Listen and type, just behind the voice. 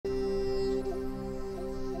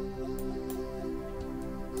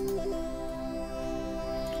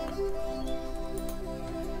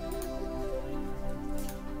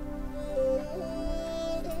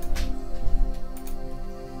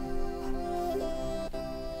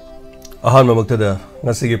Ahanmamuktada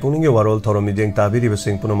ngasigi pukning warol thorom mideng tabiri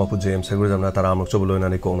besing punomapu James Segurjamna taramuk chobulona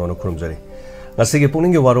ni kono khurumjari ngasigi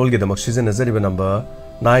pukning warol gi damak season nazari number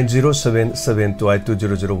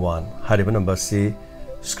 9077282001 hariba number si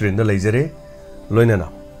screen da leijare loinana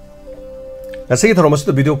ngasigi thorom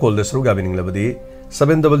astu video call da sru gabining labadi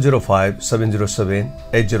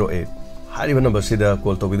 7005707808 hariba number si da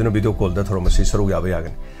call to video call da thorom si sru gaba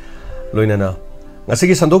yagan loinana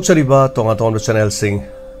ngasigi sandok chariba tonga ton channel sing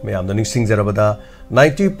मैं निंग जरबदा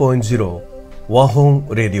 90.0 वाहों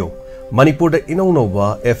radio Manipur इनौनौबा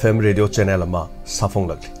FM radio channel साफों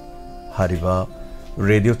Hariba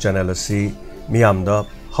radio channel मियामदा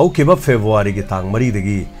हौकिबा February की तांग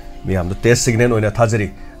मरीदगी मियामदा test signal ओइना थाजरी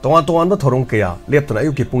तोंगा तोंगानबा theorem कया लेप्तना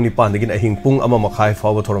अयुकी पुंग निपानदगी अहिंग पुंग अमा मखाय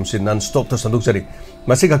फावबा theorem सि non stop त संदुकचरी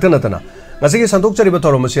मसि खक्ता नतना मसिगी संदुकचरीबा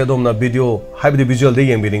theorem मसि अदोमना video हाइबदि visual दे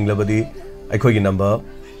येंबिरिंग लबदी अखोगी number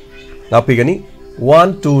नापिगनी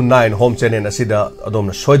 129 home channel असिदा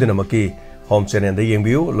अदोमना सोयदनमकी home channel दा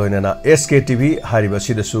येंबियु लोइनाना SK TV हारिबा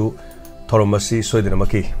सिदसु थोरमसी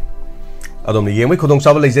सोयदनमकी अदोमना येंबै खुदोंग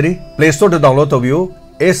चाबा लेजरी play store दा download तबियु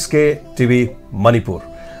SK TV Manipur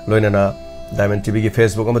लोइनाना diamond TV की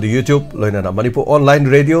Facebook अमदि YouTube लोइनाना Manipur online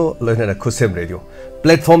radio लोइनाना खुसेम radio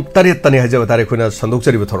platform तरे तने हजब तारे खुना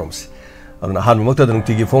संदुकचरीबा थोरमसी अदुना हानमुक्ता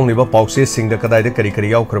दनुतिगी फोंगनिबा पाउसे सिंगदा कदाइदा करी करी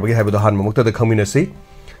याव खरबगी हाइबदो हानमुक्ता द खमिनसी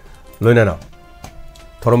लोइनाना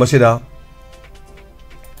थोरमसिदा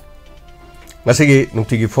ngasiगी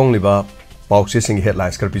नुक्तिगी फोंगलिबा पाउसे सिंगी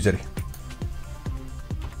हेडलाइंस कर पिजरी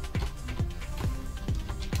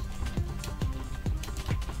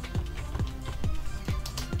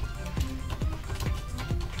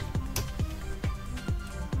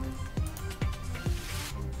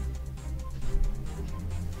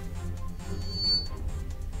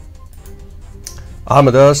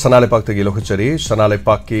अहमदा सनालेपाक तगी लोखचरी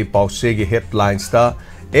सनालेपाक की पाउसे की हेडलाइंस ता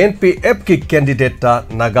NPF की कैंडिडेट ता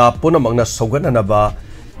नागा पुनमंगना सौगननबा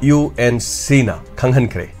UNC ना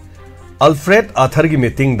खंगहनख्रे अल्फ्रेड आथर की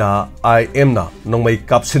मीटिंग दा IM ना नोंमै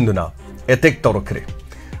कापसिनदुना अटैक तौरख्रे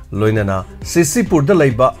लोइनना सिसिपुर दा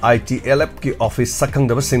लैबा ITLF की ऑफिस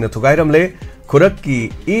सकंगदबा सिंगना थुगाइरमले खुरक की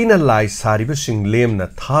इन लाई सारिबा सिंग लेमना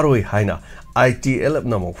थारोय हाइना ITLF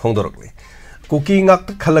ना मो फोंदोरकले कुकी ngak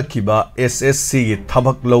खलखिबा SSC की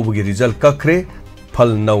थबक लौबगी रिजल्ट कखरे फल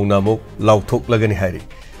नौना मुक लाउथोक लगनी हाइरी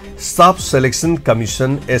स्टाफ सिलेक्शन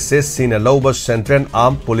कमीशन SSC ने लौबा central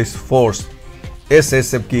arm police force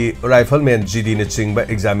SSF की राइफलमैन GD ने चिंगबा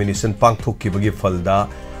एग्जामिनेशन पांगथोकखिबगी फलदा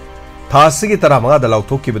थासिगी तरामंगा दा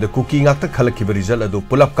लाउथोकखिबदा कुकी ngak खलखिबा रिजल्ट अदु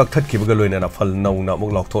पुलप कक्थटखिबगा लोइनाना फल नौना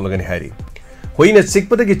मुक लाउथोक लगनी हाइरी होइना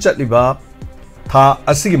चिकपदगी चटलिबा था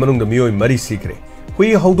असिगी मनुंगदा मियोय मरी सिखरे हुई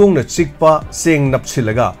हौदोंग न चिकपा सेंग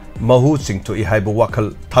नपसिलगा महु चिंगथोई हाइबो वाखल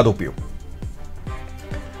थादोपियो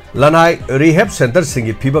लनाई rehab centre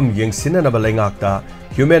सिंगी फिबम येंगसिननबा लेंगाकता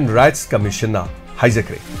human rights commission ना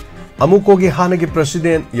हाइजक्रे अमुकोगी हानगी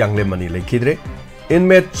प्रेसिडेंट यांगले मनी लेखिद्रे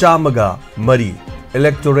इनमेट चामगा मरी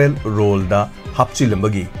इलेक्टोरल रोल दा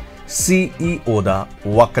हापचिलमगी CEO दा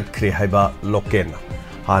वाकटख्रे हाइबा लोकेन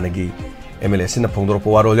हानगी MLA सिना फोंदोरपो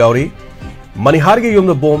वारो यावरी मनिहार के युम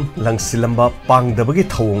बोम लंगसिलंबा पांगदबगी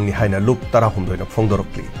थवोंगनी हाइना लुप तरा हुमदोइना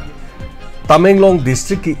फोंदोरकली तामेंगलोंग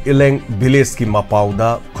डिस्ट्रिक्ट की इलेंग विलेज की मपाउदा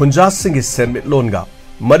खुंजास सिंह सेनमिट लोनगा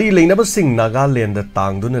मरी लेनब सिंह नागालैंड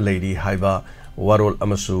तांगदुना लेरी हाइबा वरोल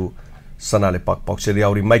अमसु सनालेपाक पक्षे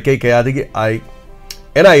यावरी माइके कयादगी आई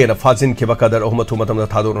NIA ना फाजिन खिबा कदर अहमथु मतमदा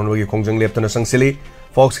थादोनबगी खोंजंग लेप्तना संगसिली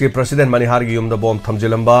फॉक्स के प्रेसिडेंट मनिहार की युमदा बोम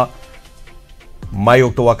थमजिलंबा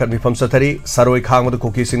मायोक तो वाकत मिफम सथरी सरोय खांगमद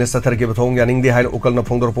कुकी सिने सथर के बथोंग यानिंग दे हाइन उकलना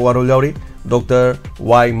फोंदोर पोवारो यावरी डॉक्टर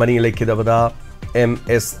वाई मनी लेखिदबदा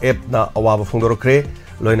MSF ना अवाब फोंदोरख्रे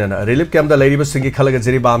लोइनाना रिलीफ कैंप दा लेरिबा सिंगी खलग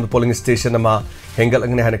जिरिबाम पोलिंग स्टेशन मा हेंगल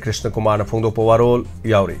अंगने हाने कृष्ण कुमार ना फोंदो पोवारो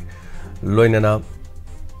यावरी लोइनाना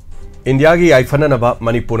इंडिया की आइफननबा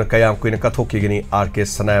मणिपुर कयाम कुइन कथोकिगनी RK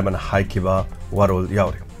सनायमन हाइकिबा वारोल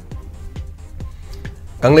यावरी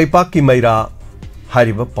कंगलेपाक की मैरा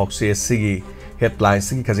हारिबा पॉक्सी सिगी हेडलाइंस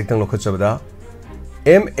की खजिकतंग लोखचबदा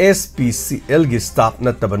MSPCL की स्टाफ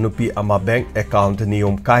नतब नुपी अमा बैंक अकाउंट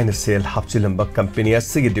नियम Kine cell हापचिलंबा company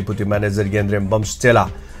असगी deputy manager गेंद्रेम बमस्टेला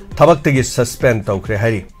थबक्तगी suspend तौख्रे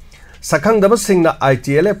हारी सखंगदब सिंगना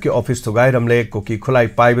ITLF के ऑफिस थुगाइरमले कोकी खुलाई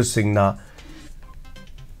पाइब सिंगना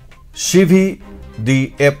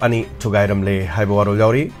CVDF अनि थुगाइरमले हाइबवारो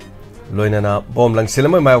यावरी लोइनाना बोम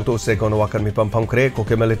लंगसिलम मायोक्तो सेकोन वाकन मिपम फमख्रे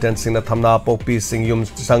कोके मिलिटेंट सिंगना थमना पोपी सिंग युम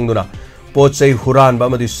संगदुना पोचै हुरान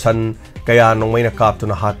बामदि सन कया नोंमैना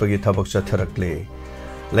कापतुना हातपगी थबक चथरकले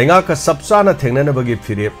लेंगा का सबचाना थेंगनबगी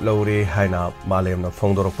फिरेप लौरे हाइना मालेमना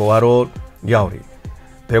फोंदोरको वारो यावरी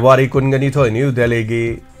फेब्रुआरी 22 न्यू दिल्ली की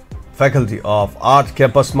Faculty of Art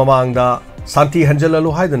Campus Mamangda Santi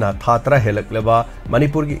Hanjalalu Haidana Thatra Helakleba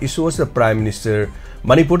Manipur ki issue as the Prime Minister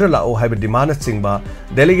Manipur la o haiba demand singba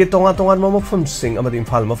delegate tonga tonga mafum sing amad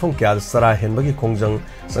imphal mafum kya sara henbagi khongjang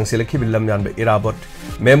sangsilaki bilam yan be irabot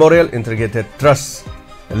Memorial Integrated Trust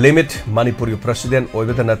Limit Manipur ki President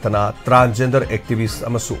oibetana tana transgender activist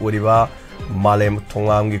amasu oriba Malem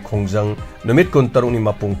Tongam ki khongjang numit kuntaruni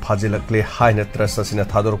mapung phajilakle haina trust asina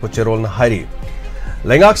thador ko cherol na hairi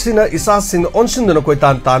Lengaksina isa sing onsin na koi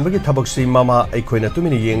tan bagi thabak si mama ai khoi na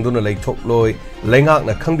tumini yengduna lai thok loi lengak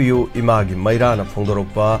na khangbiu imagi maira na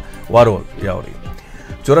phongdorokpa warol yauri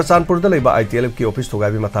Churachandpur da leiba ITLF ki office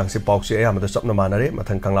thogai bi mathang se paukse ayamada chapna manare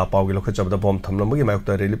mathang kangla paugi lokha chabda bom thamlambagi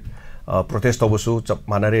mayokta relief protest obusu chap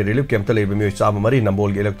manare relief camp ta leiba mi chama mari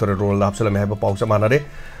nambol gi electoral roll lapsala me haba pauksa manare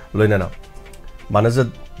loinana manaja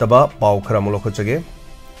taba pau khara mulokha chage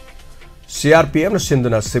CRPM na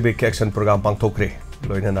sinduna civic action program pangthokre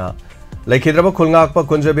loinana laikhidraba khulngakpa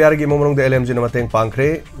kunjabiar gi momrong de LMG na mateng pangkhre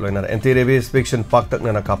loinana anti rabies vaccine pak tak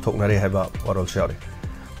na kapthoknare haiba warol share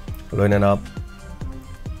loinana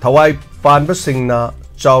thawai panba singna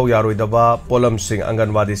chaw yaroidaba polam sing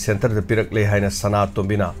anganwadi center de pirakle haina sana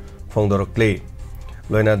tombina phongdorokle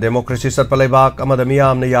loina democracy satpalaibak amada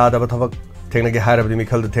miyam na yadaba thabak thengna gi hairabdi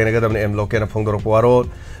mikhal de thengna gadamne em lokena phongdorok warol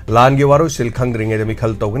lan gi waro sil khangring de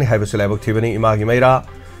mikhal togni haiba silabak thibani imagi maira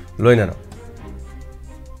loinana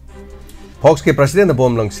Fox ke president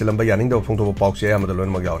bom lang silamba yaning do phongto Fox ya amada loin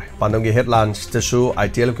mag yaure pandam gi headlines tesu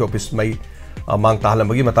ITL ke office mai mang tahlam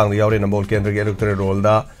bagi matang yaure nambol kendra gi electoral roll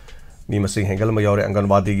da mi masing hengal ma yaure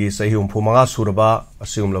anganwadi gi sahi umpu manga suraba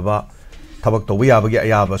asium laba thabak to ya bagi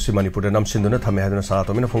ayaba si manipur nam sinduna thame haduna sa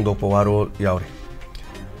to mina phongdo powaro yaure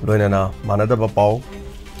loinana manada ba pau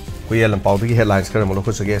kuyelam pau bagi headlines kar mo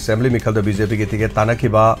lokho sage assembly mikhal da BJP gi ticket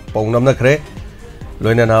tanakhiba pawnam na khre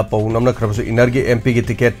loinana pawnam na khrabu energy MP gi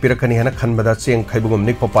ticket pirakani hana khanbada cheng khaibugum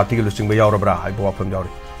nik party gi lusing ba yaurabra haibo wafam yaure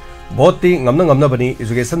boti ngamna bani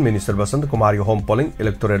education minister Basant Kumar gi home polling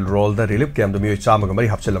electoral roll da relief camp da mi chama ga mari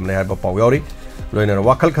hapselam na haiba paw yauri loinana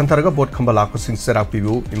wakal khantaraga bot khambala ko sing serak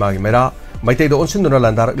pibu imagi mera maitei do onsin dona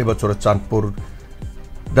landarak liba Churachandpur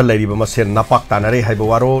da laiba masen napak tanare haiba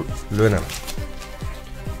waro loinana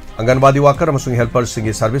Anganwadi worker amasung helper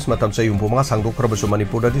singi service matam sa yumpu mga sangdok krabasu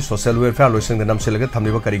Manipur da di social welfare loising da namsilaga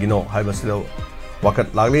thamliba karigino haiba silo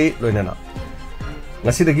wakat lagli loinana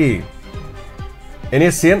ngasidagi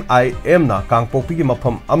NSCN-IM na kangpokpi gi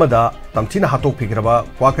mafam amada tamthina hatok phigraba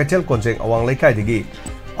kwakatel konjeng awang laikai digi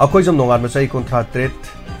akoi jam nongan machai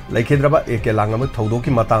contract laikhedraba eke langam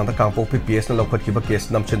thaudoki matang da kangpokpi PS na lokhat ki ba case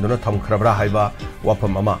namchinduna thamkhrabra haiba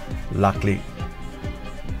wafam ama lakli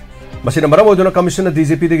Masina maramoduna commissioner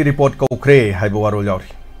DGP de report ko khre haiba waro yauri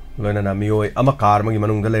loinana mioi ama car magi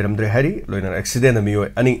manung da leiramdre hari loinana accident mioi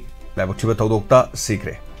ani labak thiba thawdokta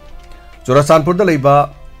sikre Churachandpur da leiba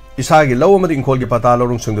isagi law amadi inkol gi pata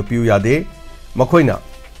lorung sungda piu yade makoina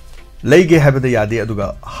leige haibada yade aduga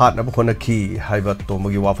hat na bkhona khi haiba to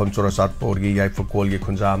magi wafam Churachandpur gi yaifu kol gi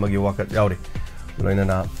khunja magi wakat yauri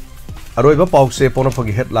loinana aroiba pause pona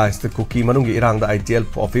pagi headlines te kuki manung gi irang da ITL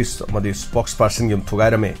office amadi spokesperson yum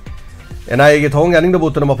thugairame NIA ge thong yaning da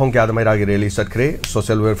butna mafam kya da maira gi release sakre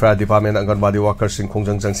social welfare department anganwadi workers sing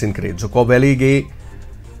khongjang jangsin kre Juko Valley ge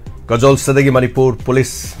Kajol sadagi Manipur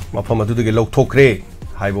police mafam adu ge lok thokre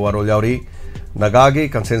haiba warol yauri naga ge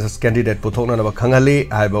consensus candidate puthokna na khangali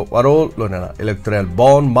haiba warol lonana electoral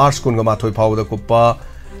bond march kun ga ma thoi phawda kuppa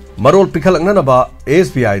marol pikhalakna na ba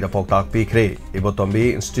SBI da poktak pikre ibotombi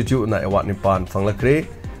institute na award nipan fanglakre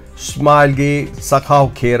smile ge sakhaw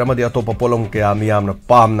kher amadi atopa polong ke amiyam na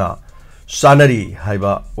pamna sanari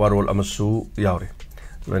haiba warol amasu yaure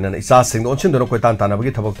loinana isa sing onsin dono koitan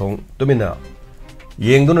tanabagi thabak thong tumina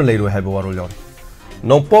yengduna leiru haiba warol yaure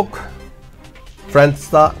nopok France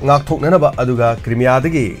ta ngak thokna ba aduga Crimea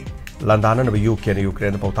dagi landana na UK na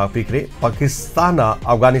Ukraine pawta pikre Pakistan na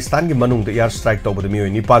Afghanistan gi manung de air strike tawbada mi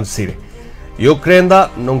ni pan sire Ukraine da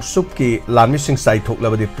nongsup ki lanmi sing sai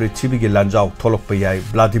thoklabadi prithvi gi lanjau tholok pa yai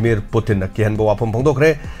Vladimir Putin na kihan bo apam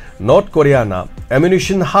phongdokre North Korea na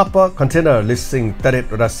ammunition hapa container listing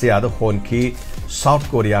taret Russia da hon ki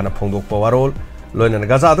South Korea na phongdok pa warol loina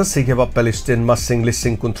Gaza da sikeba Palestine masing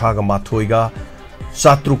listing kuntraga mathoiga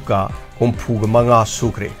satruka humpuga manga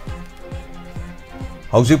sukre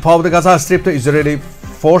Hausi Pau the Gaza Strip the Israeli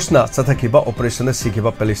force na Satakiba operation the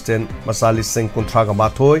Sikiba Palestine Masali Singh Kuntraga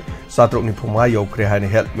Matoi Satrok ni Puma Yokre Hani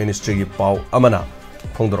Health Ministry gi Pau Amana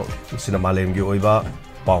Pongdoro Sina Malem gi Oiba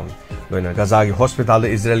Pau Loina Gaza gi hospital the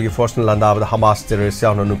Israeli force na landa the Hamas terrorist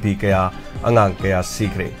ya no nupi kaya angang kaya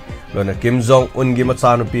sikre Loina Kim Jong Un gi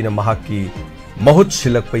macha nupi na mahaki mahut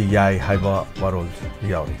silak pa yai haiba warol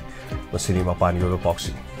yawi Masini mapan yo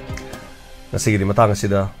boxing ngasi gi matang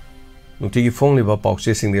asida nungti gi phone liba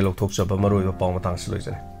pauche sing de lokthok chaba maroi ba pau matang siloi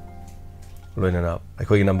jare loina na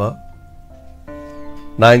akhoi gi number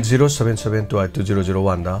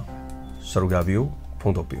 9077282001 da sarugabiu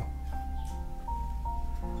phongdopiu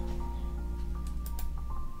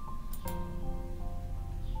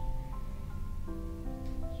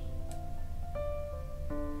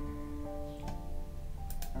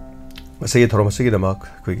masih thoro masih damak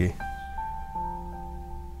kuigi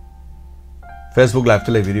Facebook live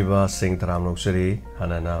to video ba sing taram lok seri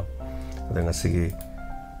hanana adanga sigi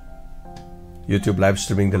YouTube live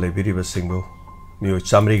streaming de video ba sing bo miyo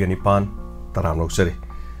chamri gani pan taram lok seri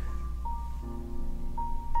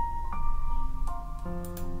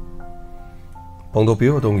pongdo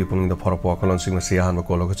pio dong gi puning da phara po kolon sing masih han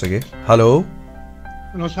ko lok chage hello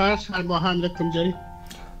sir mohan lakum jari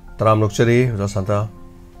taram lok seri ra santa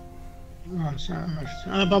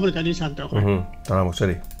babul kali santo taram lok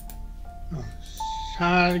seri sa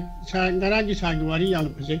garagi sa wari yang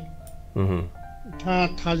pese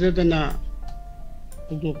thajedana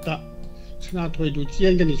udokta sana thoi du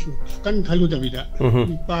chien gani su kan khalu da bida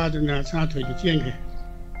pa dana sana thoi du chien ge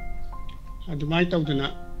adumai tawdana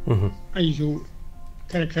ai su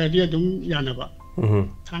kara dia dum yanaba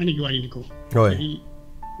thani gi wari ni ko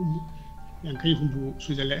yang kai humbu su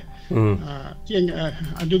jale chien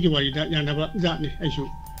adugi wari da yanaba za ni ai su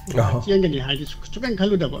chien gani hai su kan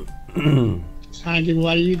khalu da ba Sagi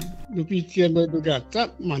wari lupi chien ba duga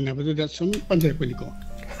tap mana ba duga sum panjai pani ko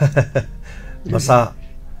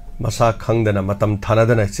masa khangdana matam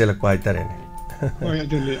thanadana chelak pai tare ne oi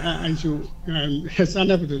adule ai su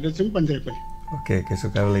sana ba duga sum panjai pani okay ke su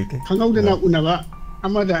ka leite khangau dana unaba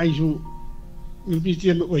amada ai su lupi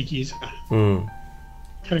chien ba oi ki sa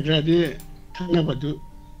khara de khangna ba du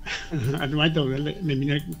admai taw le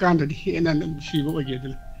mina kan da di ena si ba oi ge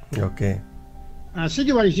dul okay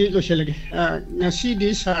Sigi wari si lo selege ngasi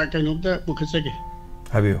di sa kanopda bukhasage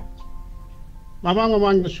habio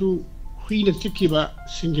mamang su hui na tikiba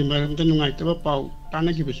singi maram da nungai taba pau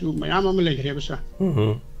tanagi basu mayam am le gre basa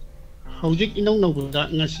hojik inong no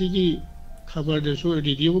da ngasi gi khabar da su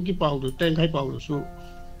radio gi pau do teng khai pau su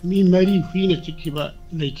mi mari hui na tikiba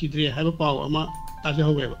leikidre haba pau ama taja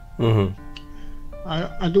howe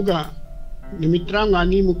aduga nimitra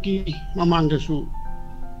ngani muki mamang da su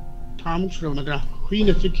Thamuk suramada huina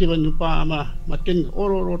chikhiba nupa ama matin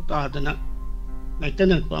ororo tadana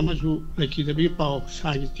laitana pa ama su leki da bi pau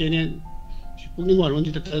sagi chene Pukning Warol di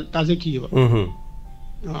tazaki ba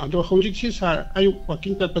ado hojik si sa ayuk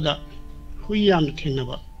waking tapada hui yam thengna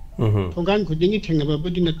ba thogan khudingi thengna ba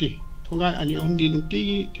budinati thogan ani ondi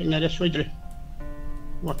nuti thengna ra soidre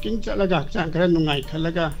waking chalaga changkara nungai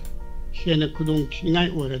khalaga hena khudung thingai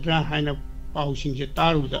oradra haina pau singje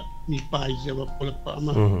taruda mi pai jaba polakpa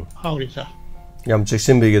ama haurisa yam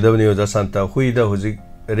cheksim bi gedabni oja santa hui da hojik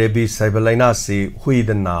rabies saibalaina si hui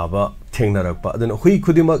da naba thengnarakpa aduna hui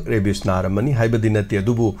khudimak rabies naramani haibadinati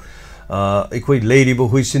adubu ekhoi leiribo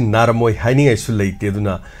hui sin naramoi hainingai su leite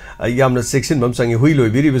aduna yamna section bam sangi hui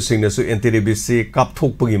loibiri bising na su anti rabies si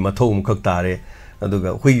kapthokpagi mathom khak tare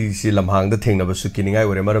aduga hui si lamhang da thengna ba su kiningai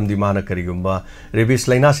ore maramdi mana karigumba rabies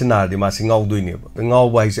laina sin nardi ma singaw duine ngaw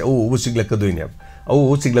bai se u siglak ka duine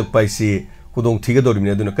au siglak pai si kudong thiga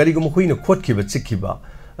dorimne aduna karigum huina khotkhiba chikhiba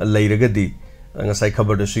leiragadi ngasai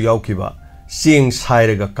khabar da su yaukhiba sing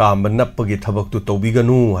sairaga kamba nappagi thabak tu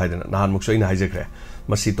tobiganu haidana nahan mukso ina haijakre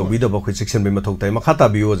masi tobida ba khoi section be mathok tai makhata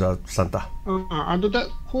biyo ja santa aduda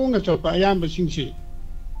khonga chopa ayamba singsi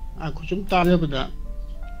khuchum tarabada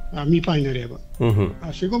mi painare ba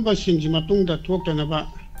sigumba singsi matungda thoktana ba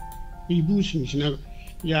ibu singsina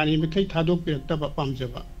yani mekai thadok pe ta ba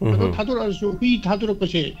pamjaba ado thador asu hui thador pa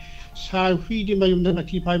se sa hui di mayum da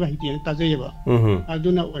thi phai ba hi ta jeba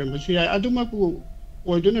aduna oram su ya aduma pu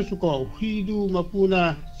oiduna su ko hui du mapuna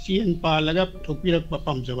sien pa laga thopirak ba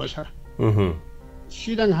pamjaba sa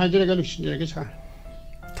sidang hajra ga lusin ga sa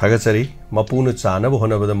thagachari mapuna chana bo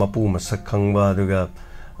hona ba mapu masak khangba aduga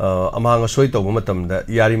amang soi tawba matamda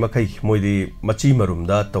yari makai moidi machi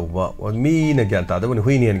marumda tawba mi na gyan ta da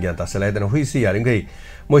hui ni gyan ta salai da hui si yari ngai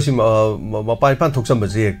moisi mapai pan thoksam ba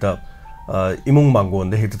je ekta imung mangon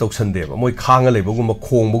de hekta toksan de ba moi khanga lebagum ma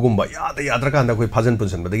khong bugum ba yada yadra kan da koi phajan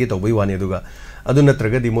punsan ba de tawbai wani aduga adu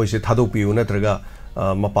natraga di moisi thadok piu natraga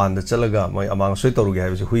mapan da chalaga moi amang soi tawru ge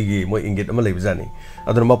haibse hui gi moi ingit ama leibjani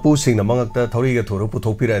adu mapu sing na mangakta thori ga thoru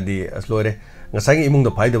puthok pira di aslore ngasai imung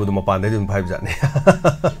da phaida bu mapan da dum phaib jani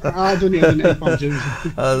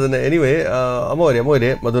aduna anyway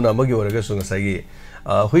amore maduna amagi oraga su ngasai gi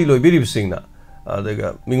hui loibiri sing na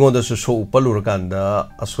Adega Mingoda so Palurkanda,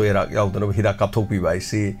 Aswera Yaudan Hida Kaptopi by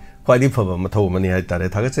sea, quite if of a Matomani Hatare,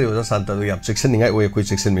 Tagase was a Santa, we have 6 away, quick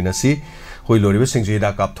 6 minasi, who will reversing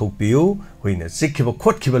Hida Kaptopio, who in a sick of a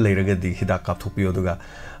court kiver later get the Hida Kaptopio Duga,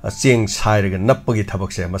 a seeing side and Napagi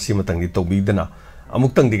Tabaxe, Masimatang Tobidana,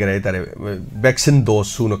 Amutang Digare, Baxen dos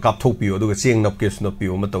soon a Kaptopio, do a seeing Napkis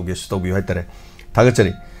Nopio, Matogis Tobio Hatare,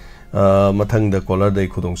 Tagachari, Matang the collar they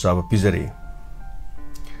couldn't sab Pizzeri.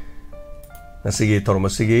 Nasigi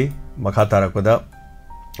Tormasigi, Makatara Koda,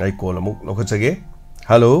 I call a muk Nokachage.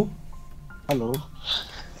 Hello. Hello.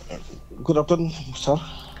 Good afternoon, sir.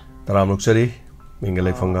 Taram Luxury,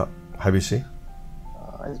 Mingale Funga, Habisi.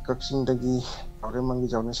 I coxing the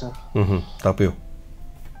Aramangi Johnny, sir. Tap you.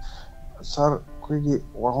 Sir, Quiggy,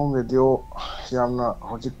 Wahom radio, Yamna,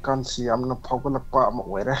 Hojikansi, Yamna Pogala Palm,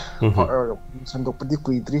 where Sandopadi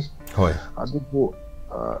Quidri. Hoy. Adipo,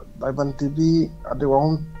 Diamond TV, at the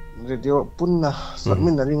Wahom. Radio Punna,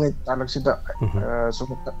 Submin, Alexida, so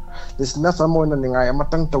this not someone and I am a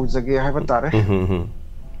tongue to Zagi Havatare.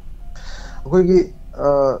 Wiggy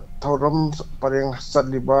Torum Paring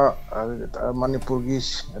Sadliba,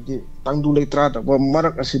 Manipurgis, the Tangdule Trata,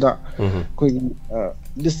 Marak Asida, Quiggy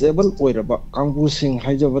disabled point about Kangusing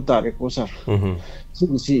Hajavatare, Kosa.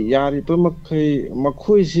 See, Yari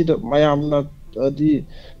Makui, see that Mayam not the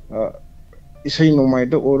Isay no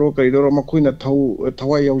maida oro kaidoro makuina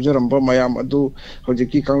thawai yaujaramba mayam adu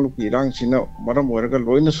hojiki kangluki rang sina maram oiraga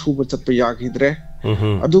loina suba chatpa yakidre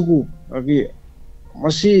adugu agi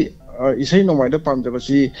masi isay no maida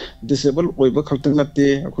pamjabasi disabled oiba khakta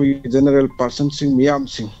natte akoi general person sing miyam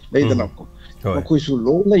sing leidana ko makoi su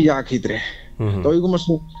loina yakidre toigu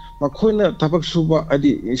masu makoina tabak suba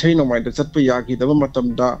adi isay no maida chatpa yakidaba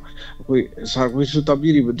matamda akoi sarkoi su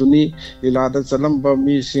tabiri beduni ilada chalamba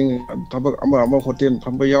mi sing tabak ama hotel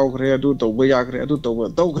phamba yaugre adu tawba yagre adu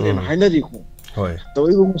tawgre na hainari ko hoi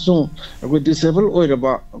toigu masu akoi disable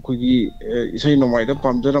oiraba akoi isay no maida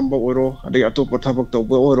pamjaramba oro adi atopa tabak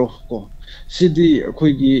tawba oro ko sidi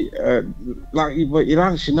akoi gi lagiba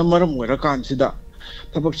irang sina maram oira kan sida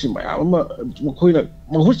tabaksi mayam makoina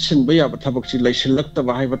mahutsin baya tabaksi laisilakta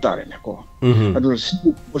bahai batare ne ko adu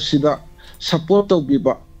sida support to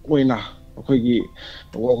biba oina akoigi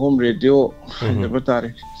home radio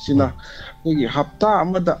batare sina akoigi hapta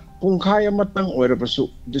amada pungkhai amatang oirabasu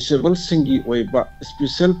disabled singi oiba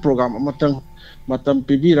special program amatang matam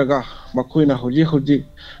pibiraga makoina hoji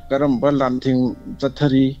karamba lanthing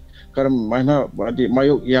chathari karam maina adi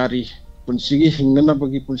mayok yari Punsigi hingna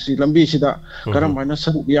bagi punsi lambi sida karam mana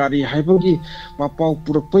sabu yari hai bagi mapau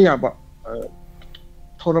purak payaba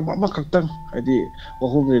thoram ama kaktang adi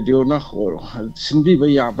wahum radio na sinbi ba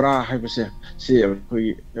yabra hai base si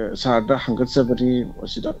koi sarda hangat sabari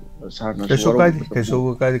sida sarna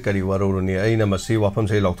keso kai kari warol ni aina masi wafam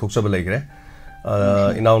sei lokthok sab leigre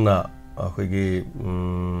inauna khoi gi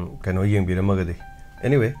kano yeng biramagadi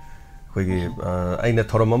anyway aina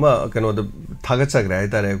thoramama kano the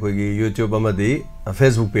thagachagre tare koigi YouTube amadi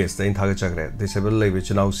Facebook page ta in thagachagre disable lebe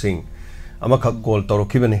chunau sing ama khak call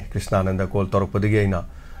torokibani krishnananda call torokpadigi aina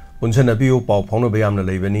punchana biu pau phongno bayamna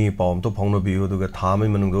lebani pawm to phongno biu duga thami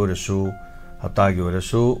manungdo resu hapta gi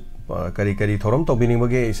resu kari thoram to bining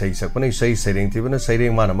bage sei sakpane sei sereng tibana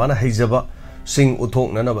sereng mana heijaba sing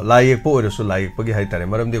uthok na laik po resu laik pagi hai tare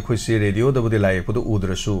maram de khoisi radio da budi laik po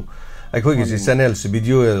udrasu I channels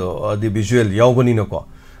video the visual yaubani no ko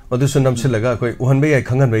adu sunam silaga koi uhan be ai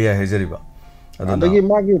khangan be ai hejariba adagi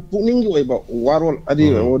magi Pukning gi oiba Warol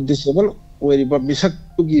adi disable oiriba misak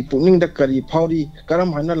gi Pukning da kari phauri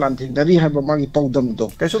karam hana lanthing dari haba magi pawdam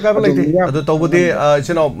do kaiso ka balai adu tawbudi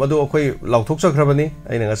chino madu koi lauthok sakhrabani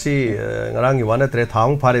aina ngasi ngarang gi wana tre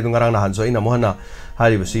thang phare du ngarang na hanso ina mohana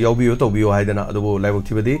hariba si yaubiyo tawbiyo haidana adu laibok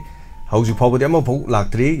thibadi hauji phawbudi ama phok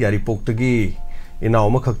laktri yari poktagi Ina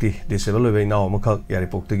omakakti disable we ina omakak yari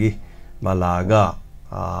poktagi malaga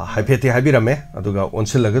haipeti habirame aduga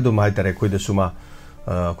onsilaga du mai tare khoi da suma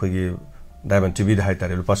khoigi Diamond TV da hai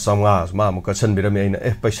tare lupa samga ma mukachan birame ina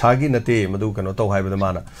paisa gi nate madu kano to hai bada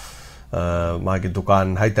mana ma gi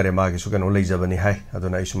dukan hai tare ma gi su kano leijabani hai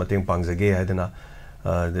aduna isu mateng pangjage hai dana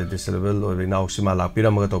the disable we now sima la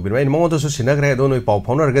pirama to birame mo to su sinagre do no pau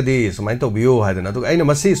phonor ga di samai to bio hai dana du aina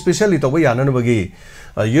masi especially to ba yana bagi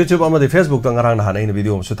YouTube amadi Facebook tang arang na haina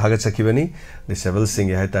video su thagat sakibani disable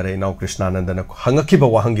singi hai tare now krishnanandana hangaki ba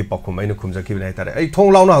wahangi pakhum aina khumja kibani hai tare ai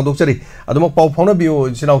thong launa hangdok chari aduma pau phona bio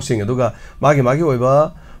sinau sing aduga magi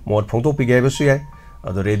oiba mod phongtok pige ba su yai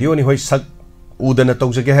adu radio ni hoi sak udana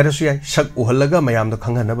tawjage hai su yai sak uhalaga mayam da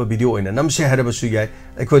khanghan ba video oina namse hai ba su yai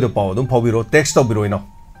aikoi do pau dum phobiro text to biro ina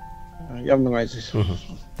yam nangai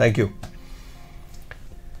thank you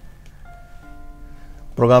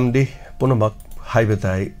program di punamak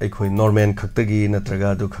हाइबताई अखोई normal खक्तगी नत्रगा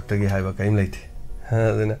दु खक्तगी हाइबा crime लेते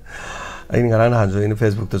अदना आई ngara na hanjo in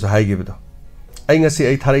Facebook to hai gi bido ai ngasi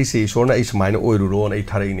ai tharai si sorna ai smaina oiru ro na ai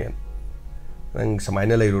tharai ne nang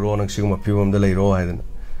smaina leiru ro nang siguma pibom da leiro haidana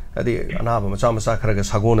adi anaba macha macha khara ga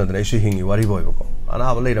sagona da isu hingi wari boy ko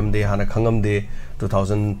anaba leiram de hana khangam de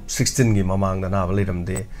 2016 gi mamang da na ba leiram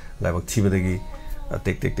de laibak thibadagi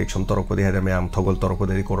tek tek tek som torok ko de hada mayam thogol torok ko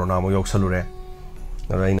de corona mo yok salure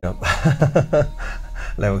raina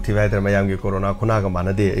laibak thibai da mayam gi corona khuna ga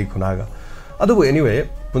manade ai khuna ga adu anyway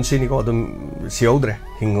punsi ni ko dum siodre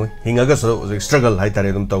hinga ga so struggle hai tare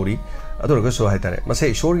dum tauri adu ga so hai tare mase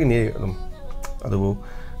ishor gi ni dum adu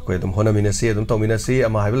ko dum hona mina se dum to mina se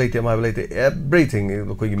ama hai laite everything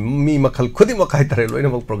ko gi mi makhal khudi ma khai tare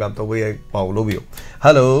loina mok program to bai pau lo bio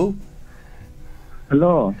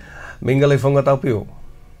hello mingalai fonga ta pio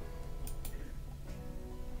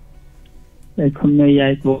ai khomne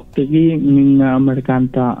yai bo tegi minga american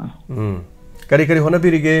ta kari kari hona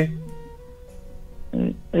birige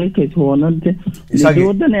ai ke thona de isagi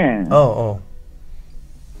ne oh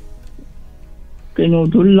ke no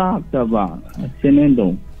dulla ta ba senendo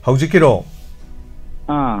hauji kiro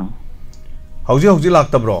hauji lak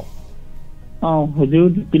ta bro hauji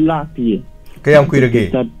dilla ti kayam kuirage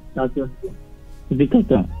ta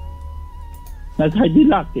dikata na thai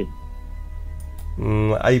dilla ke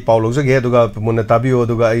ai paulo jage duga munna tabio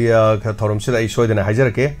duga ai thorom sida ai soidana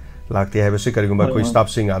hajarake lakte hai basi karigumba koi staff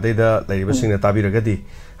sing ade da laiba sing na tabi ragadi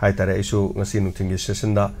hai tare isu ngasi nungtingi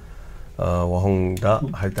session da wahong da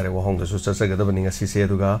hai tare wahong da su chacha ga da bani ngasi se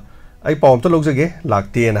duga ai pawm to logjage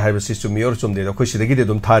lakte na hai basi chumi or chum de da khoi sidagi de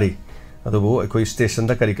dum thari adubu koi station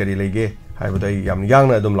da kari kari lege hai budai yam yang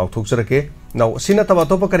na dum lauthuk charake now sina taba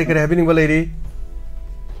to kari kari happening ba lairi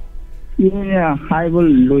yeah hai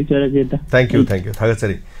bol lo charake da thank you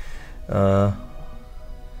thagachari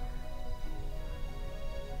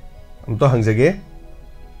तो हंजगे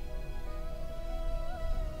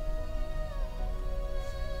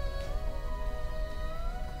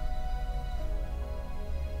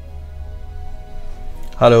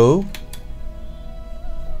hello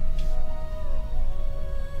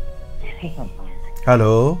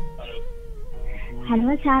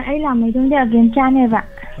sir I लामैदों दे अबेमचा ने बा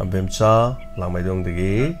अबेमचा लामैदों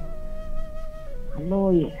दगी hello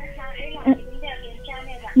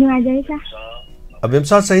नुआजै सा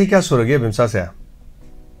अबेमसा सही क्या सुरगे अबेमसा से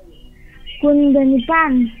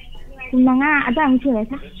कुंगनिपान कुंगा अदाम सुरे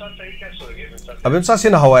सा अबेमसा से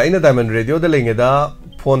ना हवा इन डायमंड रेडियो दे लेंगे दा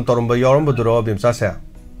फोन तोरंबा योरंबा दुरो अबेमसा से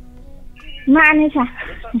माने सा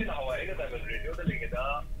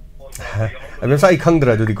अबेमसा ई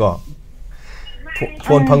खंगद्रा दुदी को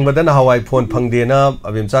फोन फंगबदा ना हवाई फोन फंगदे ना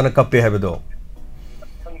अबेमसा ना कप्पे हैबदो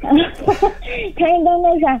खैंदो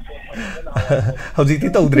नै सा हौजिति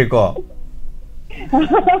तौद्रे को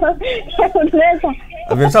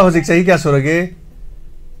अबेमसा हौजिक सही क्या सुरगे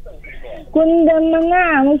कुंगमंगा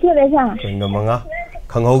मुसुरे सा कुंगमंगा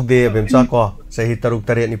खंगहौदे अबेमसा को सही तरुक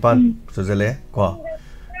तरे निपान सुजले को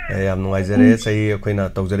याम नुआइजरे सही अखोइना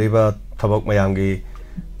तौजरिबा थबक मयांगी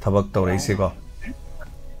थबक तौरैसे को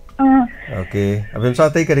ओके अबेमसा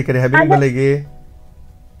तै करी करी हैबिंग बलेगे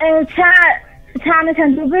सा साना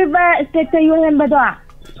संदुबा स्टेट योहेंबदो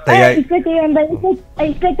तै स्टेट योहेंबा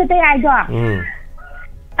स्टेट तै आइदो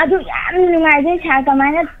अदु याम नुआइजे सा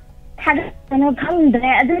कमाना थादनो खंद्रे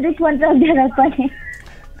अदु फोन तौदे रपने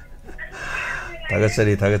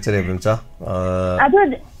थागचरी अबेमसा अदु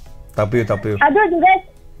तापियो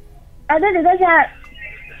अदु सा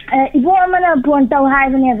इबो अमना फोन तौ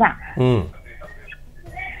हाइबनेबा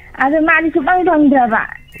अदु मादि सुबंग फंद्रबा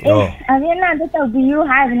अबेना दे तौबियु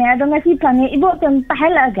हाइबने अदु ngasi फंगे इबो तम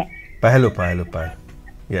पहलगे पहलो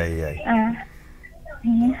याई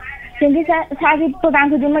Jadi saya pegang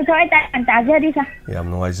tu cuma saya tak jadi sah. Ya,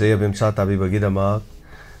 menunggu saya Abimsa tapi bagi dama.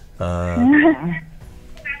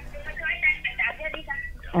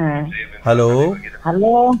 Halo.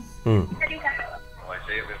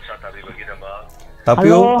 Tapi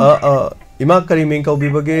ima kari mingkau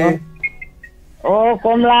bibagi. Oh,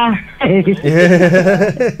 komla.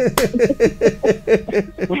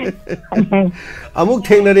 Amuk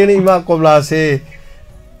theng na rin ima komla se.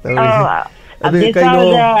 Aduh kaino.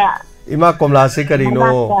 Ima komla se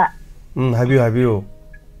karino. Habiyo.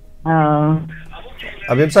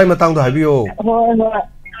 Abimsa matang to habiyo.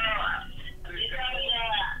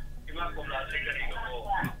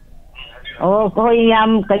 Oh, ko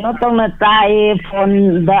yam kaino tong na tai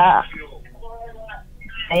phone da.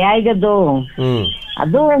 Ay ga do.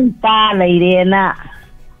 Adun ta leire na.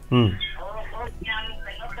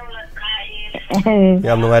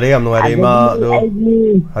 Yam nungare ma do.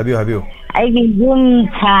 Habiyo. ꯑꯩꯒꯤ ꯌꯨꯝ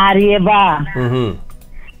ꯁꯥꯔꯤꯑꯕ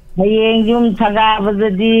ꯍꯌꯦꯡ ꯌꯨꯝ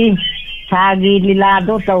ꯁꯥꯒꯥꯕꯗꯗꯤ ꯁꯥꯒꯤ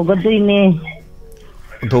ꯂꯤꯂꯥꯗꯣ ꯇꯧꯒꯗꯣꯏꯅꯦ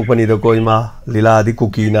ꯊꯣꯛꯄꯅꯤꯗ ꯀꯣ ꯏꯃꯥ ꯂꯤꯂꯥꯗꯤ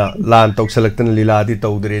ꯀꯨꯀꯤꯅ ꯂꯥꯟ ꯇꯧꯁꯜꯂꯛꯇꯅ ꯂꯤꯂꯥꯗꯤ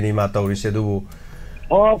ꯇꯧꯗ꯭ꯔꯦꯅꯤ ꯏꯃꯥ ꯇꯧꯔꯤꯁꯦ ꯑꯗꯨꯕꯨ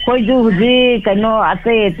ꯑꯣ ꯑꯩꯈꯣꯏꯁꯨ ꯍꯧꯖꯤꯛ ꯀꯩꯅꯣ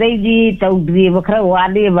ꯑꯇꯩ ꯑꯇꯩꯗꯤ ꯇꯧꯗ꯭ꯔꯤꯕ ꯈꯔ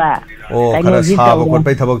ꯋꯥꯠꯂꯤꯕ ꯑꯣ ꯈꯔ ꯁꯥꯕ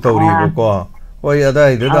ꯈꯣꯠꯄꯩ ꯊꯕꯛ ꯇꯧꯔꯤꯕꯀꯣ ꯍꯣꯏ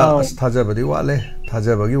ꯑꯗꯥꯏꯗꯨꯗ ꯑꯁ ꯊꯥꯖꯕꯗꯤ ꯋꯥꯠꯂꯦ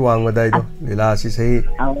ꯊꯥꯖꯕꯒꯤ ꯋꯥꯡꯃꯗꯥꯏꯗꯣ ꯂꯤꯂꯥꯁꯤ ꯆꯍꯤ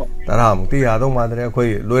 10ꯃꯨꯛꯇꯤ ꯌꯥꯗꯧ ꯃꯥꯟꯗ꯭ꯔꯦ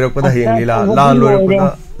ꯑꯩꯈꯣꯏ ꯂꯣꯏꯔꯛꯄꯗ ꯍꯌꯦꯡ ꯂꯤꯂꯥ ꯂꯥꯟ ꯂꯣꯏꯔꯛꯄꯗ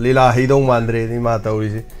ꯂꯤꯂꯥ ꯍꯩꯗꯧ ꯃꯥꯟꯗ꯭ꯔꯦꯅꯤ ꯃꯥ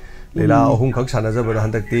ꯇꯧꯔꯤꯁꯤ ꯂꯤꯂꯥ ꯑꯍꯨꯝꯈꯛ ꯁꯥꯟꯅꯖꯕꯗ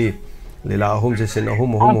ꯍꯟꯗꯛꯇꯤ ꯂꯤꯂꯥ ꯑꯍꯨꯝꯁꯦ ꯁꯤꯟ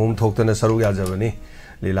ꯑꯍꯨꯝ ꯊꯣꯛꯇꯅ ꯁꯔꯨꯛ ꯌꯥꯖꯕꯅꯤ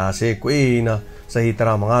ꯂꯤꯂꯥꯁꯦ ꯀꯨꯏꯅ ꯆꯍꯤ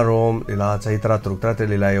 15 ꯔꯣꯝ ꯂꯤꯂꯥ ꯆꯍꯤ 16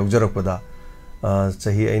 ꯂꯤꯂꯥ ꯌꯧꯖꯔꯛꯄꯗ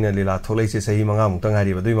ꯆꯍꯤ ꯑꯩꯅ ꯂꯤꯂꯥ ꯊꯣꯛꯂꯛꯏꯁꯦ ꯆꯍꯤ 5ꯃꯨꯛꯇ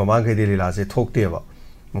ꯉꯥꯏꯔꯤꯕ ꯑꯗꯨꯏ ꯃꯃꯥꯡꯈꯩꯗꯤ ꯂꯤꯂꯥꯁꯦ ꯊꯣꯛꯇꯦꯕ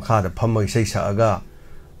ꯃꯈꯥꯗ ꯐꯝꯃꯒ ꯏꯁꯩ ꯁꯛꯑꯒ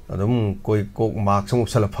ꯑꯗꯨꯝ ꯀꯣꯛ ꯃꯥꯛ ꯁꯨꯝ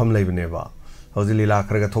ꯎꯞꯁꯜꯂ ꯐꯝ ꯂꯩꯕꯅꯦꯕ ꯍꯧꯖꯤꯛ ꯂꯤꯂꯥ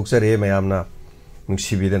ꯈꯔꯒ ꯊꯣꯛꯆꯔꯦ ꯃꯌꯥꯝꯅ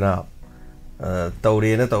ꯅꯨꯡꯁꯤꯕꯤꯗꯅ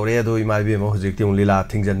ꯇꯧꯔꯦꯅ ꯇꯧꯔꯦ ꯑꯗꯣ ꯏꯃꯥ ꯏꯕꯦꯝꯃ ꯍꯧꯖꯤꯛꯇꯤ ꯑꯃꯨꯛ ꯂꯤꯂꯥ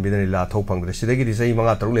ꯊꯤꯡꯖꯟꯕꯤꯗꯅ ꯂꯤꯂꯥ ꯊꯣꯛ ꯐꯪꯗ꯭ꯔꯦ ꯁꯤꯗꯒꯤꯗꯤ ꯆꯍꯤ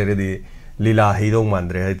 5-6 ꯂꯩꯔꯗꯤ ꯂꯤꯂꯥ ꯍꯩꯗꯧ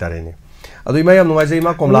ꯃꯥꯟꯗ꯭ꯔꯦ ꯍꯥꯏꯇꯥꯔꯦꯅꯦ ꯑꯗꯣ ꯏꯃꯥ ꯌꯥꯝ ꯅꯨꯡꯉꯥꯏꯖꯩ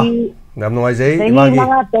ꯏꯃꯥ ꯀꯣꯝꯂꯥ ꯌꯥꯝ ꯅꯨꯡꯉꯥꯏꯖꯩ ꯏꯃꯥꯒꯤ ꯆꯍꯤ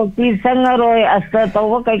 5 ꯇꯧꯛꯇꯤ ꯆꯪꯉꯔꯣꯏ ꯑꯁꯇ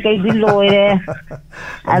ꯇꯧꯕ ꯀꯩꯀꯩꯗꯤ ꯂꯣꯏꯔꯦ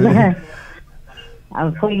ꯑꯗ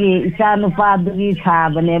ꯑꯩꯈꯣꯏꯒꯤ ꯏꯆꯥ ꯅꯨꯄꯥꯗꯨꯒꯤ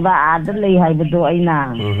ꯁꯥꯕꯅꯦꯕ ꯑꯥꯗ ꯂꯩ ꯍꯥꯏꯕꯗꯣ ꯑꯩꯅ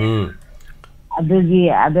ꯑꯗꯨꯒꯤ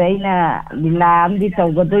ꯑꯗꯣ ꯑꯩꯅ ꯂꯤꯂꯥ ꯑꯃꯗꯤ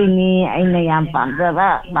ꯇꯧꯒꯗꯣꯏꯅꯤ ꯑꯩꯅ ꯌꯥꯝ ꯄꯥꯝꯖꯕ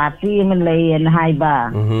ꯄꯥꯔꯇꯤ ꯑꯃ ꯂꯩꯌꯦꯅ ꯍꯥꯏꯕ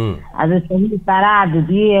ꯑꯗꯨ ꯆꯍꯤ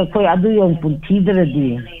 10ꯗꯨꯗꯤ ꯑꯩꯈꯣꯏ ꯑꯗꯨ ꯌꯧ ꯄꯨꯟꯊꯤꯗ꯭ꯔꯗꯤ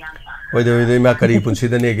ꯍꯣꯏꯗ ꯏꯃꯥ ꯀꯔꯤ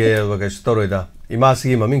ꯄꯨꯟꯁꯤꯗꯅꯦꯒꯦ ꯀꯩꯁꯨ ꯇꯧꯔꯣꯏꯗ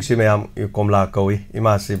ꯏꯃꯥꯁꯤꯒꯤ ꯃꯃꯤꯡꯁꯤ ꯃꯌꯥꯝ ꯀꯣꯝꯂꯥ ꯀꯧꯏ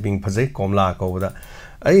ꯏꯃꯥꯁꯤ ꯃꯤꯡ ꯐꯖꯩ ꯀꯣꯝꯂꯥ ꯀꯧꯕꯗ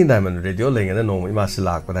ꯑꯩ ꯗꯥꯏꯃꯟ ꯔꯦꯗꯤꯑꯣ ꯂꯩꯉꯩꯗ ꯅꯣꯡꯃ ꯏꯃꯥꯁꯤ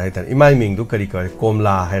ꯂꯥꯛꯄꯗ ꯍꯥꯏꯇꯥꯔꯦ ꯏꯃꯥꯒꯤ ꯃꯤꯡꯗꯨ ꯀꯔꯤ ꯀꯧꯏ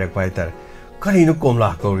ꯀꯣꯝꯂꯥ ꯍꯥꯏꯔꯛꯄ ꯍꯥꯏꯇꯥꯔꯦ ꯀꯔꯤꯅꯣ ꯀꯣꯝꯂꯥ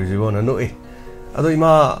ꯀꯧꯔꯤꯁꯤꯕꯣꯅ ꯅꯣꯛꯏ ꯑꯗꯣ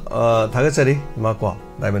ꯏꯃꯥ ꯊꯥꯒꯠꯆꯔꯤ ꯏꯃꯥ ꯀꯣ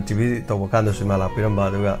ꯗꯥꯏꯃꯟ ꯇꯤꯚꯤ ꯇꯧꯕ ꯀꯥꯟꯗꯁꯨ ꯏꯃꯥ ꯂꯥꯛꯄꯤꯔꯝꯕ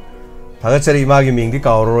ꯑꯗꯨꯒ ꯊꯥꯒꯠꯆꯔꯤ ꯏꯃꯥꯒꯤ ꯃꯤꯡꯗꯤ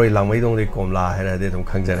ꯀꯥꯎꯔꯔꯣꯏ ꯂꯥꯡꯃꯩꯗꯣꯡꯗꯩ ꯀꯣꯝꯂꯥ ꯍꯥꯏꯔꯗꯤ ꯑꯗꯨꯝ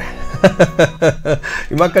ꯈꯪꯖꯔꯦ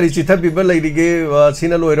ꯏꯃꯥ ꯀꯔꯤ ꯆꯤꯊꯕꯤꯕ ꯂꯩꯔꯤꯒꯦ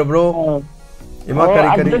ꯁꯤꯅ ꯂꯣꯏꯔꯕ꯭ꯔꯣ ꯏꯃꯥ ꯀꯔꯤ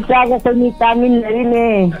ꯑꯗꯨ ꯆꯥꯒ ꯀꯅꯤ ꯇꯥꯃꯤꯟꯅꯔꯤꯅꯦ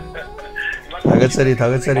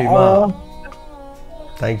ꯊꯥꯒꯠꯆꯔꯤ ꯏꯃꯥ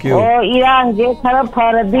ꯊꯦꯡꯛ ꯌꯨ ꯏꯔꯥꯡꯁꯦ ꯈꯔ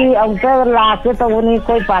ꯐꯔꯗꯤ ꯑꯃꯨꯛꯇ ꯂꯥꯛꯀꯦ ꯇꯧꯕꯅꯤ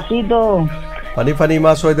ꯑꯩꯈꯣꯏ ꯄꯥꯔꯇꯤꯗꯣ ꯐꯅꯤ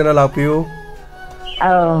ꯏꯃꯥ ꯁꯣꯏꯗꯅ ꯂꯥꯛꯄꯤꯌꯨ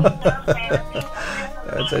ꯑꯧ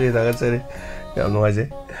ꯊꯥꯒꯠꯆꯔꯤ ꯌꯥꯝ ꯅꯨꯡꯉꯥꯏꯖꯩ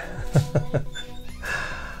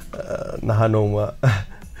ꯅꯍꯥꯟ ꯅꯣꯡꯃ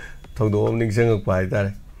ꯊꯧꯗꯣꯛ ꯑꯃ ꯅꯤꯡꯁꯤꯡꯉꯛꯄ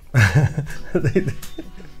ꯍꯥꯏꯇꯥꯔꯦ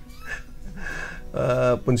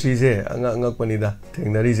ꯄꯨꯟꯁꯤꯁꯦ ꯑꯉꯛꯄꯅꯤꯗ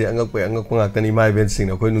ꯊꯦꯡꯅꯔꯤꯁꯦ ꯑꯉꯛꯄ ꯉꯥꯛꯇꯅꯤ ꯏꯃꯥ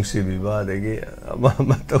ꯏꯕꯦꯟꯁꯤꯡꯅ ꯑꯩꯈꯣꯏ ꯅꯨꯡꯁꯤꯕꯤꯕ ꯑꯗꯒꯤ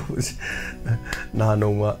ꯑꯃ ꯇꯧꯕꯁꯦ ꯅꯍꯥꯟ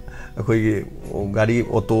ꯅꯣꯡꯃ ꯑꯩꯈꯣꯏꯒꯤ ꯒꯥꯔꯤ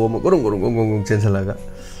ꯑꯣꯇꯣ ꯑꯃ ꯒꯨꯔꯨꯡ ꯆꯦꯟꯁꯜꯂꯒ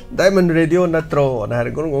ꯗꯥꯏꯃꯟ ꯔꯦꯗꯤꯑꯣ ꯅꯠꯇ꯭ꯔꯣꯅ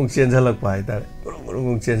ꯍꯥꯏꯔ ꯒꯨꯔꯨꯡ ꯆꯦꯟꯁꯜꯂꯛꯄ ꯍꯥꯏꯇꯥꯔꯦ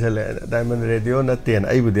ꯒꯨꯔꯨꯡ ꯆꯦꯟꯁꯜꯂꯦ ꯗꯥꯏꯃꯟ ꯔꯦꯗꯤꯑꯣ ꯅꯠꯇꯦꯅ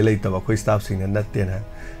ꯑꯩꯕꯨꯗꯤ ꯂꯩꯇꯕ ꯑꯩꯈꯣꯏ ꯁ꯭ꯇꯥꯐꯁꯤꯡꯅ ꯅꯠꯇꯦꯅ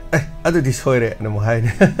ꯍꯥꯏ ꯑꯗꯨꯗꯤ ꯁꯣꯏꯔꯦꯅ ꯑꯃꯨꯛ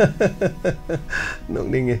ꯍꯥꯏꯅꯤ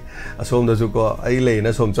ꯅꯣꯛꯅꯤꯡꯉꯤ ꯑꯁꯣꯝꯗꯁꯨꯀꯣ ꯑꯩ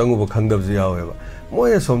ꯂꯩꯅ ꯁꯣꯝ ꯆꯪꯉꯨꯕ ꯈꯪꯗꯕꯁꯨ ꯌꯥꯎꯋꯦꯕ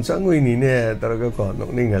ꯃꯣꯏ ꯑꯁꯣꯝ ꯆꯪꯉꯨꯏꯅꯤꯅꯦ ꯇꯧꯔꯒꯀꯣ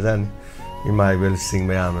ꯅꯣꯛꯅꯤꯡꯉꯖꯥꯠꯅꯤ ꯏꯃꯥ ꯏꯕꯦꯜꯁꯤꯡ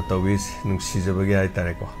ꯃꯌꯥꯝꯅ ꯇꯧꯕꯤꯔꯤꯁꯤ ꯅꯨꯡꯁꯤꯖꯕꯒꯤ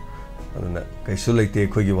ꯍꯥꯏꯇꯥꯔꯦꯀꯣ ꯑꯗꯨꯅ ꯀꯩꯁꯨ ꯂꯩꯇꯦ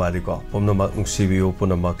ꯑꯩꯈꯣꯏꯒꯤ ꯋꯥꯗꯤꯀꯣ ꯄꯨꯝꯅꯃꯛ ꯅꯨꯡꯁꯤꯕꯤꯌꯨ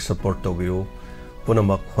ꯄꯨꯝꯅꯃꯛ ꯁꯞꯄꯣꯔꯠ ꯇꯧꯕꯤꯌꯨ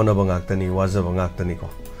ꯄꯨꯝꯅꯃꯛ ꯍꯣꯠꯅꯕ ꯉꯥꯛꯇꯅꯤ ꯋꯥꯖꯕ ꯉꯥꯛꯇꯅꯤꯀꯣ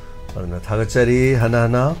ꯑꯗꯨꯅ ꯊꯥꯒꯠꯆꯔꯤ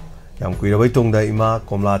ꯍꯟꯅ ꯌꯥꯝ ꯀꯨꯏꯔꯕꯩ ꯇꯨꯡꯗ ꯏꯃꯥ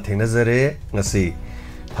ꯀꯣꯝꯂꯥ ꯊꯦꯡꯅꯖꯔꯦ ꯉꯁꯤ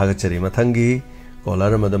ꯊꯥꯒꯠꯆꯔꯤ ꯃꯊꯪꯒꯤ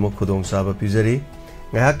ꯀꯣꯂꯔ ꯑꯃꯗ ꯑꯃꯨꯛ ꯈꯨꯗꯣꯡꯆꯥꯕ ꯄꯤꯖꯔꯤ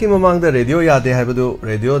ꯉꯥꯏꯍꯥꯛꯀꯤ ꯃꯃꯥꯡꯗ ꯔꯦꯗꯤꯑꯣ ꯌꯥꯗꯦ ꯍꯥꯏꯕꯗꯨ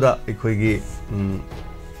ꯔꯦꯗꯤꯑꯣꯗ ꯑꯩꯈꯣꯏꯒꯤ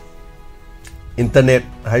internet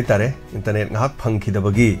हाइतारे internet ngahak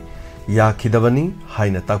phangkhidabagi yakhidabani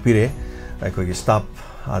haina takpire akhoi staff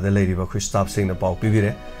ada leiriba khoi staff singna pau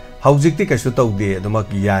pibire haujikti kaisu tawde adumak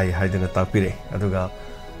yai haidana takpire aduga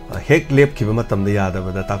hek lep khiba matamda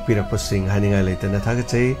yadabada takpira pasing haninga leitana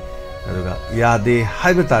thagachei aduga yade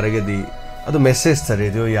haiba taragadi adu message ta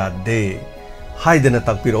radio yade haidana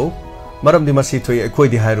takpiro maramdi masi thoi akhoi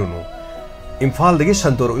di hairunu Imphal दगी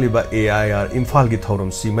संतोरलिबा AIR Imphal की थौरम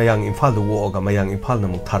सी मयांग Imphal the वोगा मयांग Imphal न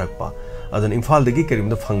मुक थारकपा अदन इम्फाल दगी करीम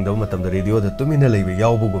the फंगदब मतम the radio the तुमिना लेबे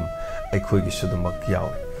यावबुगुम अखोई की सुदमक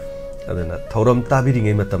यावे अदन थौरम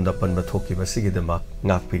ताबिरिंगे मतम द पनब थोकी बसिगे द मा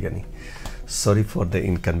ngakpigani sorry for the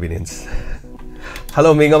inconvenience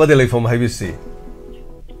hello minga ma de leifom haibisi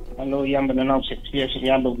hello yamba na yes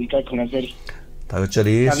yamba wi kai khonazari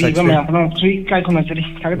tagachari sabi ma apna three kai khonazari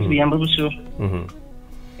tagachari yamba busu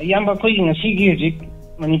yamba khoi ngasi gi hojik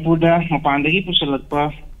manipur da mapan dagi pusalakpa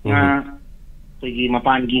nga khoi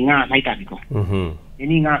mapan gi nga hai ta ko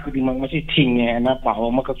ini nga ku di masi thing ne na paw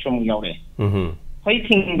ma ka chom yaure khoi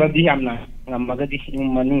thing ba di amna ngam ga di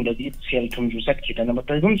maning da di sel thum ju sat ki na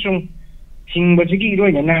ba gum chung thing ba ji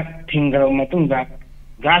roi na thing ga ma tung da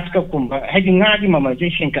gas ka kum ba hai di nga di mama je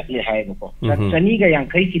shen kat le hai ko chani ga yang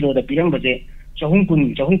kai kilo da piram ba je chahung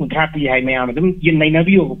kun tha pi hai ma dum yin nai na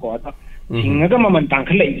bi ko hingaga maman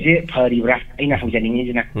tangkhal leije pharibra aina haujaningi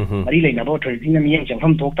jina ari leina bo thorjina miyang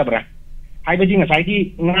changpham thoktabra हाइबदी ngसाइगी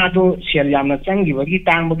nga do sel yamna changi bagi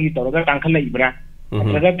tang bagi toroga tangkhal leibra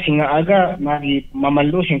atraga thinga aga magi mamal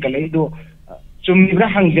do hengkalei do chumibra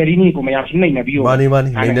hangjari ni ko mayam sin na biyo mani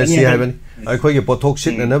naina si haibani akhoi ge pothok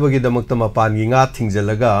sit na bagi damakta mapan gi nga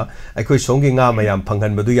thingjalaga akhoi songi nga mayam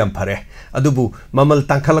phanghan badu yam phare adubu mamal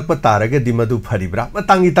tangkhalak pa taraga di madu pharibra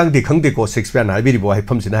matangi tang di khangde ko 6 pan haibiri bo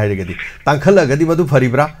haifam sin hairaga di tangkhalaga di madu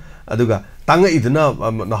pharibra aduga tanga iduna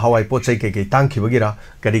hawai pochai ke ke tang khibagira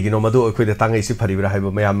kari gino madu akhoi da tanga isi pharibra haiba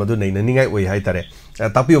mayam madu naina ningai oi hai tare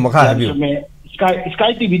tapiyo makha habiyo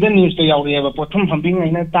Sky TV the news to yaw eba pothum phambing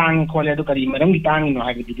aina tang khole adu kari maram gi tang no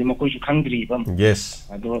haibidi de makoi su khangdri bam yes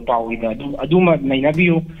adu pawi da adu ma naina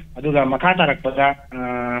biu adu ga makha tarak pada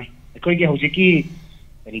koi gi hojiki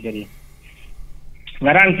kari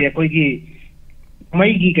ngarang je koi gi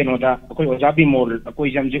mai gi keno da koi ojabi mall koi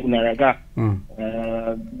jamje unaraga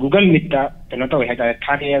Google Meet da tena to hai ta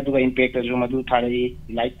thare adu ga impact ju madu thare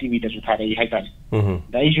live TV da ju thare hai ta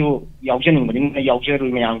da isu yaujeng bring yaujeru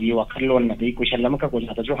mayang gi wakalon na dei question lam ka ko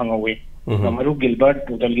ta ju hangawe maru Gilbert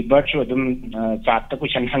su adum chat ta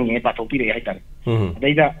question hange pa thopi re hai ta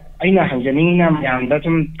dai da aina hangjaning na mayang da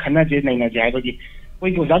chum khana je naina je hai bagi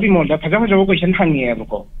koi ko jabi mall da phajama jo question hange ba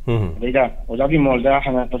ko dai da ojabi mall da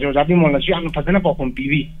hanga to ojabi mall na ju am phajana pa pom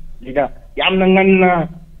pv dai da yam nangan na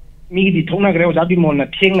mi di thona gre ojabi mall na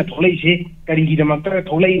theng na tholei se kari gi da mak ta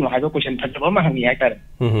tholei ma hai question phajaba ma hange hai ta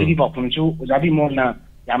ji pa pom chu ojabi mall na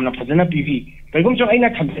yam na phajana pv kaigum jo aina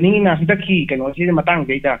thamni na hidaki kano ji matang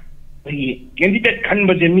dei da ri candidate khan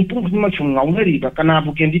ba je mi pu ma chung ngaunari ba kana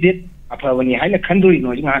bu candidate aphawani haina khandoi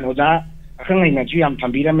no ji ngan oja akhang aina ju yam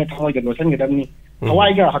thambira me thoi da losan gedamni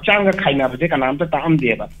hawai ga hakchang ga khaina ba je kana am ta am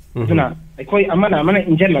de ba tuna akhoi amana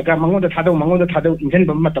injel laga mangoda thadau injel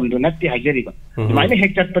ba matam do natti haijeri ba maine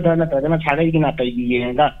hek chat pada na ta na chagai gi na tai gi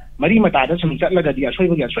ga mari mata da sum chat laga di asoi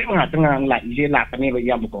ba nga tanga la ije la kane ba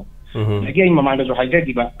yam ko lagi ai mama da jo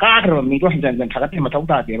haijeri ba ka ro mi do hanjan jan thagat ma thau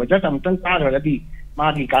ta de ba ja tam tang ka ro di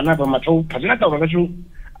ma di kana ba ma thau phajna ta ba ju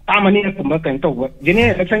tamani na kumba kan to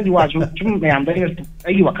jene election ji wa ju chum mayam da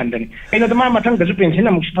ai wa khan da ni ai no ma mathang da ju pension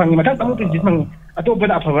na mukshu phangi mathang tamu tin jismang ato ba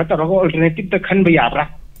aphawa ta ro alternative ta khan ba yabra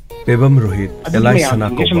Bebam Rohit, Elai Sana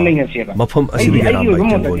ko mafam asili ga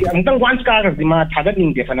ramai angtang once ka ga ma thagat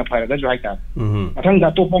ning de fana phara ga jo haita athang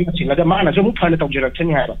da to pom chi la ma na jo mu phana tau jira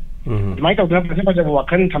chani ha ba mai tau da pa ja wa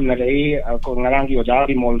khan tham na rei ko ngarang gi oja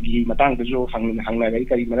bi mol gi matang da jo hang na rei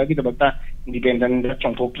kari mara gi da bakta independent da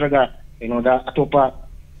chong thok tra ga eno da atopa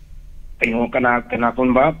eno kana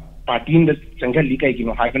kon ba party da changal li kai gi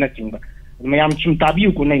no ha kana ching ba mayam chum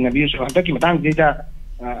tabiu ko nei na bi so hanta ki matang de da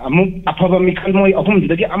amuk afaba mi khalmoi ahum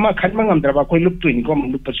dagi ama khanma ngamdra koi lup tuin ko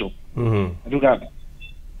lup paso aduga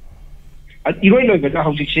iroi loi ga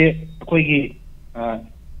hausi se koi gi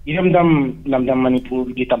iramdam lamdam manipur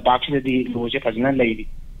gi tampak se di lo je phajna leiri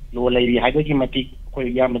lo leiri haiba gi mati koi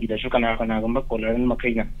yam gi da su kana gamba kolan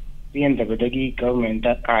makaina pn da dagi government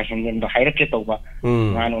da ka shin da haira ke tauba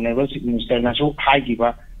ngano university minister na su hai gi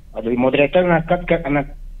ba adu moderator na kat ana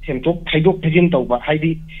semtok thaidok thajin tauba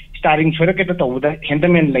haidi starting chora ke ta tauda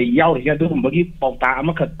hendamen lai yaw ya du bagi pauta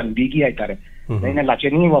ama khat tanbi gi ai tare naina la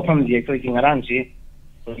cheni wa pham je ko kingarang si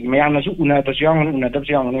mayam na su una to syang una tab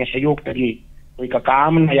syang ne sayok tagi koi ka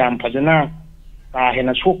kam na yam phajana ka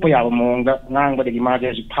hena sok pa ya mong da ngang ba de ma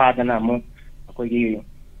je su pha da na mo koi gi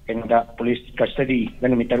kenda police custody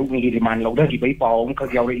dan mi taru ni riman lo da gi bai paw ka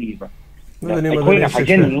yaw ri ba koi na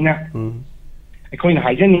hajen ni na koi na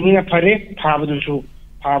hajen ni na phare pha ba du su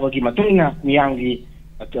phabagi matungna miyangi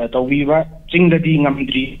tawbiba chingdadi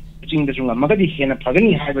ngamdri chingdasu ngamagadi hena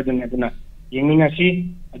phagani haibaduna aduna yengina si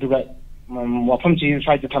aduga wafam chi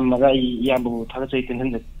site thammaga yambu thaga chai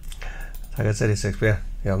tension thaga chari Shakespeare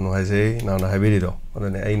yamno haise na haibiri do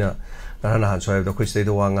adane aina na han soib do khiste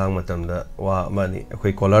do wangang matam da wa mani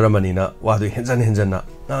akhoi collar mani na wa do henjan na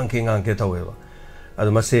ngang ke taweba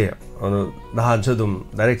adu mase na han chadum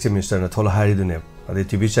direct minister na thola hari dune ade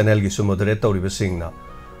tv channel gi su moderate tawri basing na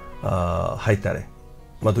haitare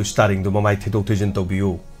madu starting do mamai thidok thijin to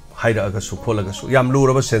biu haira aga su khola ga su yam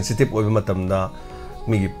lura ba sensitive oi matam da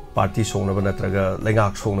mi party songna ba natraga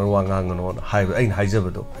lengak songna wangang no haiba ain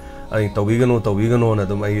haijabado ai tawigano na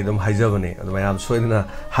dum ai dum haijabane adum yam soina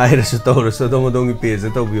haira su tawra su dum dong page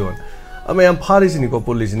to biu ama yam pharis ni ko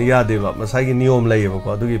police ni ya deba masai gi niyom lai ba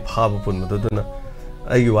ko adugi phaba pun madu na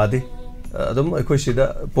ai gi wadi adum akhoi sida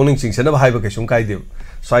polling singchana ba haiba ke sum kai de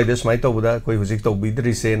side smai to buda koi hujik to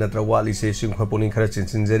bidri se natra wali se sing kho polling khara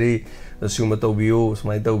chinjari sum to biu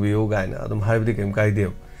smai to biu gaina adum haibdi kem kai de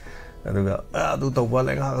aduga adu to ba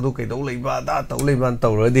lenga adu kai do leiba da to leiban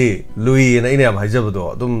to radi lui na ine am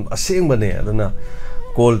haijabado adum aseng bane aduna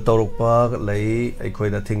call torok pa lei ai khoi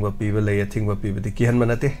da thingba piba lei thingba piba de kihan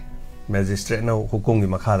manate magistrate na hukum gi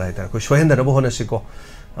makha da ita ko shohen da bo hona siko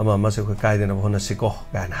ama ma se ko kai da na hona siko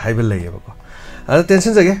ga na haibel le ba ko ana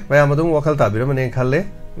tension jage ba ma dum wakal ta bi mane khalle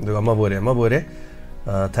du ama bore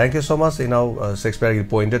thank you so much inau Shakespeare gi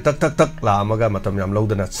point tak la amaga matam yam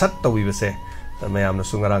lodana sat tawi bese mayam na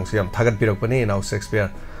sungarang siam thagat pirok pani inau Shakespeare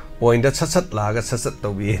point sat la ga sat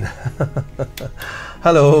tawi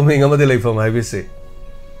hello minga ma de lei from ibc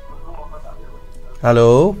hello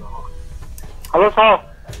sir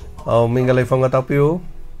oh minga lei from ta piu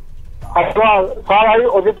sir ai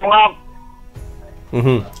odi tunga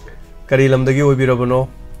kari lamdagi oibirabano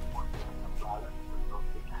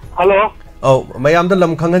hello oh mayam da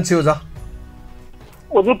lam khangan chi oja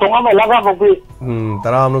odi tunga me laga bobi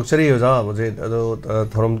tara amlok chari oja mujhe ado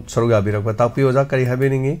thorom saruga birak ba tapi oja kari habe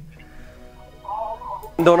ningi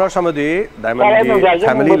donor samadi diamond gi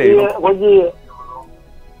family le goji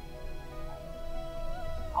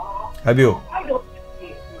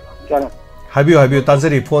habio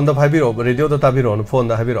tazari phone da habiro radio da tabiro phone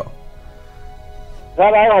da habiro ra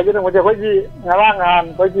hajir mujhe goji ngarangan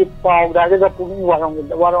goji pau da ga Pukning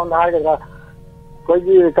Warol da ga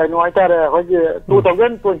goji kaino aitare goji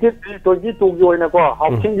 2022 gi oina ko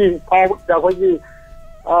hapsing gi pau da goji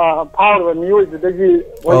power new da gi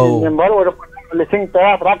goji member or listing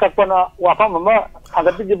ta rakat pana wafam ma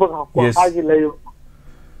hagati gi ba ko haji leyo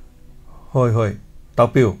hoi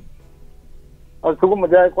tapiu sugum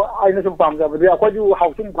mujhe ko aina sum pam ja badi ko ju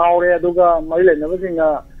housing power re aduga mai le na singa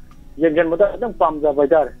yengen mata dang pam ja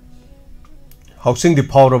bajar housing the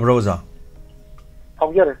power of rosa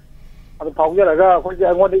power adu power ga ko je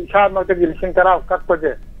ngod isha ma te listing tara kat pa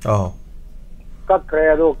je kat kre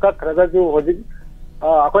adu kat kre da ju hoji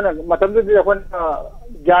akona matam de akon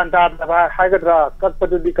gyan ta ba hai ga dra kat pa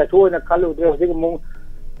du ka chu na khalu de hoji mu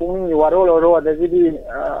Pukning Warol ro da ji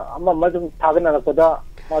amma ma jum thagna ko da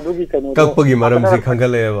madu gi kanu kak pagi maram si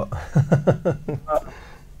khangale ba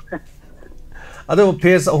ado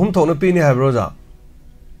phase ahum thona pi ni ha rosa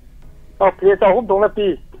phase ahum thona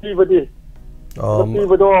pi badi pi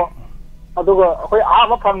bodo aduga khoi a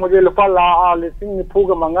ma pham muje lupa la listing ni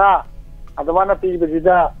phuga manga adwana pi badi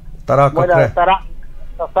da tara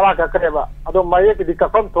ka kre ba ado mai ki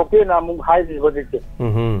dikafam thoke na mu hai ji badi ke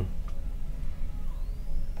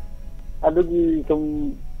adugi tum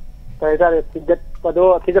taidare tigat pado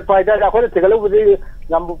tigat paida da khoi tigalu badi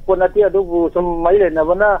ngam ponati adugu sum mai le na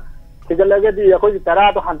bana tigalage di khoi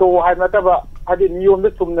tara to hanto hai na ta ba adi niyom de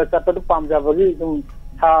sumna ta to pam ja bagi tum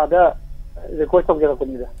tha da request of jara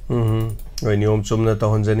kuni da oi niyom sumna ta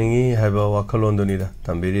honjaningi haiba wakhalon doni da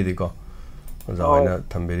tambiri di ko zaina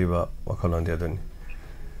tambiri ba wakhalon de doni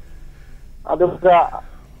aduga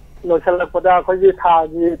lo sala pada khoi ji tha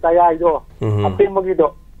ji tayai do aping magi do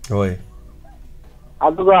oi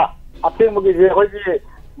aduga aping magi je khoi ji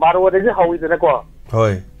baro de ji hawi de ko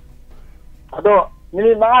hoi ado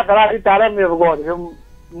ni ma kala di tara me go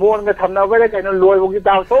mon ga thamna ga kai no loi bogi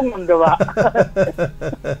ta so mun da ba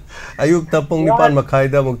ayuk ta pung ni pan makhai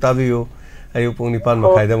da muk ta biu ayuk pung ni pan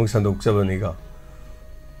makhai da muk sanduk chabani ga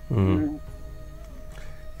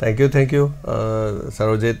thank you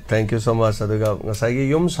Sarojit thank you so much aduga ngasai gi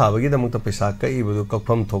yum sabagi da muk ta pesa kai ibu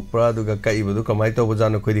kakpham thokpra aduga kai ibu kamai to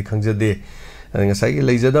bujana khoi di khangjade ngasai gi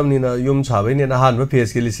leijadam ni na yum sabai ni na han ba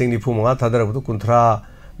phase gi lising ni phu manga thadara bu kunthra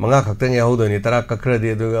manga khaktan ya hodoni tara kakra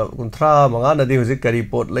de aduga kunthra manga na de hoji kari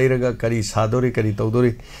pot leiraga kari sadori kari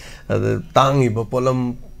tawdori tangi ba polam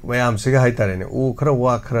mayam siga hai tare ne u khara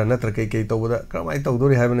wa khara natra kai kai tawda kramai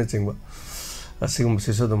tawdori hai bana chingba asigum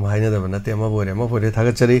siso dum haina da bana te ma bore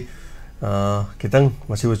thaga chari kitang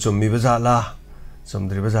masibu chummi bajala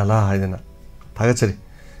chumdri bajala haidana thaga chari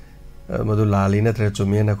madu lali na tra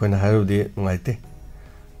chummi na koina haru di ngaite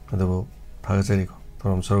adu thaga chari ko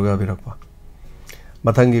thorom sorga birakpa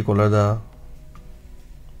mathangi kolar da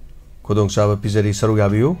kodong chaba pizari saruga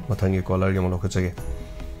biu mathangi kolar ge molok chage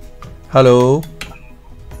hello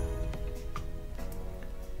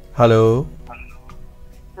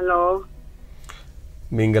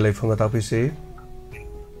mingalai phanga ta pise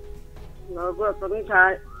logo tong cha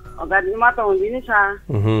agad ma tong din cha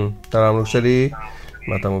taram luksari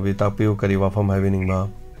matamu bi ta piu kari wa pham hai bining ba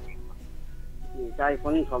chai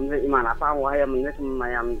phone thom de imana pa wa ya mun ne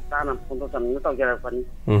mayam ta na phone to tam ne to jara pan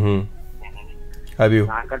habiu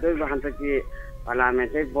ka de han ta ki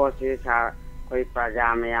parliament boss se cha koi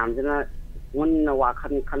praja mayam jina mun na wa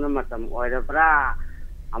khan matam oira bra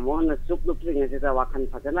amon na chup lup ring se ta wa khan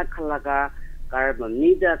phajana khalaga karam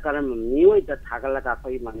ni da karam ni oi da thagalaga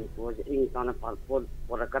koi mani ko ing tana passport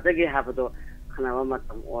pora katagi habdo khana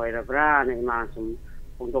matam oira bra ne iman sum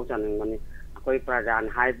phone to chan mani koi prajan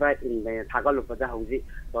haiba in be thagalu pada hauji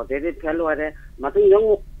to de fail ware matung yong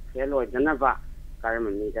fail wa jana ba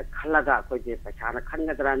ꯀꯔꯝꯕ ꯃꯤꯗ ꯈꯜꯂꯒ ꯑꯩꯈꯣꯏꯁꯦ ꯄꯩꯁꯥꯅ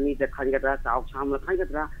ꯈꯟꯒꯗ꯭ꯔꯥ ꯃꯤꯗ ꯈꯟꯒꯗ꯭ꯔꯥ ꯆꯥꯎ ꯁꯥꯡꯅ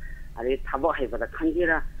ꯈꯟꯒꯗ꯭ꯔꯥ ꯑꯗꯩ ꯊꯕꯛ ꯍꯩꯕꯗ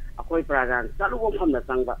ꯈꯟꯒꯦꯔꯥ ꯑꯩꯈꯣꯏ ꯄ꯭ꯔꯖꯥꯅ ꯆꯠꯂꯨꯕ ꯃꯐꯝꯗ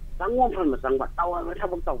ꯆꯪꯕ ꯆꯪꯕ ꯃꯐꯝꯗ ꯆꯪꯕ ꯇꯧꯔꯕ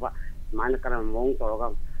ꯊꯕꯛ ꯇꯧꯕ ꯁꯨꯃꯥꯏꯅ ꯀꯔꯝꯕ ꯃꯑꯣꯡ ꯇꯧꯔꯒ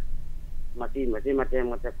ꯃꯇꯦꯡ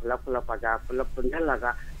ꯄꯨꯂꯞ ꯄ꯭ꯔꯖꯥ ꯄꯨꯂꯞ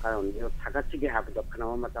ꯄꯨꯟꯁꯤꯜꯂꯒ ꯀꯔꯝꯕ ꯊꯥꯒꯠꯁꯤꯒꯦ ꯍꯥꯏꯕꯗꯣ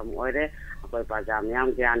ꯈꯟꯅꯕ ꯃꯇꯝ ꯑꯣꯏꯔꯦ ꯑꯩꯈꯣꯏ ꯄ꯭ꯔꯖꯥ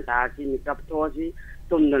ꯃꯌꯥꯝ ꯒ꯭ꯌꯥꯟ ꯇꯥꯔꯁꯤ ꯃꯤꯀꯞ ꯊꯣꯛꯑꯁꯤ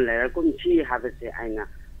ꯇꯨꯝꯗꯅ ꯂꯩꯔꯒꯨꯝꯁꯤ ꯍꯥꯏꯕꯁꯦ ꯑꯩꯅ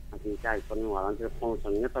ꯉꯁꯤ ꯏꯆꯥ ꯏꯄꯨꯒꯤ ꯋꯥꯔꯣꯜꯁꯤꯗ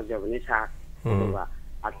ꯐꯣꯡꯗꯣꯛꯆꯅꯤꯡꯅ ꯇꯧꯖꯕꯅꯤ ꯁꯥꯔ ꯑꯗꯨꯒ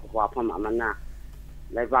ꯑꯇꯣꯞꯄ ꯋꯥꯐꯝ ꯑꯃꯅ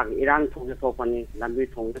ꯂꯩꯕꯥꯛꯀꯤ ꯏꯔꯥꯡ ꯊꯣꯛꯁꯨ ꯊꯣꯛꯄꯅꯤ ꯂꯝꯕꯤ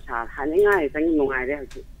ꯊꯣꯡꯗ ꯁꯥꯔ ꯍꯥꯏꯅꯤꯡꯉꯥꯏ ꯈꯤꯇꯪ ꯅꯨꯡꯉꯥꯏꯔꯦ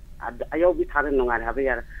ꯍꯧꯖꯤꯛ ꯑꯌꯧꯕꯤ ꯊꯥꯗ ꯅꯨꯡꯉꯥꯏꯔꯦ ꯍꯥꯏꯕ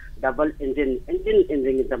ꯌꯥꯔꯦ ꯗꯕꯜ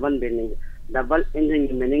ꯏꯟꯖꯤꯟꯒꯤ ꯗꯕꯜ ꯃꯤꯅꯤꯡ ꯗꯕꯜ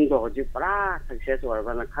ꯏꯟꯖꯤꯟꯒꯤ ꯃꯤꯅꯤꯡꯗꯣ ꯍꯧꯖꯤꯛ ꯄꯨꯔꯥ ꯁꯛꯁꯦꯁ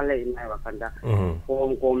ꯑꯣꯏꯔꯕꯅ ꯈꯜꯂꯦ ꯏꯃꯥꯒꯤ ꯋꯥꯈꯜꯗ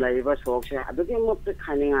ꯀꯣꯝ ꯂꯩꯔꯤꯕ ꯁꯣꯔꯣꯛꯁꯦ ꯑꯗꯨꯛꯀꯤ ꯃꯇꯤꯛ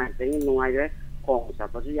ꯍꯥꯏꯅꯤꯡꯉꯥꯏ ꯈꯤꯇꯪ ꯅꯨꯡꯉꯥꯏꯔꯦ ꯈꯣꯡ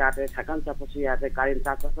ꯆꯠꯄꯁꯨ ꯌꯥꯗ꯭ꯔꯦ ꯁꯥꯏꯀꯜ ꯆꯠꯄꯁꯨ ꯌꯥꯗ꯭ꯔꯦ ꯒꯥꯔꯤ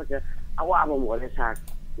ꯃꯆꯥ ꯆꯠꯄꯁꯦ ꯑꯋꯥꯕ ꯑꯃ ꯑꯣꯏꯔꯦ ꯁꯥꯔ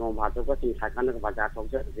ꯅꯣꯡ ꯐꯥꯗꯣꯛꯀ ꯁꯨꯝ ꯁꯥꯏꯀꯜꯗꯒ ꯕꯖꯥꯔ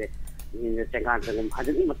ꯊꯧꯖꯕꯁꯦ ꯃꯤꯅ ꯆꯦꯡꯒꯥꯟ ꯆꯦꯡꯒꯨꯝ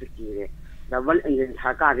ꯑꯗꯨꯛꯀꯤ ꯃꯇꯤꯛ ꯀꯤꯔꯦ ꯗꯕꯜ ꯏꯟꯖꯤꯟ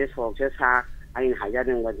ꯁꯔꯀꯥꯔꯁꯦ ꯁꯣꯔꯣꯛꯁꯦ ꯁꯥꯔ ꯑꯩꯅ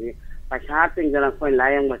ꯍꯥꯏꯖꯅꯤꯡꯕꯗꯤ ꯄꯩꯁꯥ ꯇꯤꯡꯗꯅ ꯑꯩꯈꯣꯏ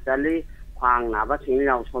ꯂꯥꯏꯌꯦꯡꯕ ꯆꯠꯂꯤ ꯈ꯭ꯋꯥꯡ ꯅꯥꯕ ꯁꯤꯡꯂꯤ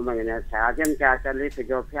ꯌꯥꯎ ꯁꯣꯟꯕꯒꯤꯅꯦ ꯁꯦꯔꯥꯖꯟ ꯀꯌꯥ ꯆꯠꯂꯤ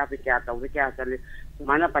ꯐꯤꯖꯤꯑꯣꯊꯦꯔꯥꯄꯤ ꯀꯌా ꯇꯧꯕ ꯀꯌꯥ ꯆꯠꯂꯤ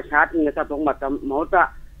ꯁꯨꯃꯥꯏꯅ ꯄꯩꯁꯥ ꯇꯤꯡꯅ ꯆꯠꯊꯣꯛ ꯃꯇꯝ ꯃꯍꯨꯠꯇ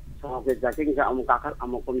ꯁꯣꯔꯣꯛꯀꯤ ꯖꯥꯀꯤꯡꯁꯦ ꯑꯃꯨꯛ ꯀꯥꯈꯠ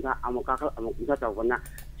ꯑꯃꯨꯛ ꯀꯨꯝꯊ ꯑꯃꯨꯛ ꯀꯥꯈꯠ ꯑꯃꯨꯛ ꯀꯨꯝꯊ ꯇꯧꯕꯅ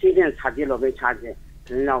ꯁꯤꯅ ꯁꯥꯖꯦꯜꯂꯣꯕ ꯏꯁꯥꯁꯦ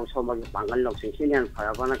ꯁꯤꯡꯂꯤ ꯌꯥꯎ ꯁꯣꯟꯕꯒꯤ ꯄꯥꯡꯒꯜ ꯂꯧꯁꯤꯡ ꯁꯤꯅ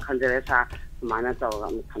ꯐꯔꯕꯅ ꯈꯟꯖꯔꯦ ꯁꯥꯔ ꯁꯨꯃꯥꯏꯅ ꯇꯧꯔꯒ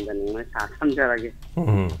ꯑꯃꯨꯛ ꯊꯝꯖꯅꯤꯡꯕꯅꯤ ꯁꯥꯔ ꯊꯝꯖꯔꯒꯦ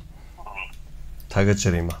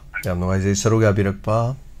ꯊꯥꯒꯠꯆꯔꯤ ꯏꯃꯥ ꯌꯥꯝ ꯅꯨꯡꯉꯥꯏꯖꯩ ꯁꯔꯨꯛ ꯌꯥꯕꯤꯔꯛꯄ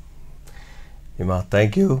ꯏꯃꯥ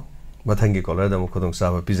ꯊꯦꯡꯛ ꯌꯨ ꯃꯊꯪꯒꯤ ꯀꯣꯂꯔꯗ ꯑꯃꯨꯛ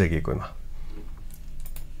ꯈꯨꯗꯣꯡꯆꯥꯕ ꯄꯤꯖꯒꯦꯀꯣ ꯏꯃꯥ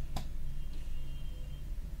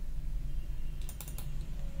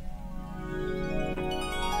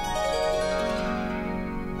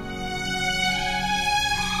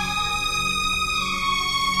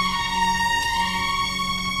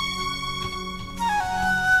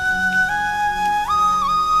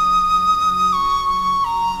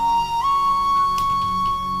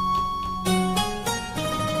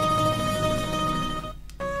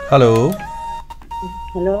Hello.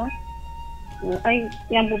 Hello. Ay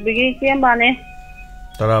yang bubigi siyambane.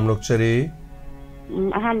 Taram nukchari.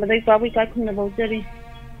 Ahambaday pawi ka khunna bawchari.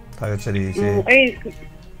 Thagachari se. Ay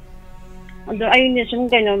ado ay ne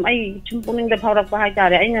sum kaino ay sum puning da phawrak pa hai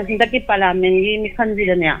tare ay na sindaki parliament gi mi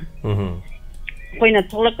khanji da ne. Koina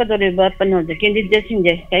tholak ka dore ba pano je candidate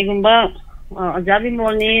singje kai gumba ajabi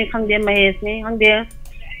moni khangde mahesh ni khangde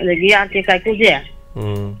lagi ate kai ku je.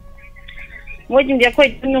 Moi jing dia khoi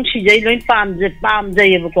nung si jai loin pam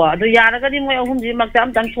jai ba ko adu yara ga di moi ahum ji mak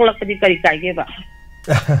tam tang tholak di kari kai ge ba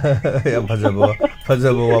ya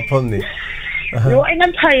phajabo wafam ni no ai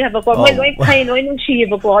nan thai ha ba ko moi loi thai loi nung si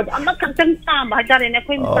ba ko amma kang tang tam ba ha ne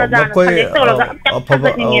khoi praja na khale to la ga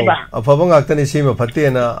apha ni ba apha ngak tani sima phatte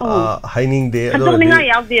na haining de ado ni nga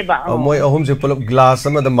yaw de ba moi ahum je pulap glass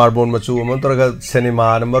ama da marbon machu ama toraga cinema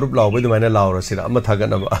na marup law bai dumaina law ra sira ama thaga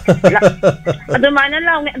na ba adu maina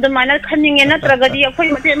law ne adu maina khaning na traga di khoi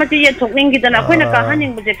mate ye thokning gi dana khoi na ka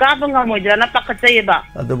haning bu je ka ba nga moi dana pakhat chai ba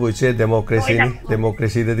adu bu che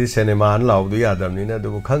democracy da di cinema an law du ya dam ni na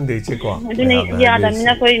du khang de che ko ya da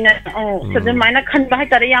mina koi na so maina khan ba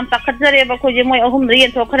tare yam pakhat jare ba khoi je moi ahum ri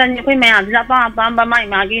tho kharan ni khoi mayam na pa mai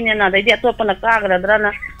ma gi ne na dai dia to pa na ka gra dra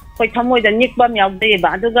na khoi thamoi da nik ba yaw de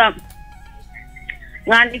ba aduga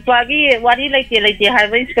ngan ikwa gi wari leite hai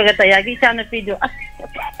ba iska ga ta ya gi chana pi do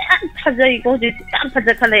thajai ko ji tam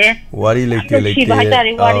thaja khale wari leite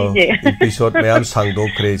episode mayam sang do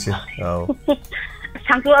kre che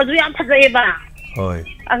sang to aju yam thajai ba hoi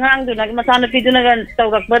angang du na masana pi du na ga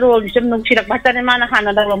tawrak ba rol sim nuk sirak ba ta ne mana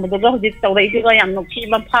hana da mu do ga hujik tawrai du ga yam nuk chi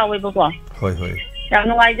ba phawe ba ko hoi yam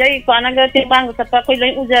nuai jai kwa na ga te bang ta pa khoi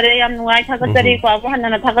lai ujare yam nuai thaga tari kwa ko hana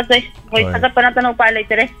na thaga jai hoi thaga pana ta no pai lai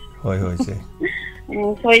tere hoi che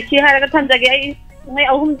hoi chi har ga than jage ai ngai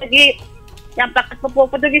ahum jage yam pakat po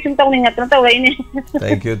pa dagi sum tawning at na tawrai ne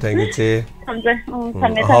thank you che thamje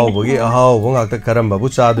thamme how bogi how bongak ta karam ba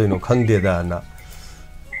bu cha do no khang de da na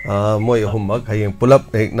moi hummak hayeng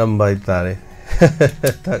pulap ek number tare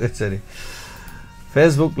thagachari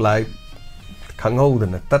Facebook live khanghou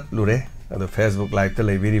dana tat lure ado Facebook live ta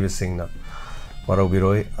leibiri besingna waro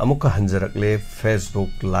biroi amuk hanjarak le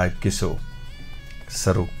Facebook live kiso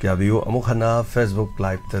saruk ya biu amuk hana Facebook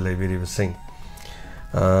live ta leibiri besing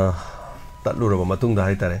tat lure ba matung da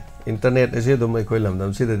hai tare internet ase do mai khoi lamdam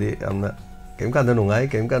si da di amna kem kan da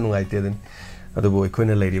nungai te den adubo ekhoi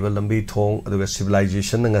leiriba lambi thong aduga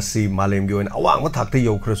civilization nga si malem gi oina awang ma thakte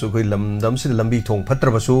yo khrasu khoi lamdam si lambi thong phatra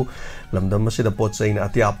basu lamdam si da pot chain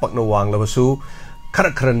atia pakna wang la basu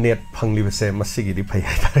khara net phangli base masigi di phai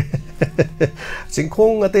tare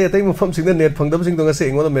chingkhong ate mafam sing da net phangdam sing donga se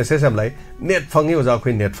engona message am lai net phangi oja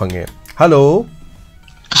khoi net phange hello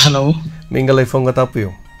mingalai phong ga tapiyo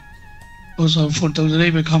also for the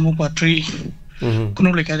day be khamu patri kuno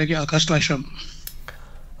le kai ge akas laisham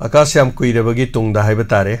Akas yam kuirabagi tungda haiba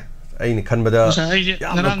tare. Ai ni khan bada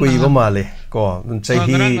yam kuiba male ko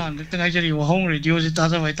sahi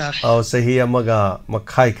sahi amaga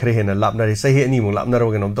makhai khre hena lapnari sahi ani mu lapnar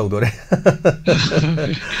wa genom tawdore.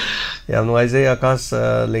 Yam no aise Akas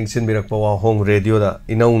lingsin birak pawa hong radio da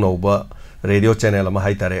inau no ba radio channel ama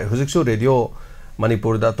hai tare. Hujiksu radio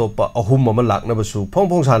Manipur da topa ahum ama lakna basu phong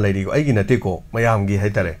phong san lai ri ko ai gi nate ko mayam gi hai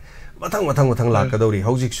tare. Mathang lakadori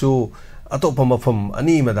hujiksu atopa mafam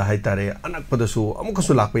ani mada haitare anak padasu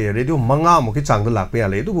amukasu lakpe radio manga muki changda lakpe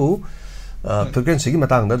ale dubu frequency gi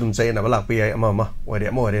matang da dum chai na lakpe ai ama wari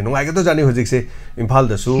ama wari nungai ga to jani hujikse imphal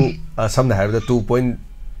da su samna harda 2.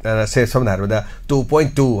 Say samna harda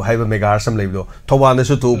 2.2 haiba megahertz sam leibdo thowan da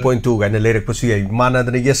su 2.2 ga ne lerek pasu ai mana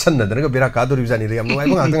da ne yesan na da ga bira ka dori jani yam nungai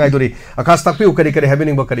ba ngai dori Akas takpi ukari kare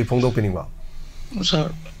happening ba kari phongdo pining ba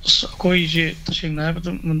कोई जे तसेंगना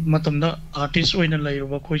मतमदा artist ओइना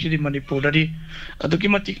लैरुबा कोइसिदि मणिपुरदि अदुकि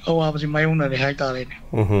मति अवाबसि मायोंना रे हाय तारेने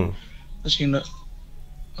तसेंगना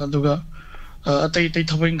अदुगा अतै तै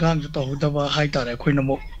थबैं गांग ज तहुदबा हाय तारे खोइना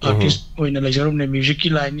मो artist ओइना लैजरुमने music की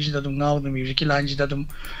line नि सिदा दुम गाउद म्यूजिक की लाइन सिदा दुम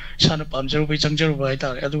साना पामजरुबै चंगजरुबै हाय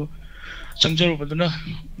तारे अदु चंगजरुबदुना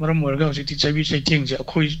मरम मोरगा हसिति चैबि चैथेंग जे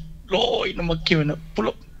अखोइ लोइना मक्के ओइना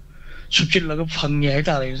पुलप सुचिलगा फंगि हाय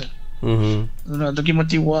तारे अदुकी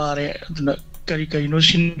मति वारे अदुना करी करिनो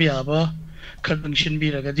सिनबियाबा खरदंग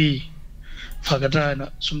सिनबिरगदि फगद्राना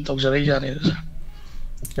सुम तौजरै जाने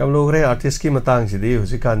yam logre artist ki matang sidi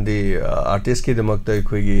husikan di artist ki demak tai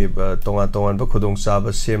khoi gi tongan ba khudong sa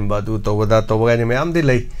ba semba du tawada tawga ni mayam di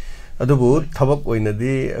lei adubu thabak oina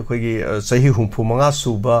di khoi gi sahi humpu manga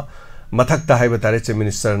suba mathak ta haiba tare chief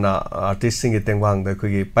minister na artist sing tengwang da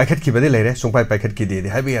khoi gi paikhat ki badi leire sungpai paikhat ki de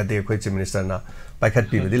haiba ya de khoi chief minister na paikhat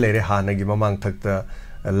pi badi leire hana gi mamang thak ta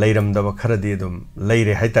leiram da ba khara di dum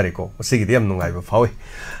leire hai tare ko sigi di am nungai ba phawi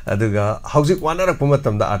aduga haujik wana rak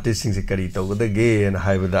pamatam da artist sing se kari to da ge na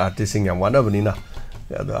haiba da artist sing yam wana bani na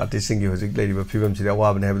adu artist sing gi hojik leiri ba phibam si da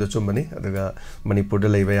wa bani haiba da chumbani aduga manipur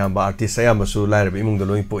da leiba yam ba artist ayam su lair ba imung da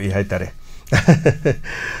loi po I hai tare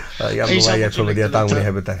yam nungai ya chumbadi atang bani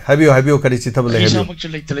haiba tare haibio kari chi thab le haibio samak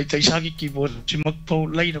chelai tele taisa gi keyboard chimak pho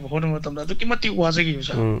lai da hona matam da ki mati waza gi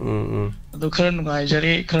sa adu khara nungai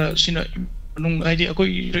jare khara sina nung ai di akoi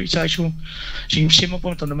isa chu sing sima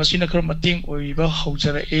pom to na sina khara mating oi ba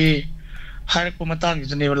haujara e harak po matang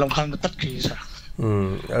ji ne lam khang da tat ki sa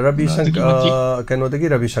Rabi Shankar kano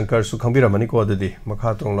dagi Rabi Shankar su khangbira mani ko dadi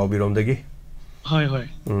makha trong laubirom dagi hai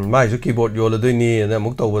mai su keyboard yola doi ni na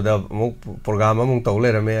muk tawda muk program muk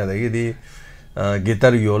tawle rame adagi di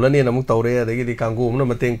guitar yola ni na muk tawre adagi di kanggu na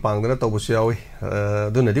mateng pang da tawbusu yawi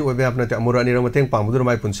duna di obe apna te amura ni mateng pang budur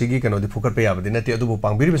mai punsigi kano di phukar pe yabadi na te adu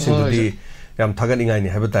pang biri besin di yam thagat ingai ni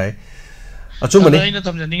habatai achumani aina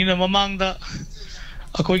thamjani na mamang da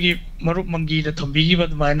akoi gi marup mangi da thambi gi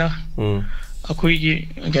bad maina akoi gi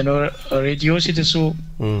kano radio si de su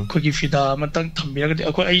khoi gi fida matang thambira ga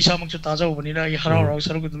akoi ai samak chu ta jaw bani na ai harau rau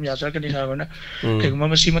saru gudum ya jar ka ni sa na ke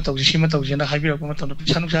ma sima tawji na haibira ko matam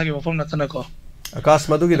sanu sa gi wafam na tana ko Akas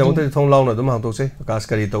madu gi dawta thong launa dum hang to se Akas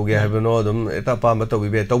kari tawge haibno dum eta pa ma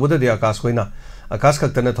tawi be tawbuda di Akas koina Akas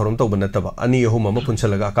kaktana thorom tawbana taba ani ahum ama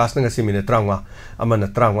punchalaga Akas na ngasi mine trangwa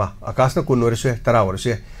amana trangwa Akas na kun warse tara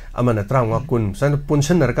warse amana trangwa kun san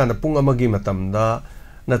punchen narka na pung amagi matam da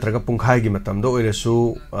natraga pungkhai gi matam do oiresu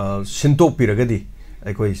sintop piragadi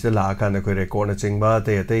aikoi se la ka na koi record na chingba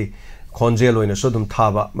te te khonjel oina so dum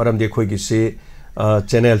thaba maram de khoi gi se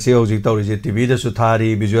channel se hoji tawri je TV da su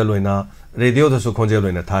thari visual oina radio da su khonjel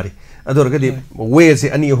oina thari ador gadi we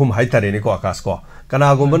se ani ahum hai tare ni ko Akas ko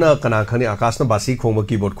kana gombana kana khani Akas na basi khongba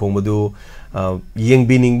keyboard khongba du yeng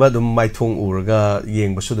bining ba dum mai thong urga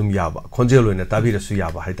yeng ba su dum yaba khonjel oina tabi ra su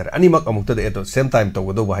yaba hai tare ani mak amuk ta de same time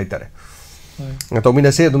to do ba hai tare to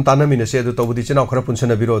mina se dum tana mina se du to budi china khara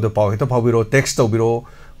punchana biro do paw hita paw biro text to biro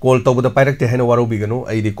call to buda pairak te hena waro bigano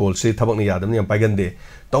ai di call se thabak ni yadam ni am paigan de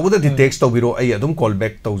to buda di text to biro ai adum call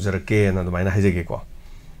back to jarake na dum aina haje ge ko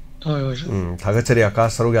thaga chari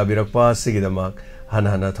Akas saruga birakpa sigidamak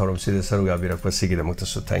hana thorom side saruga birakpa sigidamak to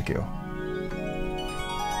so thank you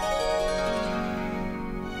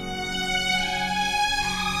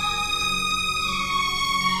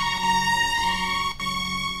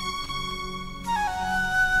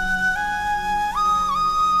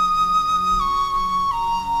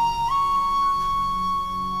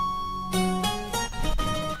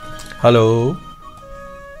Hello.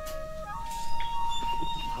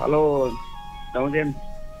 Hello, Tamujen.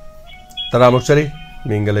 Taramukchari,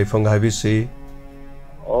 Mingalai Funga Habisi.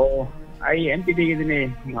 Oh, I empty the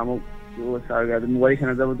Mamu, you saga the Muay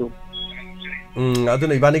and Azabu.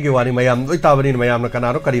 Aduna Ibani Giwani, Mayam, Tabani, Mayam,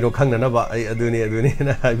 Canaro, Carino Kangana, Aduni,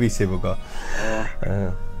 Habisi.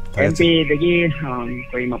 MP dagi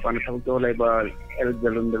koi mapan thau to lai ba el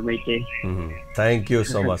jalun der mai te thank you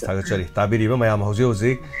so much thagachari tabiri ba mayam hauji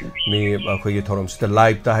hauji mi khoi gi thorom sita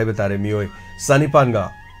live ta haiba tare mi oi sanipan ga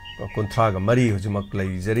kontra ga mari hauji mak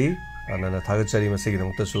lai jari anana thagachari ma segi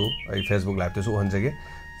dong tasu ai Facebook live tasu hanjage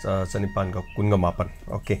sanipan ga kun ga mapan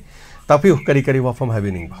okay tapi kari kari wa from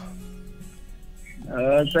having ba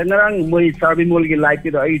sangarang moi sabi mol gi live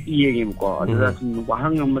to ai ti ye ko adra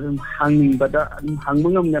wahang hanging bada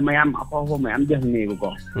hangmangam ne mayam apa ho mayam jang ne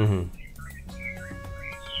ko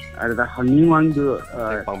ada hanging wang do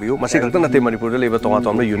pangbiu masih kang nate manipur de leba tonga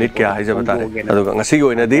tom unit kya hai jaba tare aduga ngasi go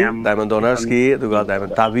ina di diamond donors ki aduga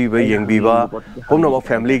diamond tabi ba yeng bi ba pomno ba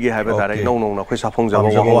family gi hai ba tare nong nong na khoi sa phong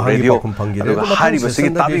jaba ho radio aduga hari ba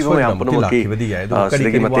sigi tabi ba yam pono ki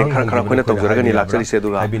sigi mate khar khar khoi na tok jara ni lakchari se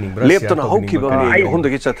aduga lep to na ho ki ba ni hom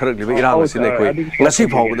de ki chatharak liba ira ma sine khoi ngasi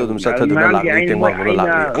phau ba dum sa thadu na lak ni tengwa ba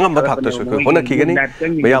lak ni angam ba thak ta so khoi hona ki gani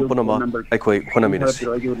mayam pono ma ai khoi hona mi nasi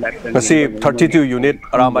ngasi 32 unit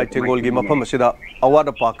aram Tengol gi mafam asida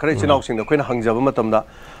awada pa khare chinau sing da khoina hangjaba matamda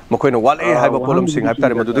makoina wale haiba polam sing haib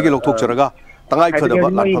tare madu dagi lokthok charaga tangai khada ba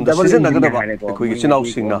lakham da season naga da ba khoi gi chinau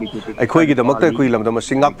sing na ai khoi gi da makta khoi lam da ma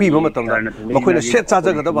singak pi ba matamda makoina set cha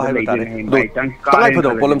jaga da ba haiba tare do tangai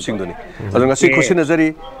khada polam sing doni adu ngasi khushina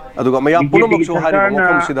jari aduga mayam punomok so hari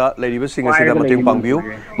mafam sida leiriba sing asida mateng pangbiu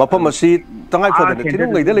mafam asi tangai khada na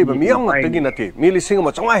tinung ngai da leiba miyam ngak gi nate mili sing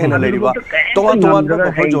ma changa hena leiriba tongan tongan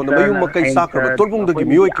ba ko jo na mayum makai sakra tolbung da gi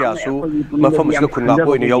mioi kya su mafam sida khunga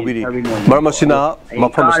ko ni yaubiri marmasina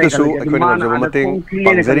mafam sida su akoina ngam mateng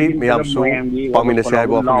pangjari miyam su pamina se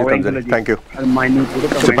aibo pam tamjari thank you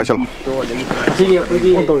se paisal ji ko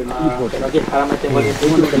di lagi haramate wali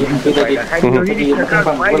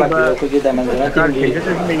ko di da man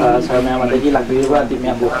sama yang ada di lagu itu nanti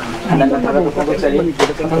miambu, dan antara pokok seri,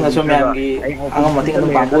 kan nggak semua yang di angam mati kan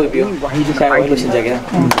bambu itu, saya itu senjaga.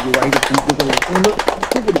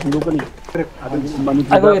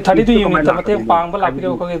 Aku 32 unit tapi pang belak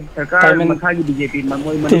itu kau timen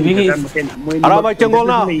TV ki. Aramai cenggol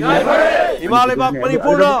na, Himalaya bak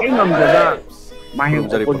Manipur na.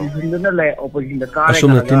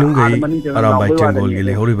 Asum na tinung gai aramai cenggol gi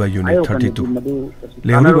lehori ba unit 32.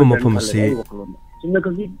 Lehori ba mafam se. Sehingga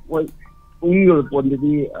kaki, unggal pun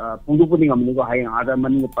jadi pundu pun tinggal menunggu hari yang ada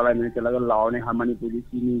mana kepala ni celaga lau ni hamani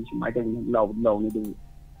polisi ni macam lau ni tu.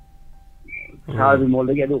 Sahaja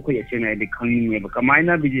mula lagi ada kau yang cina di kami ni,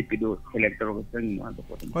 kemana BJP tu elektor kita ni ada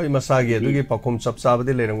pun. Kau masagi tu ki pakum sab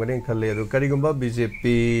sabdi lerang kene khalle tu kari gumba BJP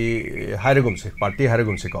hari gum se parti hari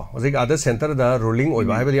gum se kau. Maksud ada center dah ruling oi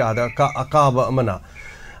bah, hari ada akaba mana.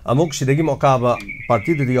 Amuk sidagi mokaba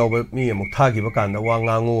parti tu dia obat mi amuk thagi bakanda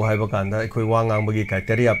wangangu hai bakanda ikoi wangang bagi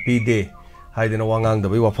criteria pide hai dena wangang da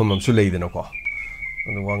bai wafam mamsu lei dena ko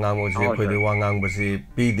wangang mo je ikoi de wangang basi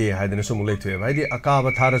pide hai dena sumu lei thue bai di akaba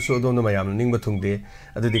tharasu do no mayam ning bathungde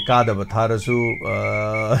adu di ka da ba tharasu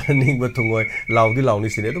ning bathungoi laudi launi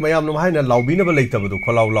sine to mayam no hai na laubi na ba lei tabadu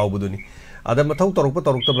kholau lau budu ni ada mathau torok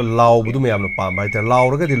tabla lau budu mayam no pam bai ta lau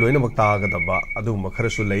raga di loina makta ga da ba adu ma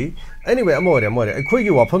kharasu lei anyway amore akhoi gi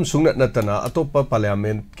wafam sungna natana atopa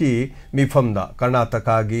parliament ki mifam da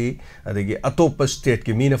Karnataka gi adagi atopa state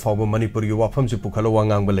ki mina fawba Manipur gi wafam si pukhalo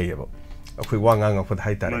wangang ba lei ba akhoi wangang akhod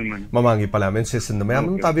hai tare mamangi parliament session da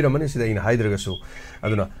mayam tabira mani sida ina haidraga su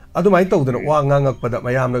aduna adumai tawdana wangang akpada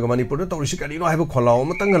mayam naga Manipur da tawrisi kanino haiba kholaw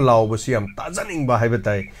matanga law ba si am tajaning ba haiba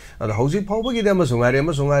tai ada hauji phawba gi da masungare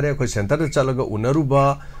akhoi center da chalaga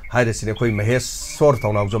unaruba haire sine khoi Maheshwar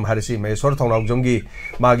Thaunawjam haire si Maheshwar Thaunawjam gi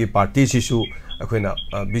magi party sisu akhoi na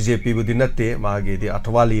BJP bu dinate magi di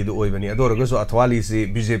Athwali du oibani adoraga so Athwali si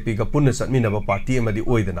BJP ga punna satmina ba party amadi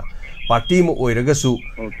oidana party mo oiraga su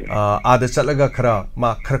ada chalaga khara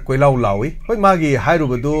ma khar koilaw lawi hoi magi hairu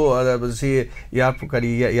badu si ya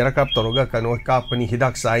pukari ya kap toroga kano kapani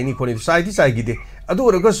hidak sai ni khoni sai ti sai gide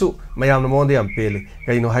adoraga su mayam na monde am pele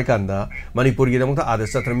kaino haikanda Manipur gi damta ada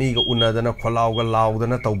chatrami ga unadana kholaw ga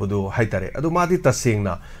lawdana tawbadu haitare adu madi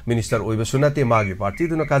tasengna minister oiba sunate magi party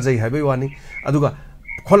duna kajai haibai wani aduga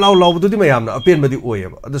kholau laubdu mayam na apen madi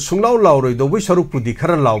oyeba adu sunglau lauroi do boi saruk pudi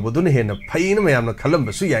khara laubdu ne hena phaina mayam na khalam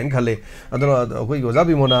basu yain khale aduna koi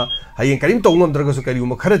gojabi mona hayen karim tongom draga su kari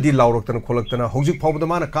uma khara di laurok tan kholak tan hojik phawda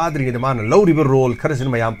mana kadri ge mana lauriba role khara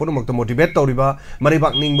sin mayam pun makta motivate tawriba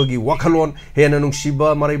maribak ningbagi wakhalon hena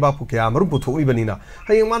nungsiba maribak pu kya marum puthoi banina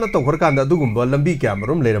hayen mana tawkhar kanda dugumba lambi kya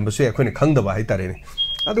marum leram basu yakhoine khangdaba hai tare ne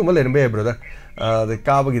adu ma leram be brother the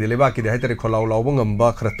Kaba the Lebaki, the Hatari Kolau Lobong,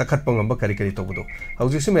 Bakra Takatpong, Bakari Tobudo. How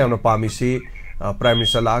do you see me on a Pamisi, Prime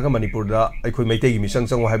Minister Laga, Manipurda, I could make me some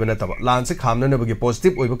Habanata, Lance Hamna, never get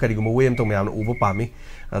positive, over Karigo William to me on Uber Pami,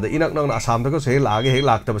 the Inak non Assam to say Laga,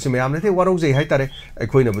 Lakta, Simeamity, what was a Hatare, a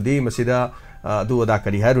queen of the Masida, अदा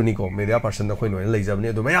करी हारुनी को media person अखोई नोय लेजबने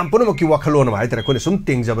अदु मयाम पुनमकी वाखलोन मा हाइतर अखोने सुम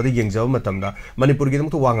तेंगजबदे येंगजब मतमदा मणिपुर गी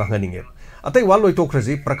दमतो वांगा हनिंगे अतै वाल लोय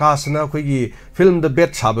तोखरजी प्रकाशना अखोई फिल्म द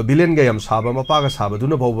बेट साब विलेन गा यम साब मपागा साब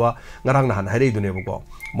दुना बौबा ngarang nahan हाइरे दुनेबको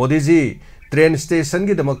Modi ji train station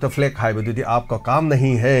की दमक फ्लैग हाइबदुदी आपका काम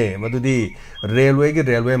नहीं है मधुदी रेलवे की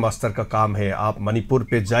रेलवे मास्टर का काम है आप मणिपुर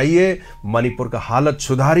पे जाइए मणिपुर का हालत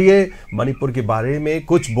सुधारिए मणिपुर के बारे में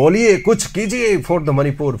कुछ बोलिए कुछ कीजिए for the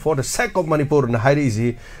Manipur for the sake of Manipur न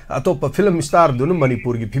हाइरीजी अतोप फिल्म स्टार दुनु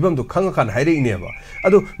मणिपुर की फिल्म दु खंग खान हाइरीनेबा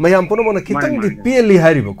अदु मयाम पुनमोन खितंग दि पेली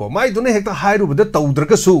हाइरीबको माइ दुने हेक्ता हाइरुबदे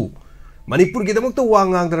तौद्रकसु मणिपुर की दमक तो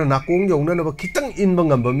वांगांगदर नाकोंग यौननब खितंग इनबा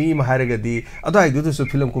ngamba mi ma हाइरगदी अदाइ दुदुसु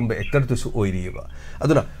film कुंबे actor तुसु ओइरिबा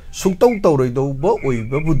अदुना सुंतौ तौरैदौ ब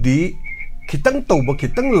ओइबा बुद्धि खितंग तौबा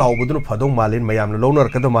खितंग लाउबदुन फदौ मालिन मयामन लौनर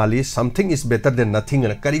कद माली something is better than nothing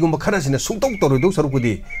न करिगुम खरसिना सुंतौ तौरैदौ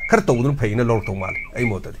सरुकुदी खर तौबदुन फैना लौरतौ माली आई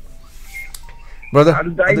मोतदि ब्रदर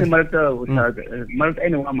अदुदाइ मरत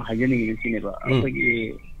आइनो वा मा हाइजनि सिनेबा अखोगी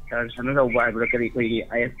सना जाउ बाइब्रा करि कोई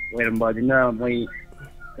आईएस वेरमबादिना मै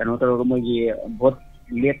कनो तरो मोगी बहुत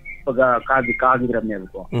लेट पगा कागिद्रमने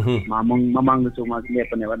को ममांग सु मा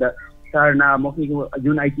लेपने वदा सरना मोकी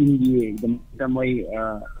जून 18 गी एकदम तमई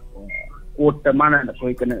कोट माना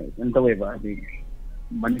कोई कन तवेबा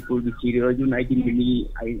मणिपुर की सीरी जून 18 गी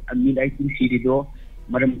मिड 18 सीरी दो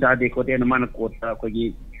मरम चादे कोते न माना कोट कोगी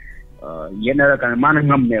येनरा कन माना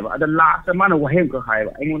ngамने अदा लास्ट माना वहेम को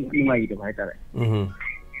हायबा आइमोन निमाई दो भाई तारे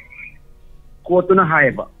कोटुना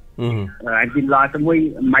हायबा आदि लास्ट मोई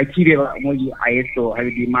माइथीरेबा मोई आईएस तो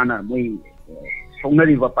हाइदि माना मोई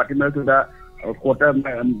सोंगरिबा पार्टनर तुदा कोटा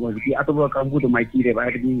मोजी अतोबा कांगु तो माइथीरेबा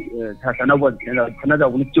हाइदि सासनाबो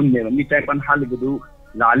सनाजाबुन चुमनेबा मि टाइपन हालिबदु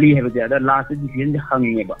लाली हेबदे अदा लास्ट डिसीजन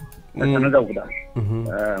हंगनेबा सनाजाबुदा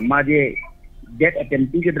माजे डेट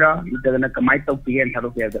अटेम्प्ट किद्रा इदगना कमाई तौपियन थादो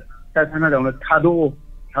केदा सनाजाबुन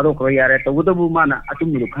थादो को यारे तबुदबु माना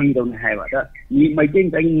अतुमुदु खंगिदौने हायबा दा नि माइटें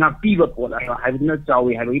ताई नापीबा पोला हायबना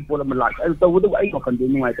चावी हायबा पोला मला तबुदबु आई मखंदु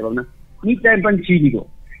नुवाय तबना नि टाइम पन चीनिदो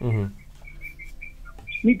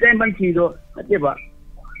नि टाइम पन चीदो अतेबा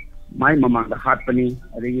माइ ममांग हात पनी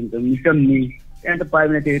अरेगिन तो मिटम नि एंड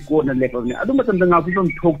पाइने ते कोड न लेपने अदु मतम द नापीबम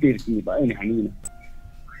ठोकते नि बा आइने हानि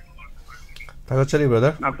थागचरी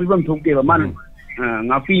ब्रदर नापीबम ठोकते बा माना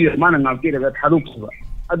माना नापी दा थादुखबा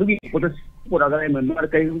अदुगी पोता पोरागा एमन मार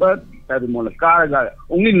कइबा तादि मोल कारगा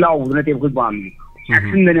ओंली लाउ नते बखु बाम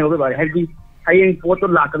एक्शन ने होबा हेल्दी हाइंग पोतो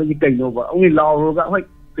लाकबि कइनोबा ओंली लाउगा होय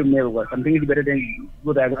तुमनेबा something is better than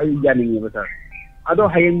good I Yaning बा सर अदो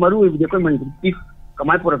हाइंग मरु इबदे कोइ मनि पीस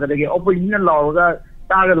कमाय पोरागा देगे ओपोजिशन लाउगा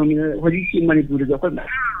तागा नो होजि कि मणिपुर जो कोइ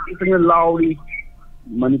इतने लाउरी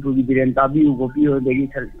मणिपुर की बिरेन ताबी गोपी हो देगी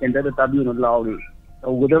सेंटर ताबी नो लाउरी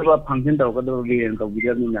तो गुदरबा फंक्शन तो गदो बिरेन तो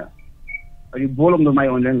बिरेन अभी बोलम दो माय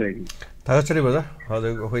ऑनलाइन रही थागचरी ब्रदर हद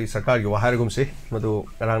अखोई सरकार की वाहारगुम से मदु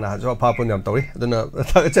रांगना हजो अफापुन याम तौरी अदुना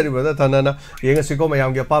थागचरी ब्रदर थानाना येंगसिको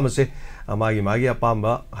मयाम के पाम से मागी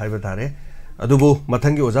अपाम्बा हाइबा तारे अदुबु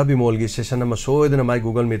मथंगी ओजा बिमोल की सेशन अमा सोयदना माय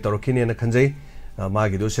गूगल मीट तौरखिने न खंजै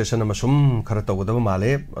मागी दो सेशन अमा सुम खरा तौगदब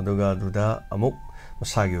माले अदुगा दुदा अमुक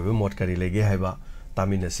मसागी ओबे मोट करी लेगे हाइबा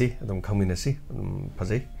तामिनसी अदुम खंमिनसी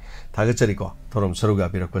फजै थागचरी को थोरम सरुगा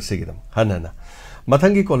पिरकपसिगिदम हनना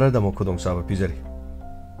मथंगी कॉलर दमो खुदों साब पिजरी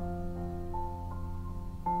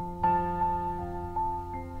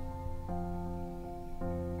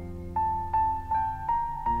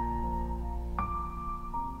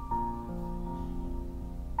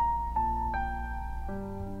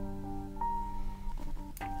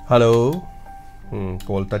हेलो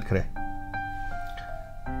कॉल तट करे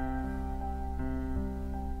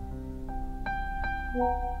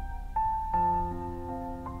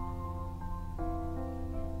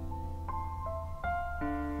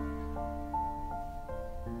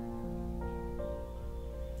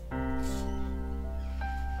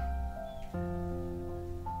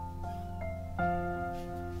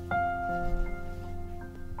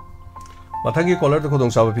मथंगी कॉलर तो खुदों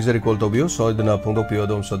साब पिजरी कॉल तोबियो सोयदना फोंदोपियो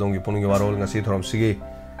दोम सदोंगी पुनिंग वारोल ngasi थोरम सिगी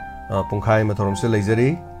पुंखाय म थोरम से लेजरी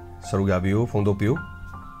सरुगाबियो फोंदोपियो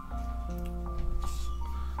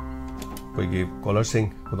कोइगी कॉलर सिंग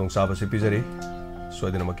खुदों साब से पिजरी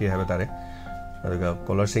सोयदना मकी है बतारे अदगा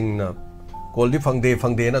कॉलर सिंग न कॉल दी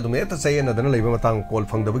फंगदे ना दुमे त सय न दना लेबा मतंग कॉल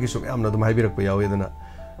फंगदबगी सु यामना दुम हाइबिरक प यावे दना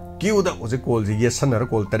किउदा ओजे कॉल जी येस सनर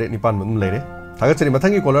कॉल तरे निपान मदुम लेरे थागचरी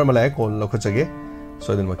मथंगी कॉलर मलाय कॉल लखचगे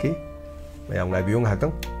सोयदन मकी मैं नाइबियों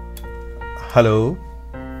हातंग हेलो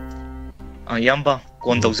याम्बा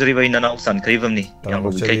कौन तौजरी बाई नना उसान खरीबमनी याम्बा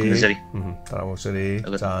कई कुनजरी तारामोसरी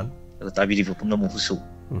चान ताबिरी फुपना मुहुसु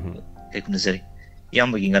कई कुनजरी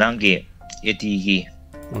याम्बा की ngarang ge एटी की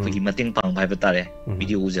अखोगी मतिंग पांग भाई बतारे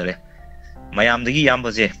video उजरे mayamdagi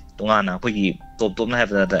yambase tongana khoi top top na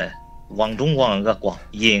have da wangdung wanga ko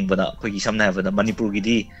yeng bada khoi samna have da manipur gi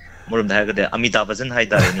di murum da ga da Amitabh Bachchan hai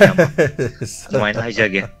da ni yam mai na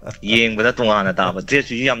haijage yeng bada tongana ta ba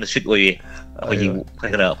dress yu yam da suit oye khoi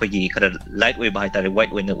khara light oy ba hai ta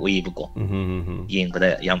white oy na oy ba ko yeng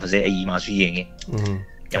bada yam phase ai ma su yeng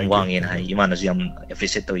yang wang yen hai imana su yam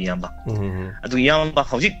appreciate to yam ba adu yam ba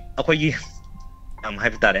hojik akhoi gi am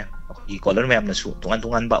hai ta re akhoi color map na su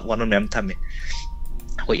tongan ba one map thame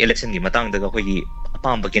akhoi election gi matang da akhoi gi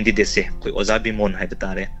apam ba candidate se akhoi Oza Bimon hai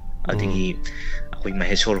ta re adigi akhoi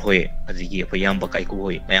Maheshwar hoi adigi akhoi yam ba kai ku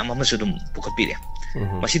hoi mayam ma su dum pukhat pi re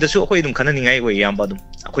masi da su akhoi dum khana ningai hoi yam ba dum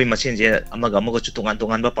akhoi masen je amaga chu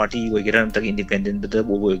tongan ba party hoi gera ta independent da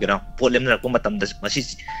bo hoi gera polem na ko matam da masi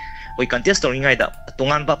hoi contest tori ngai da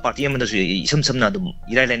tongan ba party am da su isam samna dum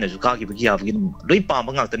irai lai na su ka gi ba gi ha gi dum loi pa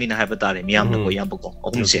ba ngak tani na ha ba ta re miyam na hoi yam ba ko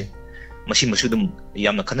ahum se masi masu dum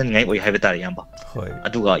yam na khana ningai hoi ha ba ta re yam ba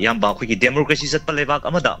aduga yam ba khoi gi democracy sat pa lebak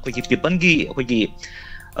amada khoi gi people gi khoi gi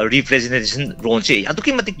representation role se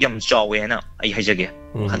aduki matik yam chawe na ai haijage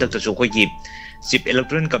hadak to khoi gi chief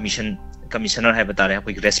electoral commissioner hai bata re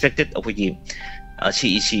khoi respected khoi gi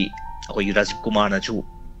CEC khoi Rajiv Kumar na chu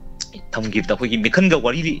tham gi da khoi gi mikhan ga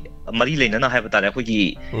wari mari leina na hai bata re khoi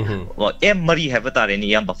gi m mari hai bata re ni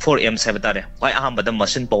yam ba 4 m hai bata re why aham badam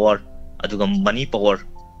machine power aduga money power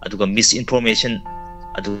aduga misinformation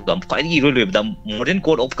aduga khoi gi role da modern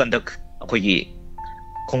code of conduct khoi gi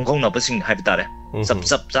khongkhong na basing hai bata re sab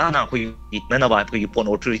na khoi na ba khoi gi pon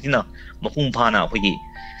authority na mapung pha na khoi gi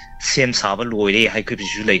sem saba loire hai khoi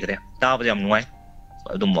bisu lei gre ta ba jam nuai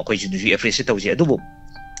adum khoi ji du appreciate tawje adubu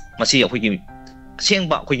masi khoi gi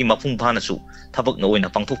sengba khoi gi mapung pha na su thabak na oina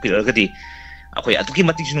pangthok pir ga di akhoi atuki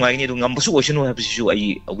matik su ngai ni du ngam basu ocean ha bisu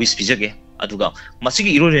ai wish bijage aduga masi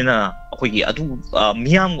gi irore na akhoi gi adu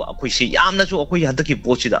miyam akhoi se yamna su akhoi handaki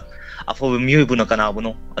pochida afo mioi bu na kana bu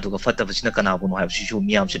no aduga fatta bachina kana bu no ha bisu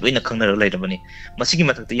miyam se loina khangna lai rabani masi gi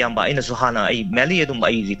matak ta yamba aina su hana ai meli adum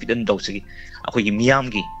ai repeat an dawsi akhoi gi miyam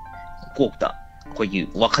gi kokta akhoi gi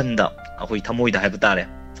wakhanda akhoi thamoida ha batare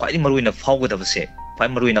khwai maruina phawgada base khwai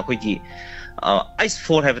maruina akhoi gi ice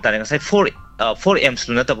 4 ha batare ngasai 4 m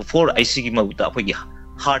lu na ta 4 ic gi mauta akhoi gi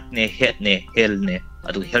heart ne head ne health ne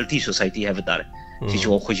adu healthy society ha batare si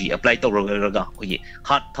jo akhoi gi apply tawraga akhoi gi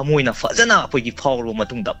heart thamoina fajana akhoi gi phawro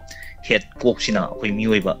matungda head koksina akhoi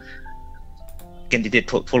miyoiba candidate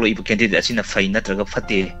follow ibu candidate asina fai natraga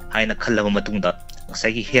fate haina khallaba matungda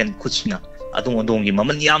ngasai gi hand khuchina adung adung gi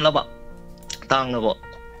maman yamlaba tanglaba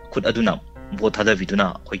khut aduna bo thada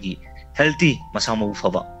biduna khoi gi healthy masamu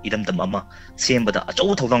faba idam dam ama sembada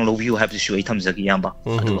achau thawang lobiu have to ai thamjagi yamba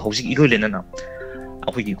adu hosik iroi lenana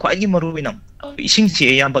akhoi gi khwai gi maruina ising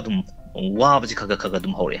che yamba dum wa baji khaga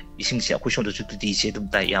dum hore ising se akhoi sonda chu ti se dum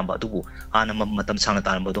tai yamba dubu ana matam sangna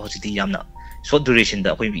taram do hositi yamna short duration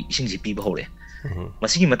da akhoi ising ji pi ba hore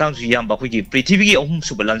masigi matang su yamba akhoi gi prithvi gi ahum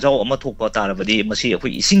su balanjao ama thokpa tarabadi masi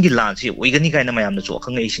akhoi ising gi lan se oigani kaina mayam na chu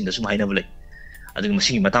khangai ising da sum haina bale adu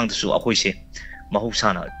masigi matang da su akhoi se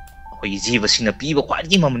mahusana akhoi jiba singna pi ba khwai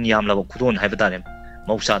gi mamun yam laba khudon haiba tare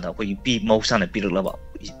mahusada akhoi pi mahusana pirak laba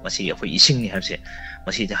masi akhoi ising ni habse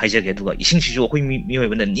masi haijage duga ising si jo akhoi mioi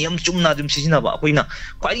bana niam chumna dum sijina ba akhoi na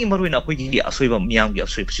khwai gi maruina akhoi gi asoiba miyam gi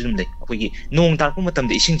asoi psidum le akhoi gi nong tar ko matam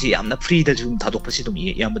de ising ji yamna free da jum thadok pasi dum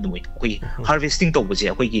yam dum akhoi harvesting to buje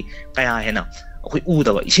akhoi gi kaya hena akhoi u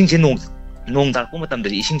da ba ising je nong tar ko matam de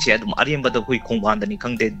ising je dum ariam ba da akhoi khongban da ni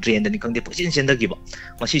khangde drain da ni khangde psin sen da gi ba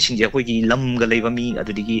masi sing je akhoi gi lam ga leiba mi adu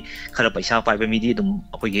digi khara paisa pai ba mi di dum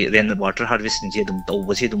akhoi gi rain water harvesting je dum to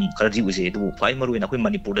bose dum khara ji uje du phai maruina akhoi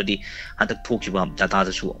manipur da di handak thoki ba data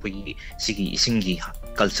da su akhoi gi sigi ising gi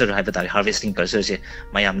culture hai ba tare harvesting culture se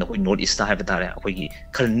mayam na akhoi north east hai ba tare akhoi gi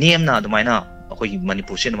khar nem na dumaina akhoi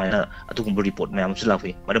manipur se dumaina adugum report mayam su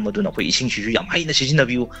lafi madam aduna akhoi ising shi yam haina sijina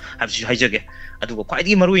biu habsi haijage aduga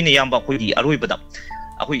khwai maruina yamba akhoi gi aroi bada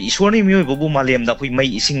akhoi iswar ni mioi babu malem da akhoi mai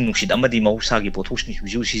ising nuksid amadi mahusagi pothoksin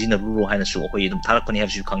ju sijina ru haina su akhoi dum tharakpani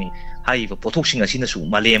habsi khangi hai ba pothoksin asina su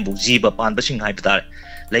malem bu jiba pan basing hai ba tare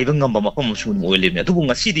leibang ngamba mapam su mo lem adubu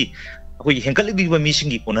ngasidi akhoi hengkali ba mi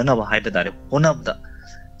singi konana ba hai ba tare honabda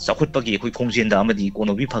sakhutpagi akhoi khongjen da amadi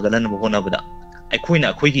konobi phagalan ba honabda akhoi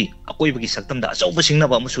na akhoi gi akoi bagi saktam da achau basing na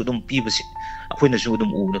ba musu dum pi basi akhoi na su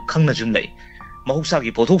dum u khangna jum lai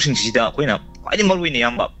mahusagi pothoksin sida akhoi na khwai maruina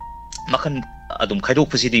yamba makan adum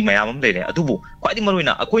khaidok phasidi mayam am leire adubu khwai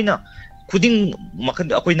maruina akhoi na khuding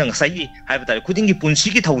makan akhoi na ngasai haiba tare khuding gi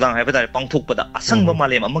punsi gi thawdang haiba tare pangthokpada asangba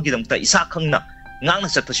malem amagi damta isa khangna ngangna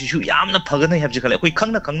satpasi su yamna phagana habji khale akhoi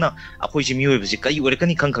khangna akhoi ji mioi basi kai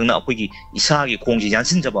orekani khangna akhoi gi isa gi khongji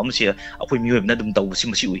jansin jaba amsi akhoi mioi na dum tawbasi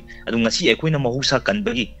masi ui adum ngasi akhoi na mahusa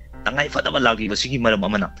kanbagi tangai fadaba lagi basi gi maram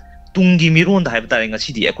amana ꯇꯨꯡꯒꯤ ꯃꯤꯔꯣꯟꯗ ꯍꯥꯏꯕ ꯇꯥꯔꯦ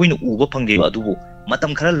ꯉꯁꯤꯗꯤ ꯑꯩꯈꯣꯏꯅ ꯎꯕ ꯐꯪꯗꯦꯕ ꯑꯗꯨꯕꯨ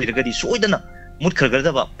ꯃꯇꯝ ꯈꯔ ꯂꯩꯔꯒꯗꯤ ꯁꯣꯏꯗꯅ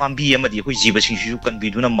ꯃꯨꯠꯈ꯭ꯔꯒꯗꯕ ꯄꯥꯝꯕꯤ ꯑꯃꯗꯤ ꯑꯩꯈꯣꯏ ꯖꯤꯕꯁꯤꯡꯁꯤꯁꯨ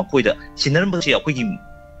ꯀꯟꯕꯤꯗꯨꯅ ꯃꯈꯣꯏꯗ ꯁꯤꯟꯅꯔꯝꯕꯁꯦ ꯑꯩꯈꯣꯏꯒꯤ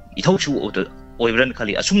ꯏꯊꯧꯁꯨ ꯑꯣꯏꯕ꯭ꯔꯅ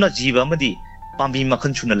ꯈꯜꯂꯤ ꯑꯁꯨꯝꯅ ꯖꯤꯕ ꯑꯃꯗꯤ ꯄꯥꯝꯕꯤ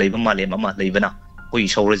ꯃꯈꯜ ꯁꯨꯅ ꯂꯩꯕ ꯃꯥꯂꯦꯝ ꯑꯃ ꯂꯩꯕꯅ ꯑꯩꯈꯣꯏꯒꯤ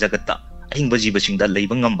ꯁꯧꯔ ꯖꯒꯠꯇ ꯑꯍꯤꯡꯕ ꯖꯤꯕꯁꯤꯡꯗ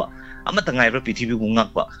ꯂꯩꯕ ꯉꯝꯕ ꯑꯃꯠꯇ ꯉꯥꯏꯕ ꯄ꯭ꯔꯤꯊꯤꯕꯤꯕꯨ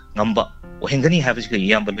ꯉꯥꯛꯄ ꯉꯝꯕ ꯑꯣꯏꯍꯟꯒꯅꯤ ꯍꯥꯏꯕꯁꯤꯒ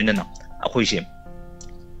ꯏꯌꯥꯝꯕ ꯂꯣꯏꯅꯅ ꯑꯩꯈꯣꯏꯁꯦ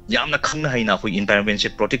ꯌꯥꯝꯅ ꯈꯪꯅ ꯍꯩꯅ ꯑꯩꯈꯣꯏ ꯏꯟꯚꯥꯏꯔꯣꯟꯃꯦꯟꯁꯦ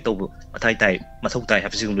ꯄ꯭ꯔꯣꯇꯦꯛ ꯇꯧꯕ ꯃꯊꯧ ꯇꯥꯏ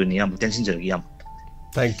ꯍꯥꯏꯕꯁꯤꯒ ꯂꯣꯏꯅ ꯌꯥꯝ ꯇꯦꯟꯁꯤꯟꯖꯔꯒꯦ ꯌꯥꯝ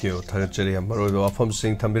ꯊꯦꯡꯛ ꯌꯨ ꯊꯥꯒꯠꯆꯔꯤ ꯌꯥꯝ ꯃꯔꯨꯑꯣꯏꯕ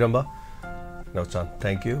ꯋꯥꯐꯝꯁꯤꯡ ꯊꯝꯕꯤꯔꯝꯕ ꯅꯥꯎꯆꯥꯟ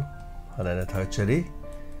ꯊꯦꯡꯛ ꯌꯨ ꯍꯥꯟꯅ ꯊꯥꯒꯠꯆꯔꯤ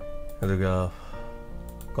ꯑꯗꯨꯒ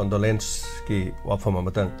ꯀꯣꯟꯗꯣꯂꯦꯟꯁꯀꯤ ꯋꯥꯐꯝ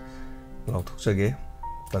ꯑꯃꯇꯪ ꯂꯥꯎꯊꯣꯛꯆꯒꯦ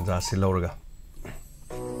ꯇꯥꯟꯖꯥꯁꯤ ꯂꯧꯔꯒ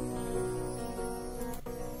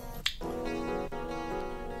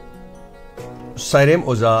ꯁꯥꯏꯔꯦꯝ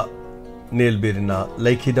ꯑꯣꯖꯥ ꯅꯤꯜꯕꯤꯔꯅ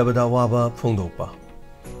ꯂꯩꯈꯤꯗꯕꯗ ꯑꯋꯥꯕ ꯐꯣꯡꯗꯣꯛꯄ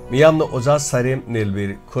ꯃꯤꯌꯥꯝꯅ ꯑꯣꯖꯥ ꯁꯥꯏꯔꯦꯝ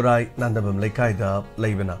ꯅꯤꯜꯕꯤꯔ ꯈꯨꯔꯥꯏ ꯅꯥꯟꯗꯕꯝ ꯂꯩꯀꯥꯏꯗ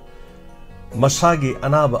ꯂꯩꯕꯅ ꯃꯁꯥꯒꯤ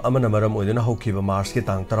ꯑꯅꯥꯕ ꯑꯃꯅ ꯃꯔꯝ ꯑꯣꯏꯗꯨꯅ ꯍꯧꯈꯤꯕ ꯃꯥꯔꯆꯀꯤ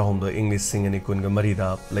ꯇꯥꯡ 19 ꯏꯪ 2023ꯗ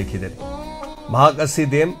ꯂꯩꯈꯤꯗꯦ ꯃꯍꯥꯛ ꯑꯁꯤ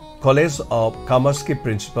DM college of ꯀꯃꯔꯁꯀꯤ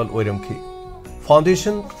principal ꯑꯣꯏꯔꯝꯈꯤ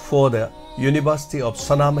foundation for ꯗ ꯌꯨꯅꯤꯚꯔꯁꯤꯇꯤ ꯑꯣꯐ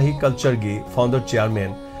ꯁꯅꯥꯃꯍꯤ ꯀꯜꯆꯔꯒꯤ ꯐꯥꯎꯟꯗꯔ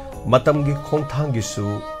ꯆꯤꯌꯔꯃꯦꯟ ꯃꯇꯝꯒꯤ ꯈꯣꯡꯊꯥꯡꯒꯤꯁꯨ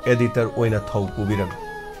एडिटर ओइना थौ पुबिरम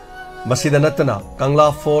मसिदा नतना कंगला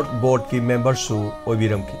फोर्ट बोर्ड की मेंबरसु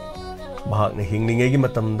ओबिरमकी महाकने हिंगलिंगेगी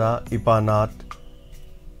मतमदा इपानाथ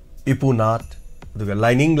इपुनाथ अदुगा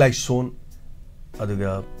लाइनिंग लाइसोन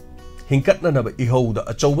अदुगा हिंकटननब इहौदा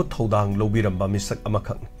अचौब थौदांग लौबिरमबा मिसक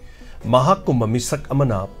अमखक महाकुंभ मिसक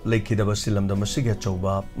अमना लेखिदब सिलमदा मसिगे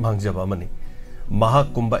अचौबा मांगजबा अमनि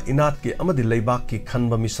महाकुंभ इनात की अमदि लेबाक की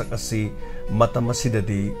खनब मिसक असि मतम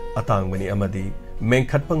असिददि अतांगबनि अमदि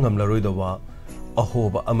मेंखटपा ngamlaroidwa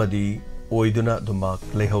ahoba amadi oiduna dumak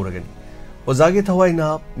leihoragani ओजागी थवाइना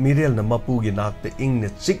मिरेल न मपुगी नाकते इंगने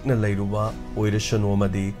चिकना लेरुबा ओइरसनो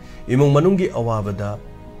मदी इमुंग मनुंगी अवाबदा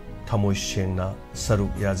थमोय सेंगना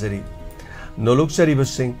सरुक याजरी नोलुकचरी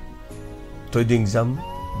बसिंग तोइदिंगजम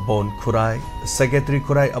बोन खुराई सेक्रेटरी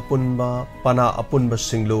खुराई अपुनबा पना अपुनबा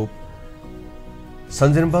सिंगलो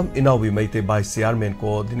संजनबम इनाउबी मैते बाइस चेयरमैन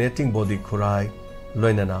कोऑर्डिनेटिंग बॉडी खुराई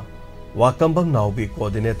लोइनना वाकंबम नाउबी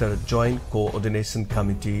coordinator joint coordination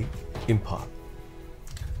committee Imphal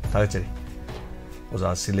थागचरी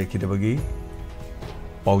ओजा सिले किदबगी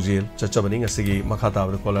पाउजेल चचबनी ngasi makha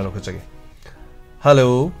tabada kola lokachage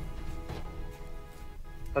hello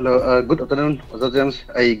good afternoon oza James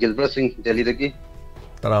I Gilbert Singh Delhi dagi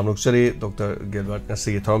taram lokchari Dr. Gilbert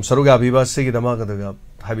ngasi thoram saruga biba sigi dama kadaga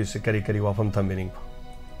habi se kari kari wafam thambening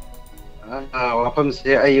wafam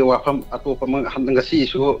se ai wafam atopa mang ngasi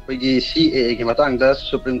isu pagi CAA gi matang da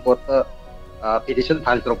Supreme Court petition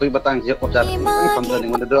file tropik batang je object samjani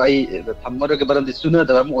ngode ai thammaro ke baram disuna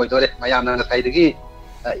da mo oidore mayam na sai dagi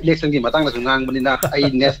election gi matang na sungang bunina ai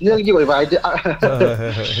national gi oiba ai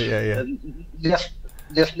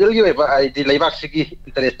national gi oiba ai di leibak sigi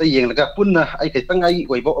interest ta yeng laga punna ai kai tang ai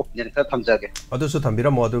oiba opinion ka thamjage adu su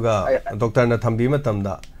thambira mo aduga doctor na thambi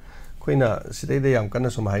matamda koina sidai da yam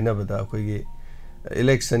kana sum haina bada koi gi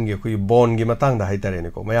election gi koi bond gi matang da haitare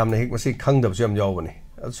ne ko mayam na hik masi khangdab su yam jawbani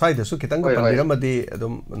side सु खितंग पंदिरमदि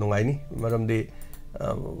अदुम नुंगाइनी मरमदि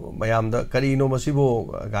मयामदा करिनो मसिबो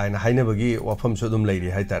गायना हाइनबगी वाफम सु अदुम लेरि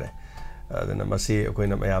हाइतारे अदना मसि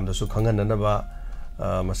अखोइना मयामदा सु खंगननबा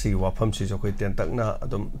मसि वाफम सि जखोइ तेंतकना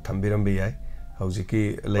अदुम थंबिरमबि याय हौजिकी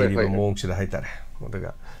लेरि मोंग सिदा हाइतारे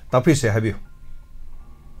मदगा तापि से हाबियो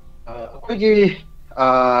अखोइगी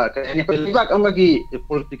कने लिबाक अमगी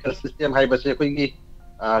पॉलिटिकल सिस्टम हाइबसे अखोइगी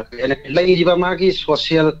कने लेरिबा मागी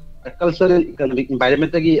social cultural economic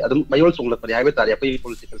environment gi adum mayol chungla pari haiba tari apoi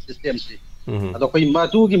political system si ado koi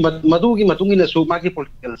madugi matungi na su magi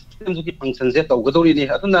political system gi function je tawgadori ni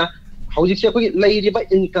aduna hauji se koi leiriba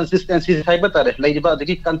inconsistencies haiba tari leiriba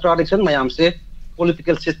adigi contradiction mayam se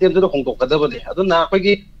political system do hongdok kadabali aduna koi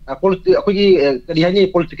gi kari hani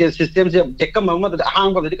political system je dekam ma da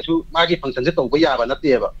hang ba su magi function je tawba ya ba na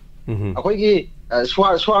teba अखोगी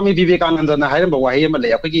Swami Vivekananda ना हाइरम वाही म ले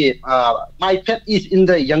अखोगी my faith is in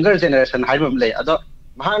the younger generation हाइरम ले अदो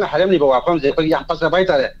महाना हाइरम नि वाफम जे अखोगी याम पास bye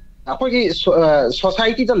तारे अखोगी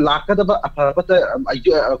society the लाकदब अफबत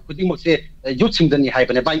खुदिंग मसे youth सिंगदनी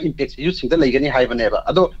हाइबने bye impact youth सिंगद लेगनी हाइबने बा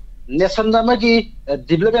अदो नेशन दमगी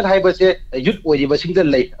डेवलपमेंट हाइबसे यूथ ओरिबा सिंगद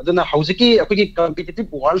ले अदना हौजिकी अखोगी कॉम्पिटिटिव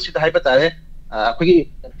वर्ल्ड सिद हाइबा तारे अखोगी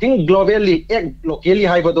थिंक ग्लोबली एक लोकली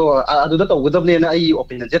हाइबदो अदुदा तौगदबने ना आई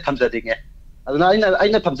ओपिनियन जे थमजदिंगे अदुना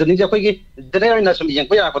आइना थमजनिंग जे अखोगी जनरल ना सम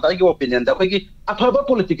यंगबा याबदा आई ओपिनियन दा अखोगी अफबा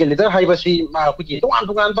पॉलिटिकल लीडर हाइबसी मा अखोगी तोआन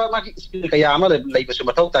तोआन बा मागी स्किल कया मा लेबसु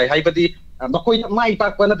मथौ ताई हाइबदी मखोई माई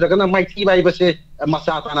पाकबा नत्रगना माई थी बाइबसे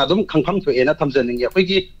मसा ताना दुम खंगफम थोएना थमजनिंगे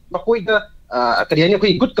अखोगी मखोई दा करियानि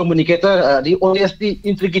अखोई good communicator the honesty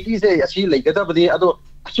integrity से असि लेगदबदी अदो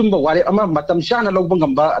ꯑꯆꯨꯝꯕ ꯋꯥꯔꯦꯞ ꯑꯃ ꯃꯇꯝ ꯆꯥꯅ ꯂꯧꯕ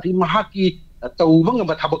ꯉꯝꯕ ꯑꯗꯒꯤ ꯃꯍꯥꯛꯀꯤ ꯇꯧꯕ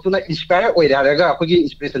ꯉꯝꯕ ꯊꯕꯛꯇꯨꯅ ꯏꯟꯁꯄꯥꯌꯔ ꯑꯣꯏꯔꯦ ꯍꯥꯏꯔꯒ ꯑꯩꯈꯣꯏꯒꯤ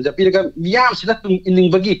ꯏꯟꯁꯄꯤꯔꯦꯁꯟ ꯄꯤꯔꯒ ꯃꯤꯌꯥꯝꯁꯤꯗ ꯇꯨꯡ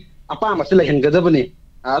ꯏꯅꯤꯡꯕꯒꯤ ꯑꯄꯥꯝꯕꯁꯤ ꯂꯩꯍꯟꯒꯗꯕꯅꯤ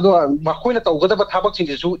ꯑꯗꯣ ꯃꯈꯣꯏꯅ ꯇꯧꯒꯗꯕ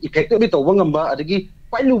ꯊꯕꯛꯁꯤꯡꯁꯤꯁꯨ ꯏꯐꯦꯛꯇꯤꯚꯂꯤ ꯇꯧꯕ ꯉꯝꯕ ꯑꯗꯒꯤ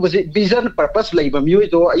ꯈ꯭ꯋꯥꯏ ꯂꯨꯕꯁꯤ ꯚꯤꯖꯟ ꯄꯔꯄꯁ ꯂꯩꯕ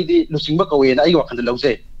ꯃꯤꯑꯣꯏꯗꯣ ꯑꯩꯗꯤ ꯂꯨꯆꯤꯡꯕ ꯀꯧꯋꯦꯅ ꯑꯩꯒꯤ ꯋꯥꯈꯜꯗ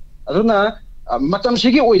ꯂꯧꯖꯩ ꯑꯗꯨꯅ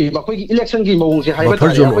ꯃꯇꯝꯁꯤꯒꯤ ꯑꯣꯏꯔꯤꯕ ꯑꯩꯈꯣꯏꯒꯤ ꯏꯂꯦꯛꯁꯟꯒꯤ ꯃꯑꯣꯡꯁꯦ ꯍꯥꯏꯕ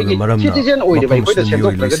ꯇꯥꯔꯦ ꯑꯩꯈꯣꯏꯒꯤ ꯁꯤꯇꯤꯖꯦꯟ ꯑꯣꯏꯔꯤꯕ ꯑꯩꯈꯣꯏꯗ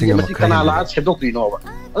ꯁꯦꯝꯗꯣꯛꯇ꯭ꯔꯒꯗꯤ ꯃꯁꯤ ꯀꯅꯥ ꯂꯥꯛꯑ ꯁꯦꯝꯗꯣꯛꯇꯣꯏꯅꯣꯕ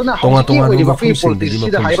ꯑꯗꯨꯅ ꯍꯧꯖꯤꯛꯀꯤ ꯑꯣꯏꯔꯤꯕ ꯑꯩꯈꯣꯏꯒꯤ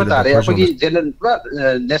ꯄꯣꯂꯤꯇꯤꯛꯁꯁꯤꯗ ꯍꯥꯏꯕ ꯇꯥꯔꯦ ꯑꯩꯈꯣꯏꯒꯤ ꯖꯦꯅꯔꯦꯜ ꯄꯨꯔꯥ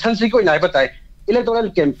ꯅꯦꯁꯟꯁꯤꯒꯤ ꯑꯣꯏꯅ ꯍꯥꯏꯕ ꯇꯥꯔꯦ इलेक्टोरल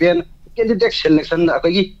कैंपेन कैंडिडेट सिलेक्शन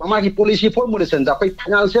अखोगी मागी पॉलिसी फॉर्मुलेशन दा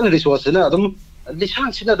फाइनेंशियल रिसोर्स ना अदुम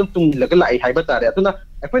लिसांग सिना अदुम तुंगलग लाई हाइबा तारे अदुना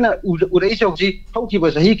अखोइना उरई सौजी हौकिबा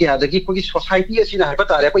सही के आदगी कोगी सोसाइटी असिना हाइबा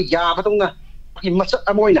तारे अखोइ याबदोंना कि मसक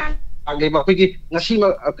अमोइना आगेबा अखोगी ngasi ma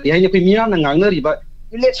yaini अखोइ मियामना ngangnariba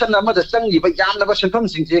election अमदा चंगिबा यामनबा सेंफम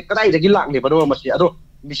सिंजे कदाइदगी लाक्लेबा रो मसि अदो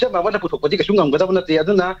मिसम अमदा पुथोकपदि कसु ngamgada नते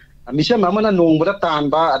अदुना मिसम अमना नोंगबदा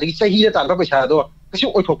तानबा अदगी चाहिदा तानबा पैसा अदो kasi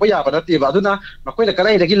oithokpa yaba nateba aduna makoina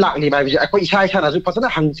kadaidagi lakli baibje akoi isa isa nasu fasana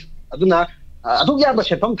hang aduna adu yaba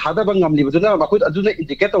senfam thadaba ngamli baduna makoi aduna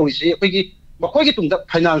indicate tawisi akoigi makoigi tungda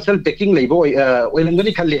financial backing leibo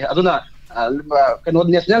oilangani khalli aduna kano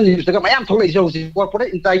national news daga mayam tholai jausi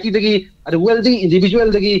corporate entity dagi adu wealthy individual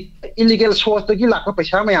dagi illegal source dagi lakpa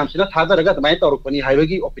paisa mayam sina thadaraga admai tawrukpani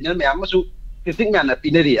haibagi opinion mayam masu critic man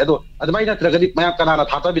pinari adu admai natragadi mayam kanana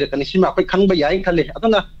thata birakani sima akoi khangba yai khalli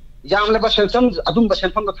aduna यामलेबा सेल्सम अदुम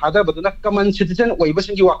सेल्फम दा थादा बदुना कमन citizen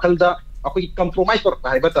ओइबसिंगी वाखलदा अखोई compromise कर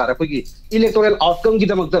पाइबा तार अखोई electoral outcome गी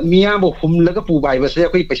दमक मियाम हुमलगा पुबाइबसे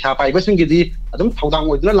अखोई पैसा पाइबसिंगी दी अदुम थौदांग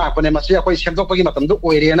ओइदुना लापने मसे अखोई सेमदोकपगी मतमदु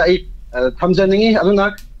ओइरेना आई थमजनिंगी अदुना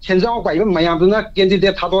सेंजाव पाइबा मयामदुना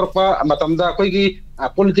कैंडिडेट थादोरपा मतमदा अखोईगी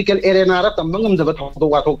पॉलिटिकल एरेना रा तंबंगम दबा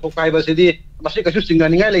थौदो वाथोक थोकाइबसिदी मसे कसु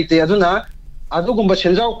सिंगनिंगाय लेते अदुना अदुगुम्बा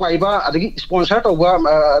सेंजाव पाइबा अदगी स्पॉन्सर तौबा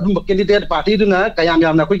अदुम कैंडिडेट पार्टी दुना कयाम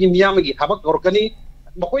यामना कोई मियामगी थाबक तोरकनी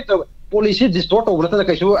मकोई त पॉलिसी डिस्टोर्ट तौबा नता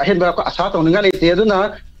कैसु अहेनबा आशा तौनिंगा लेते अदुना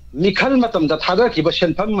मिखल मतम दा थादर किबा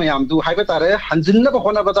सेनफम मयाम दु हाइबा तारे हंजिनबा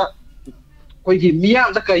होनाबदा कोई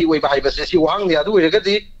मियाम दा कई ओइबा हाइबसे सि वांग ने अदु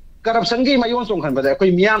ओइरगदी करप्शन गी मयोन सोंखनबदा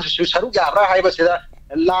कोई मियाम सु सरु याब्रा हाइबसेदा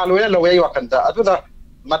ला लोयना लवय वाखनदा अदुदा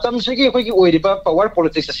मतम सिगी कोई ओइरिबा पावर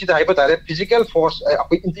पॉलिटिक्स असिदा हाइबा तारे फिजिकल फोर्स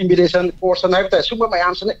अखोई इंटिमिडेशन फोर्स ना हाइबा सुबा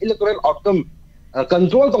मयाम सने इलेक्टोरल आउटकम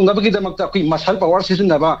कंट्रोल तोंगबगी दमकता कोई मसल पावर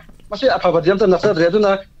सिजनबा मसे अफबा दियमता नसदरे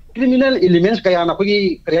अदुना क्रिमिनल एलिमेंट्स कया ना कोई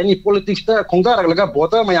करियानी पॉलिटिक्स ता खोंगा रगलगा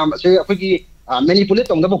वोटर मयाम से अखोई मैनिपुलेट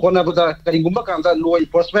तोंगबा होनाबदा करिंगुम्बा कांदा लॉ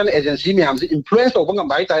एनफोर्समेंट एजेंसी मयाम से इन्फ्लुएंस तोबा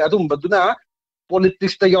ngam ताय अदुम बदुना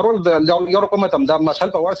पॉलिटिक्स ता Europe मतमदा muscle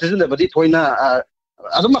power सिजनबदी थोइना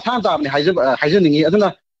अदुम मथान ताबने हाइजनिंगी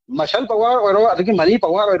अदुना muscle power ओरो अदगी मनी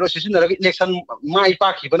पावर ओरो सिजनरग इलेक्शन माइ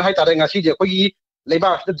पाखिबन हाय तारे ngasi je कोई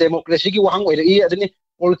लेबाक डेमोक्रेसी की वहां ओइरई अदनी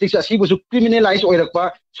पॉलिटिक्स असि बुसु क्रिमिनलाइज ओइरकपा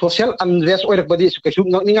सोशल अनरेस्ट ओइरकबदी कैसु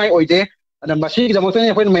ngakningai ओइदे अन मसी की दमोतने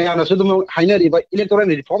अपन मयाना सुदुम हाइनरिबा इलेक्टोरल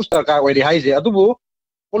रिफॉर्म्स सरकार ओइरि हाइजे अदुबु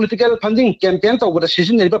पॉलिटिकल फंडिंग कैंपेन तौबदा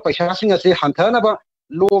सिजनरिबा पैसा सिंग असे हांथानबा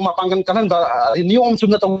लो मापांगन कननबा नियम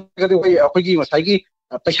सुना तौगदि ओइ अखोगी मसाइगी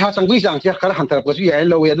पैसा चंगबी चांगसे खर हांथरपसु याय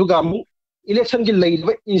लवे अदुगा मु इलेक्शन की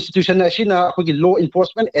लेइबा इंस्टीट्यूशन असिना अखोगी लॉ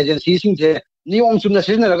एनफोर्समेंट एजेंसी सिंजे नियम सुना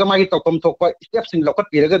सिजनरगा मागी तौकम थोकपा स्टेप सिंग लौकत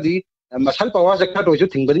पिरगदी मसल पावर जका तोइसु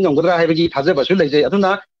थिंगबदि ngamgadra हाइबगी थाजबसु लेजै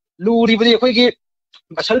अदुना लूरिबदि अखोगी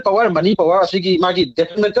muscle power money power असिगी मागी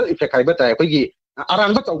डेट्रिमेंटल इफेक्ट हाइबा ताय अखोगी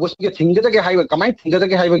अरानबा तौबसुगे थिंगदगे हाइबा कमाई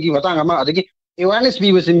थिंगदगे हाइबगी मतंग अमा अदगी awareness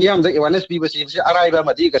पीबसि मियाम द awareness पीबसि अराइबा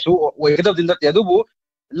मदि कसु ओइगदबदि नते अदुबु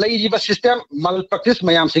लेइबा सिस्टम मल प्रैक्टिस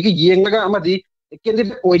मयाम सिगी येंगलगा अमदि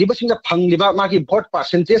कैंडिडेट ओइरिबसिंग फंगलिबा मागी vote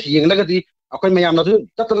percentage येंगलगदि अखोइ मयाम नसु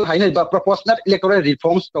ततन हाइनबा proportional electoral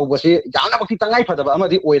reforms तौबसि याना बक्ति तंगाइ फदबा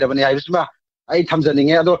अमदि ओइरबने हाइबसिमा आई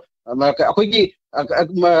थमजनिंगे अदो अखोइगी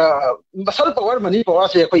मसल पावर मनी पावर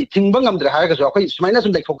से अखोइ थिंगबा ngamdre हायगसु अखोइ सुमाइना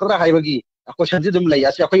सुम लेखोकरा हाइबगी अखोइ सन्जि दुम लैया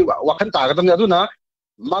से अखोइ वखन तागदम अदुना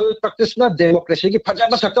मल प्रैक्टिस ना डेमोक्रेसी की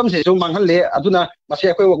फजबा सकम से जो मांगले अदुना मसे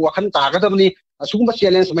अखोइ वखन तागदमनी असुगुम्बा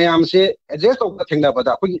चैलेंज मयाम से एड्रेस तौबा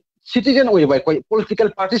थिंगनाबदा अखोइ सिटीजन ओइबा कोई पॉलिटिकल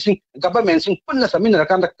पार्टी सिंग गवर्नमेंट सिंग पुन्ना समिनर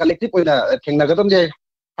कांदा collective ओइना थिंगनागदम J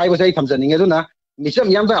हाइबसै थमजनिंगे अदुना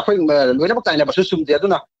मिसम यामदा अखोइ लोइना बकाइना Basu सुमदे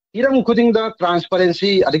अदुना Hiram खुदिंग the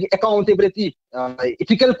transparency अदगी accountability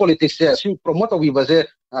ethical politics से सिम प्रमोट ओबिबसे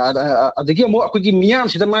अदगी मो अखोइ मियाम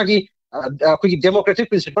सिदा मागी अखोइ डेमोक्रेटिक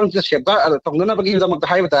प्रिंसिपल से सेबा तंगना बगी दमक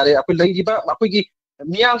हाइबा तारे अखोइ लैगिबा अखोइ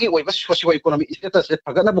मियाम की ओइबा सोशियो इकोनॉमिक स्टेटस से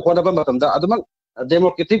फगना बखोना मतमदा अदमक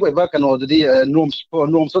डेमोक्रेटिक ओइबा कनोदि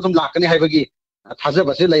नॉर्म्स तुम लाकनी हाइबगी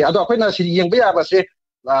थाजबसे लै अदो अखोइना सि येंबा याबसे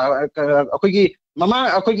अखोइगी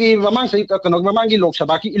ममांग से कनो ममांगी लोक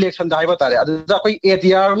सभा की इलेक्शन दा हाइबा तारे अदुदा अखोइ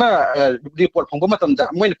एटीआर ना report फंगबा मतमदा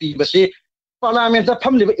Moin पीबसे parliament da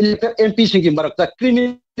family elected MP sing gi marak ta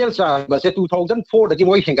criminal charge ba se 2004 da gi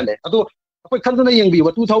moi hengale adu akoi khanduna yeng bi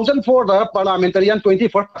 2004 da parliamentarian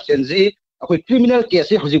 24% ji akoi criminal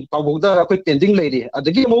case hoji pawbu da akoi pending leiri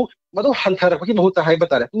adagi mo madu hanthar ki mo ta hai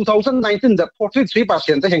batare 2019 da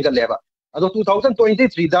 43% da hengale ba adu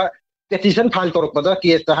 2023 da petition file korok pada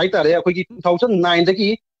case ta hai tare akoi ki 2009 da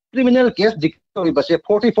ki criminal case dictori ba se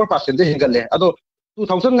 44% da hengale adu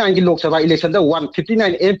 2009 की Lok Sabha election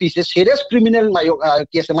 159 MP से serious criminal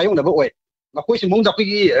case मायों ना वो है कोई सिमुंग जापी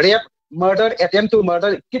की rape murder attempt to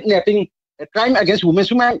murder kidnapping crime against women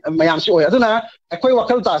सुमा मायां से होया तो ना कोई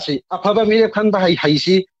वकील तासी अफाबा मेरे खान बाहर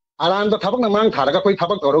हाइसी आराम तो थापक नमांग थारा का कोई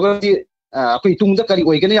थापक तोरोगा कि कोई तुम तो करी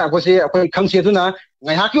होएगा नहीं आपको से कोई खंसे तो ना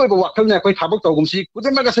यहाँ की वो वकील ने कोई थापक तो गुमसी कुछ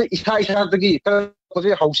में कैसे इसा तकी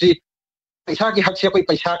कोई हाउसी इसा की हक से कोई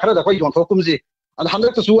पैसा खरा तो कोई जोन को कुमसी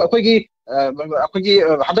हंड्रेड तो सु अखोगी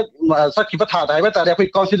हंड्रेड सखिबा था है बतारे अखोई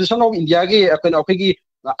कॉन्स्टिट्यूशन ऑफ इंडिया की अखोगी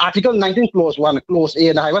आर्टिकल 19 क्लोज 1 क्लोज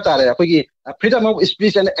ए ना है बतारे अखोगी freedom of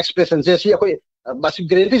speech and expression से सी अखोई बस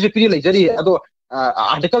गारंटी से फ्री लेजरी अदो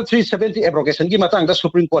आर्टिकल 370 एब्रोगेशन की मतंग दा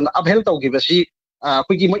सुप्रीम कोर्ट अपहेल तौगिबसी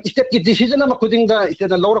अखोगी म स्टेट की डिसीजन अमा खुदिंग दा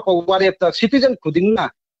स्टेट लौर को वारे ता सिटीजन खुदिंग ना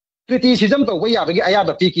criticism to way abagi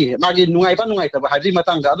ayaba piki magi nungai ta haji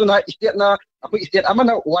matang da aduna state na akoi state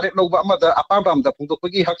amana ware loba amada apam da phungdo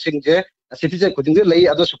kogi hak sing je citizen khuding de lei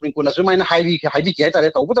ado supreme court na su maina highway ki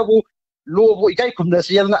tare to bu lo bo ikai khumna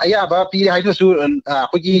si aduna ayaba pi haidu su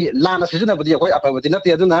kogi lana sijuna budi akoi apabadi na te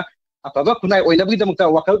aduna apaba kunai oina bi damukta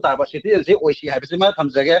wakal ta ba citizen se oisi haibisi ma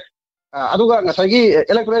thamjage aduga ngasagi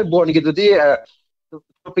electoral board gi dudi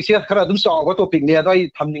topic se khara dum so go topic ne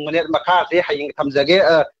adoi thamning mane makha se haying thamjage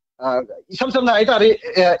Some night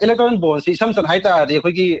electoral bonds, some night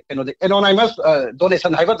anonymous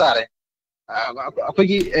donation hybatare.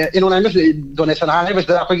 Anonymous donation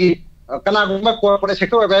hybatari Kanaguma corporate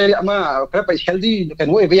sector very healthy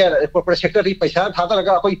can way via corporate sector Paisa,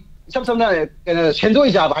 Hataka, some Sendo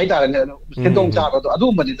is a high Sendong Java,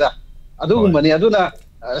 Adu Manita, Adu Mani Aduna.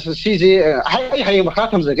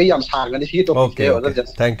 Okay,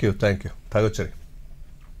 thank you. Tagocheri.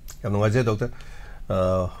 Yamuaje, doctor.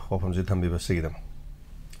 Wafam ji thambi basigidam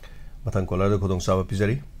matang kola de khudong sawa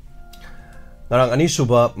pizari narang ani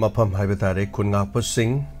suba mafam haibetare kunga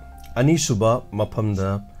posing ani suba mafam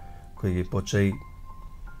da koi pochai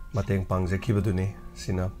mateng pangje khibaduni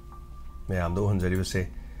sina mayam do honjari base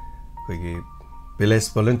koi village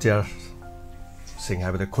volunteer sing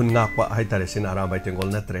haibeta kunga pa haitare sin ara bai tengol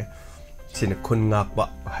natre sin kunga pa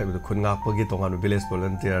haibeta kunga pa gi tongan village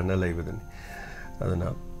volunteer na leibaduni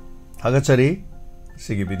aduna hagachari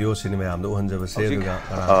Sigi video cinema am do hanja base duga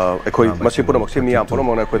ekoi masipura maksi mi am pura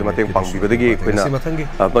mona ekoi mateng pangbi badagi koina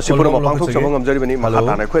masipura mapang thok sabang amjari bani makha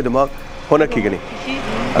na ekoi dama hona kigani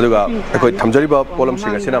aduga ekoi thamjari ba polam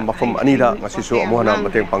singa sina mafam ani da ngasi su amuhana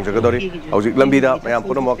mateng pangjagadori hauji lambi da mayam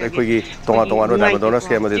pura mak ekoi gi tonga ro da dona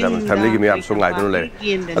scam de family gi mi am sungai dun le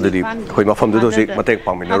adudi ekoi mafam du sik mateng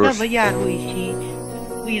pangminaro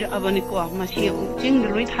abani ko masi jing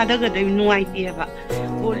loi thadaga de nuai ti ba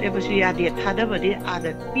bol e basu ya de thadaba de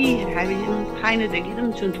ada pi habi haina de gi dum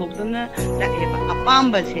chun thok dana da e ba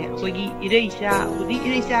apam ba se kogi ireisa udi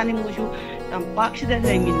ireisa ni mo su tam pak sida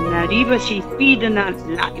lai min na ri ba si pi dana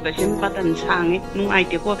la ba sim patan sang nuai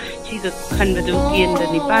te ko si da khan ba du kien da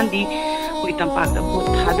ni pan di koi tam pak da ko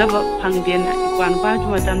thadaba phang den ikwan pa ju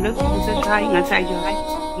ma tam da ko sa sai nga sai jo hai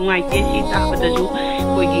nuai te si ta ba da ju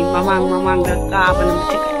kogi mamang da ka ba na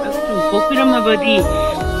se Popularity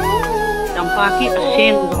Tampaki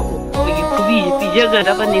ascend Kubi Pijaga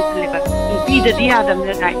Dabani Pida the Adam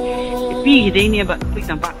that I P. Dania but quick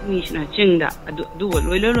and back Nishna Chinda do what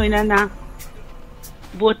Loina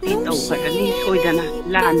Boti over the Lee Soidana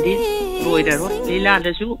landed Loida Lila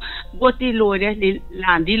the Zoo Boti Loida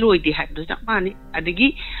Landi Loidi had the money at the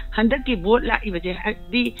Gi Handaki boat like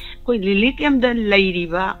the Quite Lilium the lady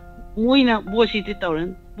ba Moina Bosi the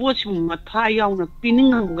Torrent. Watch Mataya on a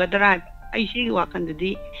pinning on the drive. I see walk on the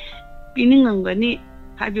day. Pinning on Gani,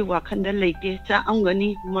 have you walk on the lake,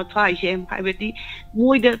 Angani, Matai, Sham, Pivati,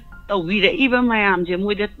 Moida, even my arms, and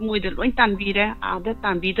with one time be there, other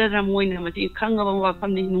time be there, and when you can't walk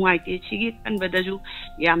on the white, she get and better you.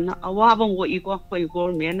 Yamna, a wabon what you got for your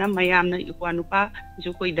gold man, and my amna, you want to pack,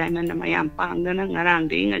 Zuko diamond, and my am pang, and around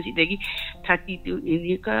the as it 32 in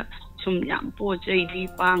Nika. Some young poor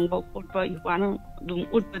JD Pang, Bokpa, Iguana, Dum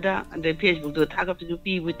Utpada, and the Facebook to tag up to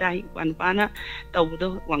be with one banner,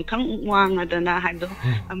 Taudo, one Kang Wang, and then I had the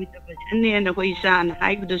Amita and the Hoisan,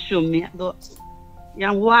 I would assume me, though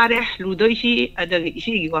young Ware, Ludoshi, at the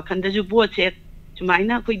Isi, what can the board said to mine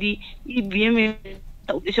up with the EBM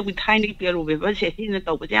ꯇꯧꯗꯦꯁꯨ ꯊꯥꯏꯅꯒꯤ ꯄꯦꯔꯣ ꯄꯦꯄꯔꯁꯦ ꯁꯤꯅ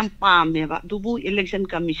ꯇꯧꯕꯁꯦ ꯌꯥꯝ ꯄꯥꯝꯃꯦꯕ ꯑꯗꯨꯕꯨ election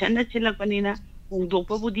ꯀꯃꯤꯁꯟꯅ ꯁꯤꯜꯂꯛꯄꯅꯤꯅ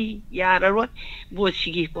ꯍꯣꯡꯗꯣꯛꯄꯕꯨꯗꯤ ꯌꯥꯔꯔꯣꯏ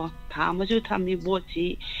ꯚꯣꯠꯁꯤꯒꯤꯀꯣ ꯊꯥ ꯑꯃꯁꯨ ꯊꯝꯃꯤ ꯚꯣꯠꯁꯤ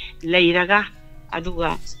ꯂꯩꯔꯒ ꯑꯗꯨꯒ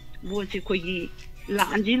ꯚꯣꯠꯁꯤ ꯑꯩꯈꯣꯏꯒꯤ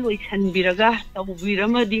ꯂꯥꯟꯁꯤ ꯂꯣꯏꯁꯤꯟꯕꯤꯔꯒ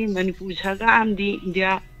ꯇꯧꯕꯤꯔꯝꯃꯗꯤ ꯃꯅꯤꯄꯨꯔ ꯁꯔꯀꯥꯔ ꯑꯃꯗꯤ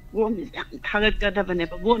ꯏꯟꯗꯤꯌꯥ ꯒꯣꯔꯃꯦꯟ ꯌꯥꯝ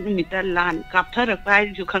ꯊꯥꯒꯠꯀꯗꯕꯅꯦꯕ ꯚꯣꯠ ꯅꯨꯃꯤꯠꯇ ꯂꯥꯟ ꯀꯥꯞꯊꯔꯛꯄ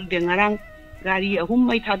ꯍꯥꯏꯔꯁꯨ ꯈꯪꯗꯦ ꯉꯔꯥꯡ ꯒꯥꯔꯤ 3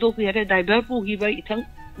 ꯃꯩ ꯊꯥꯗꯣꯛꯄꯤꯔꯦ ꯗ꯭राꯏꯚꯔ ꯄꯨꯈꯤꯕ ꯏꯊꯪ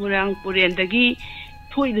ꯃꯣꯏꯔꯥꯡ ꯄꯨꯔꯦꯟꯗꯒꯤ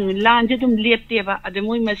ꯊꯣꯏꯗꯅ ꯂꯥꯟꯁꯦ ꯑꯗꯨꯝ ꯂꯦꯞꯇꯦꯕ ꯑꯗ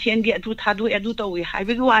ꯃꯣꯏ ꯃꯁꯦꯟꯒꯤ ꯑꯗꯨ ꯊꯥꯗꯣꯛꯑꯦ ꯑꯗꯨ ꯇꯧꯋꯦ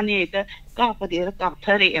ꯍꯥꯏꯕꯒꯤ ꯋꯥꯅꯤ ꯍꯦꯛꯇ ꯀꯥꯞꯄꯗꯤ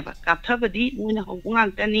ꯀꯥꯞꯊꯔꯛꯑꯦꯕ ꯀꯥꯞꯊꯕꯗꯤ ꯃꯣꯏꯅ ꯍꯧꯕ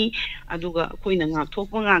ꯉꯥꯛꯇꯅꯤ ꯑꯗꯨꯒ ꯑꯩꯈꯣꯏꯅ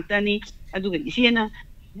ꯉꯥꯛꯊꯣꯛꯄ ꯉꯥꯛꯇꯅꯤ ꯑꯗꯨꯒ ꯏꯆꯦꯅ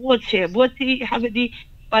ꯚꯣꯠꯁꯤ ꯍꯥꯏꯕꯗꯤ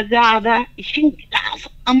ꯄ꯭ꯔꯖꯥꯗ ꯏꯁꯤꯡ ꯒꯤꯂꯥꯁ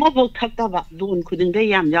ꯑꯃꯐꯥꯎ ꯊꯛꯇꯕ ꯂꯣꯟ ꯈꯨꯗꯤꯡꯗ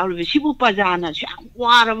ꯌꯥꯝ ꯌꯥꯎꯔꯤꯕ ꯁꯤꯕꯨ ꯄ꯭ꯔꯖꯥꯅꯁꯨ ꯌꯥꯝ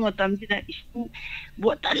ꯋꯥꯔꯕ ꯃꯇꯝꯁꯤꯗ ꯏꯁꯤꯡ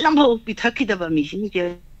ꯕꯣꯇꯜ ꯑꯃꯐꯥꯎ ꯄꯤꯊꯛꯈꯤꯗꯕ ꯃꯤꯁꯤꯡꯁꯦ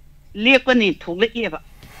ꯂꯦꯞꯀꯅꯤ ꯊꯣꯛꯂꯛꯑꯦꯕ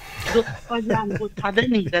ꯑꯗꯣ ꯄ꯭ꯔꯖꯥꯅ ꯚꯣꯠ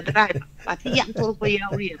ꯊꯥꯗꯅꯤꯡꯒꯗ꯭ꯔꯥ ꯍꯥꯏꯕ ꯄꯥꯔꯇꯤ ꯌꯥꯝ ꯊꯣꯛꯂꯛꯄ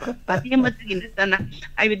ꯌꯥꯎꯔꯤꯑꯕ ꯄꯥꯔꯇꯤ ꯑꯃꯠꯇꯒꯤ ꯅꯠꯇꯅ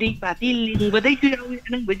ꯍꯥꯏꯕꯗꯤ ꯄꯥꯔꯇꯤ ꯂꯤꯡꯕꯗꯩꯁꯨ ꯌꯥꯎꯔꯤ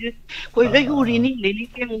ꯑꯅꯪꯕꯁꯨ ꯑꯩꯈꯣꯏ ꯂꯣꯏ ꯎꯔꯤꯅꯤ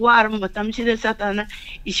ꯂꯤꯂꯤꯛ ꯌꯥꯝ ꯋꯥꯔꯕ ꯃꯇꯝꯁꯤꯗ ꯆꯠꯇꯅ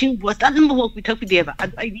ꯏꯁꯤꯡ ꯕꯣꯇꯜ ꯑꯃꯐꯥꯎ ꯄꯤꯊꯛꯄꯤꯗꯦꯕ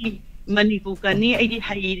ꯑꯗꯣ ꯑꯩꯗꯤ ꯃꯅꯤꯄꯨꯔ ꯀꯅꯤ ꯑꯩꯗꯤ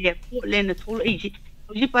ꯍꯩꯔꯦ ꯈꯣꯠꯂꯦꯅ ꯊꯣꯛꯂꯛꯏꯁꯤ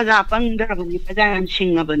ꯍꯧꯖꯤꯛ ꯄ꯭ꯔꯖꯥ ꯄꯪꯗ꯭ꯔꯕꯅꯤ ꯄ꯭ꯔꯖꯥ ꯌꯥꯝ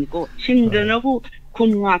ꯁꯤꯡꯉꯕꯅꯤꯀꯣ ꯁꯤꯡꯗꯅꯕꯨ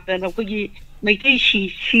ꯈꯨꯟ ꯉꯥꯛꯇꯅ ꯑꯩꯈꯣꯏꯒꯤ ꯃꯩꯇꯩ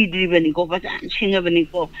ꯁꯤꯗ꯭ꯔꯤꯕꯅꯤꯀꯣ ꯄ꯭ꯔꯖꯥ ꯌꯥꯝ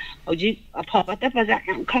ꯁꯤꯡꯉꯕꯅꯤꯀꯣ ꯍꯧꯖꯤꯛ ꯑꯐ ꯐꯠꯇ ꯄ꯭ꯔꯖꯥ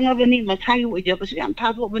ꯌꯥꯝ ꯈꯪꯉꯕꯅꯤ ꯃꯁꯥꯒꯤ ꯑꯣꯏꯖꯕꯁꯨ ꯌꯥꯝ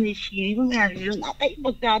ꯊꯥꯗꯣꯛꯑꯕꯅꯤ ꯁꯤꯔꯤꯕ ꯃꯌꯥꯝꯁꯤꯁꯨ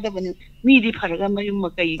ꯅꯥꯇꯩꯃꯛ ꯆꯥꯗꯕꯅꯤ ꯃꯤꯗꯤ ꯐꯔꯒ ꯃꯌꯨꯝ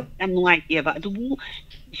ꯃꯀꯩ ꯌꯥꯝ ꯅꯨꯡꯉꯥꯏꯇꯦꯕ ꯑꯗꯨꯕꯨ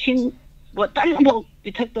ꯏꯁꯤꯡ ꯕꯣꯇꯜ ꯑꯃꯐꯥꯎ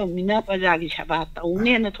ꯄꯤꯊꯛꯇꯕꯅꯤꯅ ꯄ꯭ꯔꯖꯥꯒꯤ ꯁꯦꯕꯥ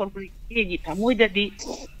ꯇꯧꯅꯦꯅ ꯊꯣꯛꯂꯛꯄ ꯏꯆꯦꯒꯤ ꯊꯃꯣꯏꯗꯗꯤ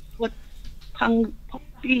ꯄꯣꯠ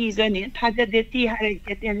ꯄꯤꯒꯅꯤ ꯊꯥꯖꯗꯦ ꯇꯤ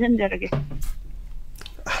ꯍꯥꯏꯔꯛꯏꯁꯦ ꯇꯦꯟꯁꯤꯟꯖꯔꯒꯦ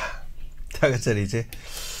ꯊꯥꯒꯠꯆꯔꯤꯁꯦ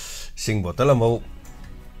ꯏꯁꯤꯡ ꯕꯣꯇꯜ ꯑꯃꯐꯥꯎ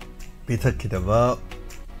ꯄꯤꯊꯛꯈꯤꯗꯕ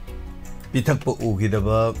ꯄꯤꯊꯛꯄ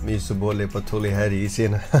ꯎꯈꯤꯗꯕ ꯃꯤꯁꯨ ꯚꯣꯠ ꯂꯦꯞꯄ ꯊꯣꯛꯂꯦ ꯍꯥꯏꯔꯤ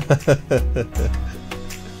ꯏꯆꯦꯅ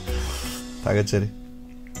ꯊꯥꯒꯠꯆꯔꯤ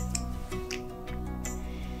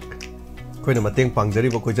ꯑꯩꯈꯣꯏꯅ ꯃꯇꯦꯡ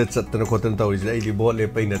ꯄꯥꯡꯖꯔꯤꯕ ꯀꯣꯏꯆꯠ ꯆꯠꯇꯅ ꯈꯣꯠꯇꯅ ꯇꯧꯔꯤꯁꯤꯗ ꯑꯩꯗꯤ ꯚꯣꯠ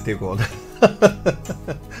ꯂꯦꯞꯄꯩ ꯅꯠꯇꯦꯀꯣ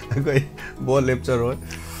ꯑꯩꯈꯣꯏ ꯚꯣꯠ ꯂꯦꯞꯆꯔꯣꯏ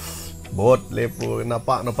ꯚꯣꯠ ꯂꯦꯞꯄꯨ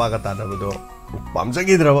ꯅꯄꯥꯒ ꯇꯥꯟꯅꯕꯗꯣ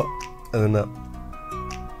ꯄꯥꯝꯖꯈꯤꯗ꯭ꯔꯕ ꯑꯗꯨꯅ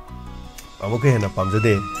ꯑꯃꯨꯛꯀ ꯍꯦꯟꯅ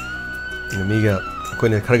ꯄꯥꯝꯖꯗꯦ ꯃꯤꯒ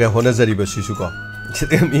ꯑꯩꯈꯣꯏꯅ ꯈꯔ ꯍꯣꯠꯅꯖꯔꯤꯕꯁꯤꯁꯨ ꯀꯣ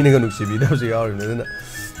ꯁꯤꯗ ꯃꯤꯅꯒ ꯅꯨꯡꯁꯤꯕꯤꯗꯕꯁꯨ ꯌꯥꯎꯔꯤꯕꯅꯤ ꯑꯗꯨꯅ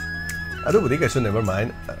ꯑꯗꯨꯕꯨꯗꯤ ꯀꯩꯁꯨ never mine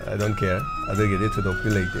I don't care ꯑꯗꯨꯒꯤꯗꯤ ꯊꯣꯏꯗꯣꯛꯄꯤ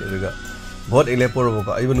ꯂꯩꯇꯦ ꯑꯗꯨꯒ ꯚꯣꯠ ꯍꯦꯛ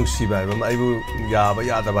ꯂꯦꯞꯄꯨꯔꯕꯀꯣ ꯑꯩꯕꯨ ꯅꯨꯡꯁꯤꯕ ꯍꯥꯏꯕ ꯑꯃ ꯑꯩꯕꯨ ꯌꯥꯕ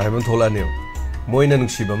ꯌꯥꯗꯕ ꯍꯥꯏꯕ ꯑꯃ ꯊꯣꯛꯂꯛꯑꯅꯦꯕ ꯃꯣꯏꯅ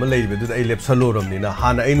ꯅꯨꯡꯁꯤꯕ ꯑꯃ ꯂꯩꯔꯤꯕꯗꯨꯗ ꯑꯩ ꯂꯦꯞꯁꯜꯂꯨꯔꯕꯅꯤꯅ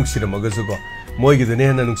ꯍꯥꯟꯅ ꯑꯩ ꯅꯨꯡꯁꯤꯔꯝꯃꯒꯁꯨꯀꯣ ꯃꯣꯏꯒꯤꯗꯨꯅ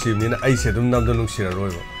ꯍꯦꯟꯅ ꯅꯨꯡꯁꯤꯕꯅꯤꯅ ꯑꯩꯁꯦ ꯑꯗꯨꯝ ꯅꯝꯗ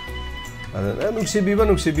ꯅꯨꯡꯁꯤꯔꯔꯣꯏꯕ ꯑꯗꯨꯅ ꯅꯨꯡꯁꯤꯕꯤꯕ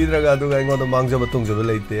ꯅꯨꯡꯁꯤꯕꯤꯗ꯭ꯔꯒ ꯑꯗꯨꯒ ꯑꯩꯉꯣꯟꯗ ꯃꯥꯡꯖꯕ ꯇꯣꯡꯖꯕ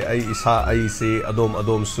ꯂꯩꯇꯦ ꯑꯩ ꯏꯁꯥ ꯑꯩꯁꯦ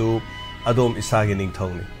ꯑꯗꯣꯝꯁꯨ ꯑꯗꯣꯝ ꯏꯁꯥꯒꯤ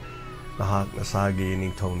ꯅꯤꯡꯊꯧꯅꯤ ꯅꯍꯥꯛ ꯅꯁꯥꯒꯤ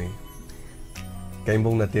ꯅꯤꯡꯊꯧꯅꯤ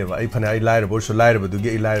ꯀꯩꯝꯐꯧ ꯅꯠꯇꯦꯕ ꯑꯩ ꯐꯅ ꯑꯩ ꯂꯥꯏꯔꯕ ꯑꯣꯏꯔꯁꯨ ꯂꯥꯏꯔꯕꯗꯨꯒꯤ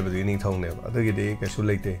ꯑꯩ ꯂꯥꯏꯔꯕꯗꯨꯒꯤ ꯅꯤꯡꯊꯧꯅꯦꯕ ꯑꯗꯨꯒꯤꯗꯤ ꯀꯩꯁꯨ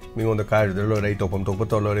ꯂꯩꯇꯦ ꯃꯤꯉꯣꯟꯗ ꯀꯥꯏꯔꯨꯗ ꯂꯣꯏꯔꯦ ꯑꯩ ꯇꯧꯐꯝ ꯊꯣꯛꯄ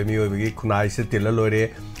ꯇꯧ ꯂꯣꯏꯔꯦ ꯃꯤꯑꯣꯏꯕꯒꯤ ꯈꯨꯟꯅꯥꯏꯁꯦ ꯇꯤꯜꯂ ꯂꯣꯏꯔꯦ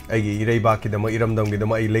ꯑꯩꯒꯤ ꯏꯔꯩꯕꯥꯛꯀꯤꯗꯃꯛ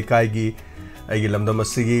ꯏꯔꯝꯗꯝꯒꯤꯗꯃꯛ ꯑꯩ ꯂꯩꯀꯥꯏꯒꯤ ꯑꯩꯒꯤ ꯂꯝꯗꯝ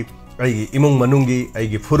ꯑꯁꯤꯒꯤ ꯑꯩꯒꯤ ꯏꯃꯨꯡ ꯃꯅꯨꯡꯒꯤ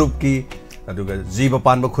ꯑꯩꯒꯤ ꯐꯨꯔꯨꯞꯀꯤ ꯑꯗꯨꯒ ꯖꯤꯕ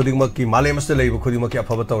ꯄꯥꯟꯕ ꯈꯨꯗꯤꯡꯃꯛꯀꯤ ꯃꯥꯂꯦꯝ ꯑꯁꯤꯗ ꯂꯩꯕ ꯈꯨꯗꯤꯡꯃꯛꯀꯤ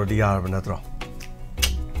ꯑꯐꯕ ꯇꯧꯔꯗꯤ ꯌꯥꯔꯕ ꯅꯠꯇ꯭ꯔꯣ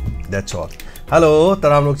That's all. Hello,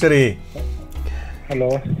 Taram Luxury.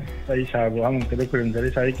 Hello, saya Sabu. Ang kada kurim dari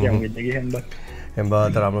saya kiam gede hemba. Hemba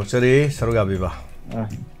Taram Luxury, Saruga Biba.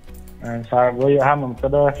 Sabu ya ham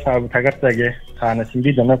kada Sabu thagat lagi. Kana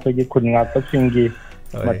sindi dana pergi kungat pesingi.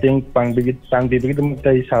 Mating pang begitu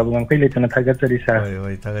mutai Sabu ngang kai letana thagat dari sa.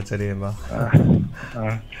 Oi, thagat dari hemba.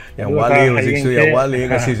 Yang wali hujiksu yang wali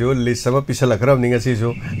ngasisu list sama pisah lakram ni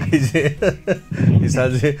ngasisu.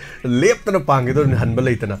 Isa je lep tana pang gitu hanbal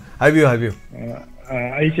letana. Habiu.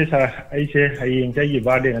 Aise hayeng saya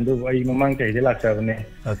ibadah nanti ayi memang saya jelas sebenarnya.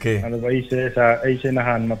 Okay. Nanti aise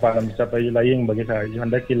nahan mapalam bisa pergi layeng bagi saya.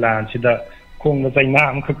 Hendak kilan sudah kong nanti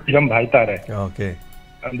nam kepiram bahaya tare. Okay.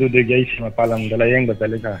 Nanti dia aise mapalam layeng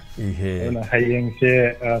betul kan. Ihe. Nah hayeng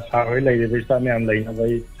saya sahoi lagi bisa ni am lain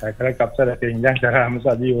nanti saya kira kapsa ada yang cara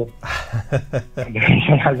masa dia.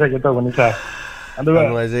 Saya kita pun saya.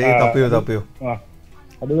 Anu aja tapiu.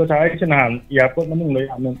 Aduga saya senahan ya pot manung loi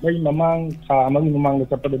amun loi mamang kha amang mamang le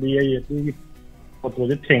chappa de ye tu foto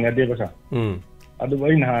je theng ade basa aduga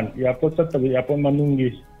inahan ya pot sat tabi ya pot manung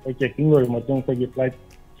gi oi checking loi matong ko gi flight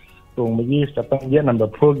tong magi sapang ye number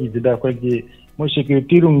 4 gi jida ko gi mo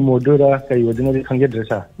security room modura kai wadina ri khangge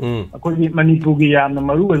dresa ko gi manipur gi ya na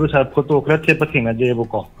maru oi basa photo khra the pa theng ade bo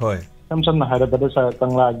ko hoi sam na hara bada sa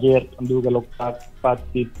tangla gate aduga lokak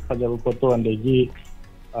pati phajabu photo ande gi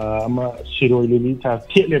ama siroi lili ta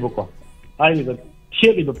thiele bako ai ba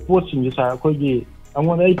thiele ba pot sim ji sa khoi gi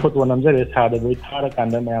amon ai photo namjare sa da boi thara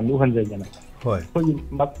kanda mayam lu hanjai jana hoi khoi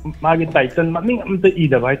ma gi title ma ning am te I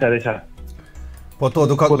da bai ta re sa photo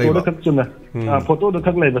du khak lei ba photo du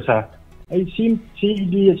khak lei ba sa ai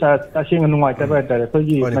di sa sing nuai ta ba ta ko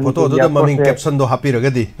gi photo do mami caption do happy raga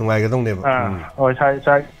di nuai ga dong ne ba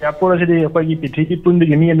sa airport si di ko gi pithi pun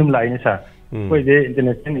di mi anum lai ne sa ko de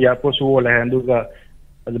international airport su wala han du ga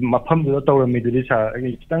mafam do tawra mi di sa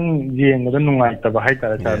tang jeng ga nuai ta ba hai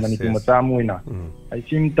ta sa mani ku macha muina ai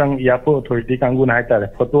sim tang airport authority kanggu na hai ta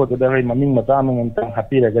photo do da hai mami macha mangam tang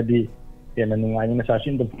happy raga di ena nuai ne sa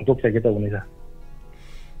sin do phok se ga ta ni sa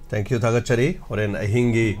thank you thagachari horen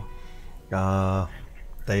ahingi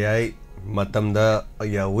tayai matamda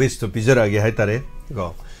ya wish to pizza ge hai tare go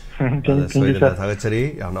so ida thagachari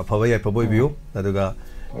yamna phawai ai paboi biu aduga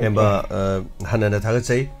emba hanana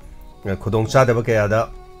thagachai khudong cha da ba kaya da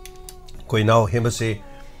koi now hemase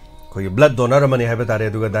koi blood donor mani hai ba tare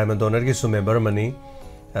aduga diamond donor gi su member mani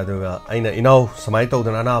aduga aina inau samai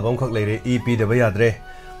tawdana na bam khak leire ep da ba yadre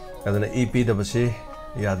aduna ep da ba se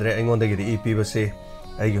yadre aingon da gi ep ba se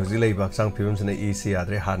ai hozi lei bak sang film sene e si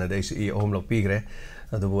yadre hana dai si om lok pi gre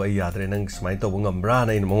adu ai yadre nang smai to ngam bra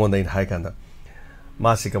na in mongon dai hai kan da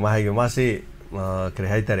ma si kama hai ma si kre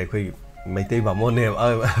hai tare khoi mai tei ba mon ne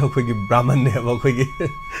khoi gi brahman ne ba khoi gi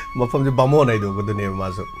mafam je ba mon ai do ko ne ma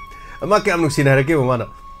so ma kam nuk sin har ke ma na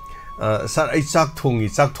sar ai chak thong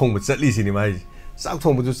ba chatli si ni mai chak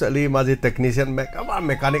thong bu chatli ma je technician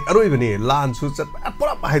mechanic aroi bani lan su chat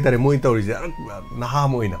pura hai tare moi to ri na ha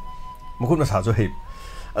moi na mukut na sa so hei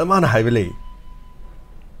mana hai bele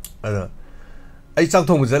ai chak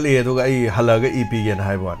thong bujal le do ga ai halaga ep gen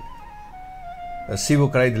hai bon sibu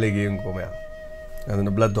krai de legi ko me and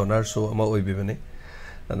blood donor so ama oi bi bane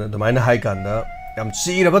and the mine hai kan da yam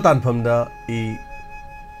chi ra ba tan pham da I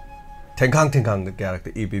thengkang the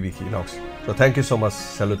character epb ki nox so thank you so much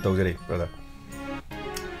salute to jari brother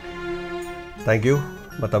thank you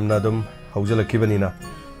matam na dum haujala ki bani na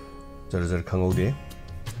jar khangau de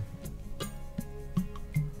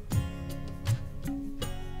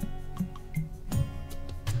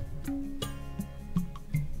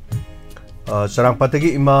Sarangpatagi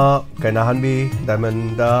ima kainahanbi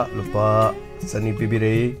diamond da lupa sani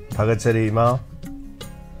pibirei thagachari ima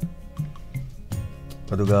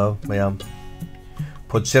aduga mayam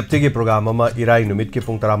food safety gi program ama irai numit ki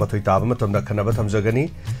pung 13 taba matamda khanaba thamjagani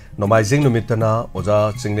nomaizing numitana oja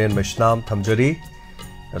chinglen meshnam thamjari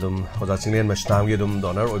adum oja chinglen meshnam gi dum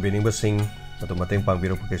donor oibening ba sing adum mateng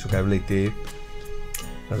pangbiro ke su kai leite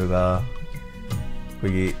aduga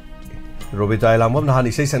kogi Robita Lamam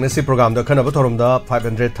Nahani say Sanasi program the Kanaba Torumda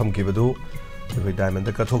 500 Tamkibadu, the diamond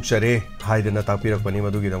the Katok Sherry, hide in the Tapira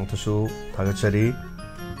Panimadu Gidam Tusu, Tagachari,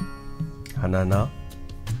 Hanana.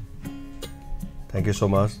 Thank you so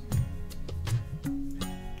much.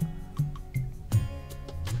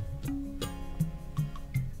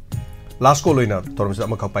 Last call in a Tormsa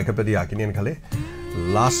Makapaika Pediakin and Kale.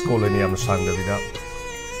 Last call in Yam Sang Davida.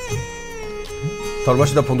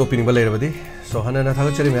 Tormash the Pondo Pinibali. So Hanana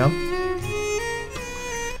Tagachari, ma'am.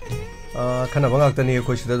 Kana bangak tani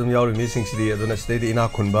ko sida dum yaw mi sing sidi aduna state ina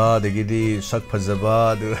khunba degidi sak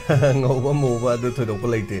phajaba du ngoba moba du thodo ko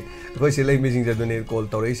leite ko si lei mi sing jadune call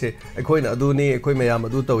tawrei se akoi na aduni akoi mayam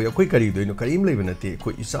adu tawi akoi kari doino karim lei banati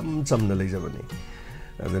ko isam cham na leijabani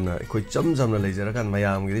aduna akoi cham na leijara kan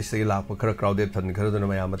mayam gi sei la pa khara crowded than khara duna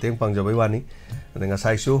mayam mateng pangjabai wani adanga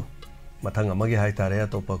saisu mathang amagi hai tare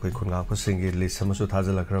atopa koi khunga ko singi list samasu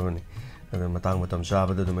thajala khrabani aduna matang matam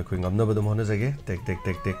sabada dum koi ngamna badum hona jage tek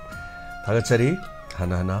Tagachari,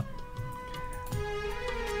 Hana.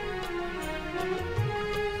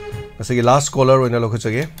 Asagi last caller when I look at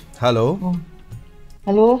again. Hello.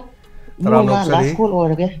 Hello. Last call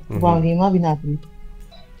or again. Wangi ma binati.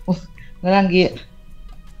 Ngarangi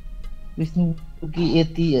Wisnu ki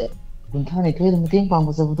eti bunthani thoi dum ting pang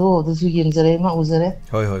pasabu do du yeng jare ma uzare.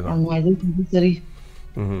 Hoi. Ang mai du jari.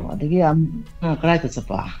 Adagi am krai ta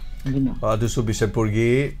chapa. Adusu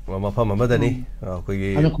Bisapurgi, Mafam Madani,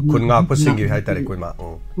 Kunga Pusingi, Hai Tarekuma.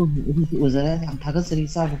 Was a Tagasari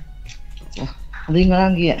Saga.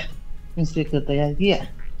 Lingarangi, Inspector Tayagi.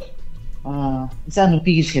 San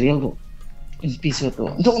Piggy Serial in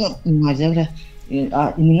Spisoto. Don't know my Java in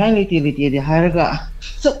nativity, the Haraga.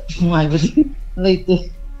 So, my later.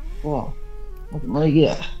 Oh, my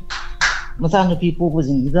dear. Masana people was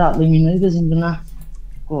in without eliminated in the night.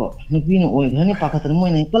 Nagpino oil hani pakatan mo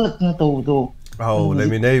na kalat na to do. Oh, let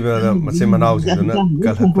me neighbor masimanaw si na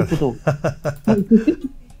kalat.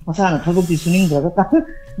 Masana thagok di suning daga ka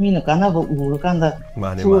mi na kana ba uru kanda.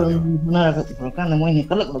 Mane. Na ka kana mo ni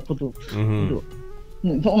kalat to do.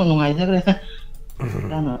 No nungai jagre.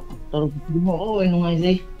 Kana toro mo oi nungai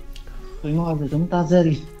jai. Koi mo ba dum ta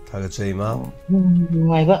jari. Thagat sei ma.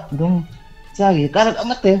 Nungai ba dum jagi karat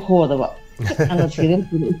amate ho da ba. Ana chirem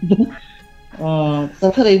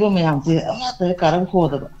ꯆꯠꯊꯔꯛꯏꯕ ꯃꯌꯥꯝꯁꯦ ꯑꯃꯠꯇ ꯀꯥꯔꯛ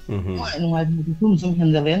ꯍꯣꯗꯕ ꯅꯨꯡꯉꯥꯏꯕꯗꯤ ꯁꯨꯝ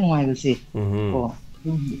ꯍꯦꯟꯖꯜꯂꯦ ꯅꯨꯡꯉꯥꯏꯕꯁꯤ ꯀꯣ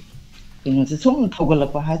ꯀꯩꯅꯣꯁꯦ ꯁꯨꯝ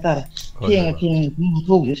ꯊꯧꯒꯠꯂꯛꯄ ꯍꯥꯏꯇꯥꯔꯦ ꯊꯦꯡꯉ ꯁꯨꯝ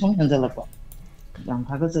ꯍꯥꯊꯣꯛꯁꯦ ꯁꯨꯝ ꯍꯦꯟꯖꯜꯂꯛꯄ ꯌꯥꯝ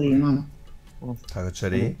ꯊꯥꯒꯠꯆꯔꯤ 이마ꯅ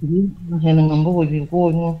ꯊꯥꯒꯠꯆꯔꯤ ꯍꯦꯟꯅ ꯉꯝꯕ ꯑꯣꯏꯕꯤꯌꯨꯀꯣ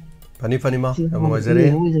ꯏꯉꯣ ꯐꯅꯤ ꯐꯅꯤꯃ ꯌꯥꯝ ꯅꯨꯡꯉꯥꯏꯖꯔꯦ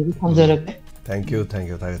ꯊꯝꯖꯔꯒꯦ ꯊꯦꯡꯛ ꯌꯨ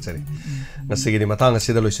ꯊꯥꯒꯠꯆꯔꯤ ꯉꯁꯤꯒꯤꯗꯤ ꯃꯇꯥꯡ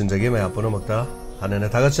ꯑꯁꯤꯗ ꯂꯣꯏꯁꯤꯟꯖꯒꯦ ꯃꯌꯥꯝ ꯄꯨꯝꯅꯃꯛꯇ ꯍꯥꯟꯅꯅ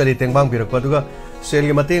ꯊꯥꯒꯠꯆꯔꯤ ꯇꯦꯡꯕꯥꯡꯕꯤꯔꯛꯄ ꯑꯗꯨꯒ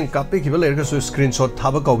ꯁꯦꯜꯒꯤ ꯃꯇꯦꯡ ꯀꯥꯞꯄꯤꯈꯤꯕ ꯂꯩꯔꯒꯁꯨ ꯁ꯭ꯀ꯭ꯔꯤꯟꯁꯣꯠ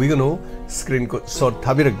ꯊꯥꯕ ꯀꯥꯎꯕꯤꯒꯅꯨ ꯁ꯭ꯀ꯭ꯔꯤꯟꯁꯣꯠ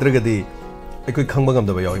ꯊꯥꯕꯤꯔꯛꯇ꯭ꯔꯒꯗꯤ ꯑꯩꯈꯣꯏ ꯈꯪꯕ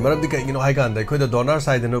ꯉꯝꯗꯕ ꯌꯥꯎꯏ ꯃꯔꯝꯗꯤ ꯀꯩꯒꯤꯅꯣ ꯍꯥꯏ ꯀꯥꯟꯗ ꯑꯩꯈꯣꯏꯗ ꯗꯣꯅꯔ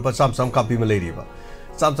ꯁꯥꯏꯗꯅ ꯂꯨꯄꯥ ꯆꯥꯝ ꯀꯥꯞꯄꯤ ꯑꯃ ꯂꯩꯔꯤꯕ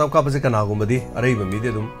ꯆꯥꯝ ꯀꯥꯞꯄꯁꯦ ꯀꯅꯥꯒꯨꯝꯕꯗꯤ ꯑꯔꯩꯕ ꯃꯤꯗꯤ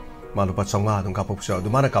ꯑꯗꯨꯝ ꯃꯥ ꯂꯨꯄꯥ 500 ꯑꯗꯨꯝ ꯀꯥꯞꯄꯛꯄꯁꯨ ꯌꯥꯎꯏ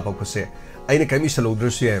ꯑꯗꯨ ꯃꯥꯅ ꯀꯥꯞꯄꯛꯄꯁꯦ ꯑꯩꯅ ꯀꯩꯝ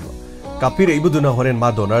ꯏꯁꯜꯍꯧꯗ꯭ꯔꯁꯨ ꯌꯥꯏꯕ ꯀꯥꯞꯄꯤꯔꯛꯏꯕꯗꯨꯅ ꯍꯣꯔꯦꯟ ꯃꯥ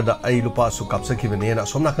ꯗꯣꯅꯔꯗ ꯑꯩ ꯂꯨꯄꯥ ꯑꯁꯨꯛ ꯀꯥꯞꯆꯈꯤꯕꯅꯦꯅ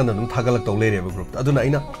ꯑꯁꯣꯝ ꯅꯥꯀꯟꯗ ꯑꯗꯨꯝ ꯊꯥꯒꯠꯂꯛꯇꯧ ꯂꯩꯔꯦꯕ ꯒ꯭ꯔꯨꯞꯇ ꯑꯗꯨꯅ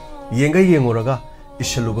ꯑꯩꯅ ꯌꯦꯡꯉꯨꯔꯒ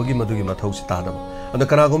이실루버기 마두기 마타우시 따다바 안다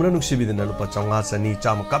카나고므나 눅시비드나 루파 500 100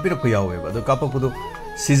 100 까피럭고 야오에바 ado 까빡고도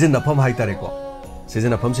시즌 나펌 하이따레고 시즌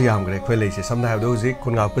나펌시 야함그레 퀘레이시 삼나 하이도 후지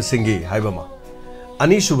콘가프 싱기 하이바마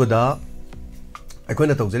아니 슈바다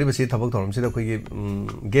ꯑꯩꯈꯣꯏꯅ ꯇꯧꯖꯔꯤꯕꯁꯤ ꯊꯕꯛ ꯊꯧꯔꯝꯁꯤꯗ ꯑꯩꯈꯣꯏꯒꯤ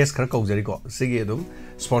ꯒꯦꯁ ꯈꯔ ꯀꯧꯖꯔꯤꯀꯣ ꯁꯤꯒꯤ ꯑꯗꯨꯝ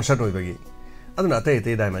ꯁ꯭ꯄꯣꯟꯁꯔ ꯑꯣꯏꯕꯒꯤ ꯑꯗꯨꯅ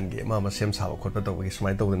ꯑꯇꯩ ꯗꯥꯏꯃꯟꯒꯤ ꯑꯃ ꯁꯦꯝ ꯁꯥꯕ ꯈꯣꯠꯄ ꯇꯧꯕꯒꯤ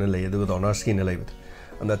ꯁꯨꯃꯥꯏꯅ ꯇꯧꯗꯅ ꯂꯩ ꯑꯗꯨꯒ ꯗꯣꯅꯔꯁꯀꯤꯅ ꯂꯩꯕꯗꯣ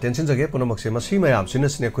ꯑꯗꯨꯅ ꯇꯦꯟꯁꯟꯖꯒꯦ ꯄꯨꯝꯅꯃꯛꯁꯦ ꯃꯁꯤ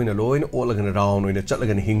ꯃꯌꯥꯝꯁꯤꯅꯁꯤꯅꯦ ꯑꯩꯈꯣꯏꯅ ꯂꯣꯏꯅ ꯑꯣꯠꯂꯒꯅ ꯔꯥꯎꯟ ꯑꯣꯏꯅ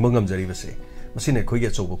ꯆꯠꯂꯒꯅ ꯍꯤꯡꯕ ꯉꯝꯖꯔꯤꯕꯁꯦ ꯃꯁꯤꯅ ꯑꯩꯈꯣꯏꯒꯤ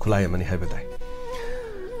ꯑꯆꯧꯕ ꯈꯨꯠꯂꯥꯏ ꯑꯃꯅꯤ ꯍꯥꯏꯕ ꯇꯥꯏ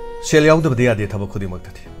ꯁꯦꯜ ꯌꯥꯎꯗꯕꯗꯤ ꯌꯥꯗꯦ ꯊꯕꯛ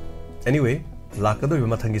ꯈꯨꯗꯤꯡꯃꯛꯇꯗꯤ ꯑꯦꯅꯤꯋꯦ ꯂꯥꯛꯀꯗꯧꯔꯤꯕ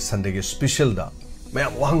ꯃꯊꯪꯒꯤ ꯁꯟꯗꯦꯒꯤ ꯁ꯭ꯄꯦꯁꯤꯌꯦꯜꯗ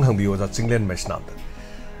ꯃꯌꯥꯝ ꯋꯥꯍꯪ ꯍꯪꯕꯤꯌꯨ ꯑꯣꯖꯥ ꯆꯤꯡꯂꯦꯟ ꯃꯩꯁꯅꯥꯝꯗ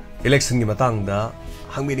ꯏꯂꯦꯛꯁꯟꯒꯤ ꯃꯇꯥꯡꯗ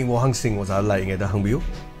ꯍꯪꯕꯤꯅꯤꯡꯕ ꯋꯥꯍꯪꯁꯤꯡ ꯑꯣꯖꯥ ꯂꯥꯛꯏꯉꯩꯗ ꯍꯪꯕꯤꯌꯨ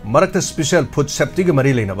ꯃꯔꯛꯇ ꯁ꯭ꯄꯦꯁꯤꯌꯦꯜ ꯐꯨꯗ ꯁꯦꯐꯇꯤꯒ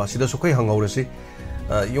ꯃꯔꯤ ꯂꯩꯅꯕ ꯁꯤꯗꯁꯨ ꯑꯩꯈꯣꯏ ꯍꯪꯍꯧꯔꯁꯤ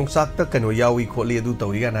ꯌꯣꯡꯆꯥꯛꯇ ꯀꯩꯅꯣ ꯌꯥꯎꯏ ꯈꯣꯠꯂꯤ ꯑꯗꯨ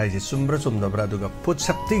ꯇꯧꯔꯤ ꯀꯥꯏꯅ ꯍꯥꯏꯁꯦ ꯆꯨꯝꯕ꯭ꯔꯥ ꯆꯨꯝꯗꯕ꯭ꯔꯥ ꯑꯗꯨꯒ ꯐꯨꯗ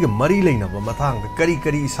ꯁꯦꯐꯇꯤꯒ ꯃꯔꯤ ꯂꯩꯅꯕ ꯃꯇꯥꯡꯗ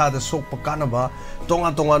ꯀꯔꯤ ꯏꯁꯥꯗ ꯁꯣꯛꯄ ꯀꯥꯟꯅꯕ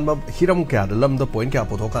ꯇꯣꯉꯥꯟꯕ ꯍꯤꯔꯝ ꯀꯌꯥꯗ ꯂꯝꯗ ꯄꯣꯏꯟ ꯀꯌꯥ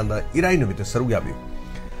ꯄꯨꯊꯣꯛꯀꯥꯟꯗ ꯏꯔꯥꯏ ꯅꯨꯃꯤꯠꯇ ꯁꯔꯨꯛ ꯌꯥꯕꯤꯌꯨ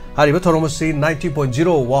ꯍꯥꯏꯔꯤꯕ ꯊꯧꯔꯝ ꯑꯁꯤ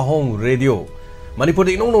 90.0 ꯋꯥꯍꯣꯡ ꯔꯦꯗꯤꯑꯣ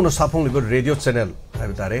ꯃꯅꯤꯄꯨꯔꯗ ꯏꯅꯧ ꯅꯧꯅ ꯁꯥꯐꯣꯡꯂꯤꯕ ꯔꯦꯗꯤꯑꯣ ꯆꯦꯅꯦꯜ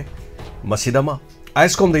ꯍꯥꯏꯕ ꯇꯥꯔꯦ ꯃꯁꯤꯗꯃ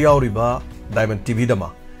ꯑꯥꯏꯁꯀꯣꯝꯗ ꯌꯥꯎꯔꯤꯕ diamond ꯇꯤꯚꯤꯗꯃ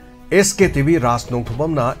SK TV Raj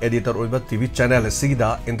ꯅꯣꯡꯊꯣꯝꯕꯝꯅ editor ओइबा TV channel सिगिदा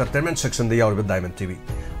entertainment section दे यावरिबा diamond TV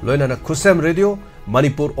लोइनाना खुसेम radio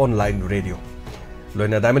Manipur online radio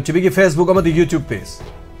लोइना diamond TV की Facebook अमदी YouTube page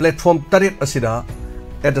platform तरेट असिदा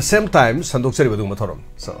at the same time संदोक्चरिबा दुंग मथोरम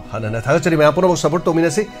सो हानना थागचरि मा पुनमक सपोर्ट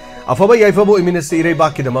तोमिनसि अफबा याइफबो इमिनसि इरै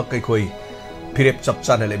बाकी दमक कैखोई फिरेप चप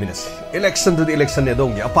channel इमिनसि election to the election ने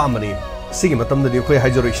दोंग अपामनी सिगी मतमदि खोय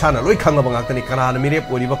हाइजरो इसाना लोय खांगबा गाक्तनी कनाना मिरेप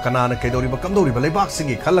ओरिबा कनाना कैदोरिबा कमदोरिबा लेबाक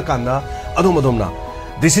सिगी खल्लकांदा अदोमना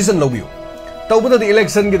डिसीजन लौबियो तौबदि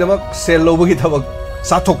इलेक्शन की दमक cell लौबगी थबक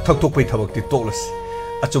साथोक थकथोक पै थबक ति तोलस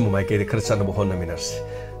अचुम माइ के खर चनबो होन मिनर्स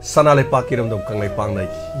सना ले पाकी रमदम कंगै पांगनाय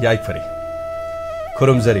याइ फरी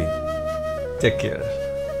खुरुमजरी take care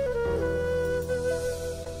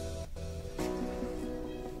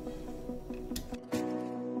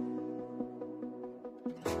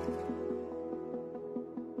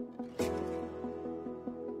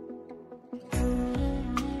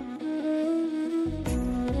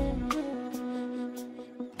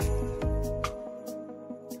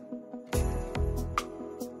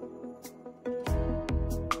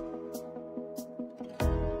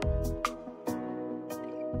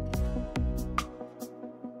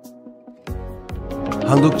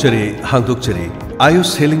हांगदोकचरी Ayush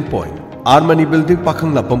hailing point harmony building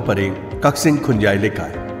पाखंग लापम परेंग Kakching खुन्याय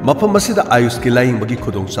लेकाय मफम मसिदा Ayush की लाइंग बगी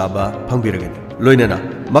खुदोंग चाबा फंगबिरगनी लोइनना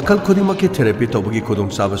मखल खुदिमकी therapy तौबगी खुदोंग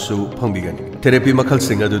चाबसु फंगबिगनी therapy मखल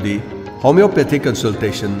Singh अदुदी homeopathic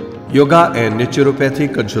consultation yoga and naturopathic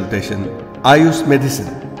consultation Ayush medicine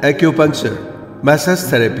acupuncture message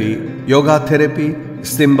therapy yoga therapy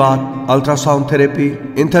steam bath ultrasound therapy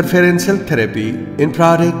इंटरफेरेंशियल therapy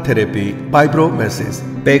infrared therapy फाइब्रोमेसिस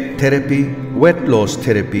back therapy weight loss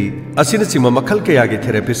therapy Asin चिम मखल कयागी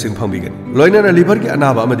therapy Singh फंगबिगन लोइनना liver की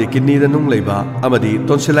अनाबा अमदी kidney the नुंग लेबा अमदी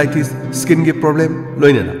tonsillitis skin की problem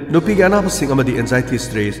लोइनना नुपी की अनाबा सिंग अमदी anxiety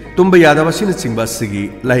stress तुंबा यादबा सिन चिंबा सिगी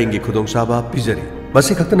लाहिंगी खुदोंसाबा पिजरी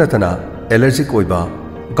मसी खक्तनतना allergic ओइबा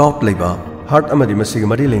gout लेबा heart अमदी मसिग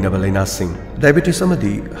मरी लेनबा लैना सिंग diabetes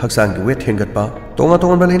अमदी हक्सांग wait हेंगतपा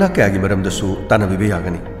तोंगा लैना कयागी मरमदसु तानबिबे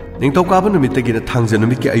यागनी निंगथौकाबा नुमितगिना थांजे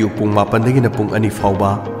नुमितकी अयुक पुंग 9 दगिना पुंग 2 फावबा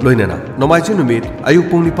लोइनना नोमाइजे नुमित अयुक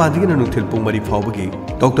पुंग 9 दगिना नुंथिल पुंग 3 फावबगी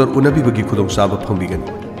doctor उनबिबगी खुदोंसाबा फंगबिगनी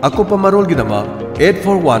अकोपा मरोलगिदमा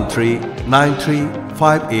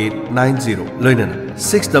 8413935890 लोइनना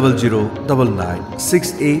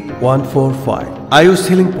 6009968145 Ayush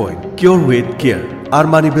healing point cure with care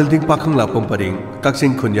आर्मानी building पाखंग लापम परेंग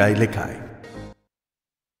Kakching खुन्याय लेखाय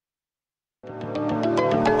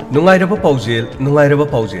नुंगाइरबा पाउजेल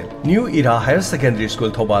new Ira higher secondary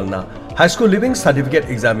school थौबालना high school leaving certificate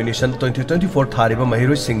examination 2024 थारिबा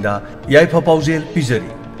महिरोइ सिंगदा याइफा पाउजेल पिजरी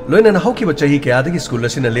लोइनना हौकिबा चही कयादगी school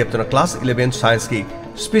असिना लेप्तना क्लास 11 साइंस की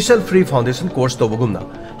स्पेशल फ्री फाउंडेशन कोर्स तौबगुमना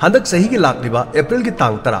हंदक सही की लाकलिबा April की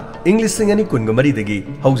तांग तरा इंग्लिश सिंगनी कुनगमरी दगी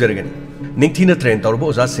हौजरगनी निंगथीना ट्रेन तौरबो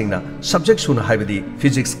ओजा सिंगना सब्जेक्ट सुना हाइबदी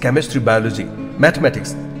physics chemistry biology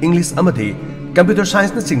mathematics English अमदी computer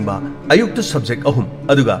science न चिंगबा अयुक्त सब्जेक्ट अहुम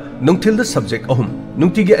अदुगा नुंगथिल सब्जेक्ट अहुम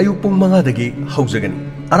नुंगतिगे अयुक पुंग मंगा दगी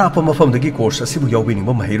हौजगनी अराप मफम दगी कोर्स असिबु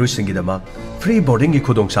यावबिनिंगबा महिरोय सिंगिदमा फ्री बोर्डिंग की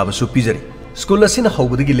खुदोंग साबसु पिजरी स्कूल असिना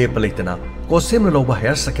हौबदगी लेप लेतना कोसेम लौबा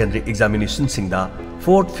higher secondary examination सिंगदा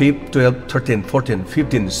 4th 5th 12th 13th 14th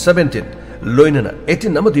 15th 17th लोइनना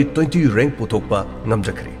 18 अमदी 20 rank पुथोकपा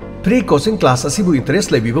नमजखरी pre coaching class असिबु interest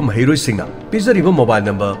लेबिबा महिरोय सिंगना पिजरीबा mobile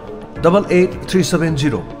number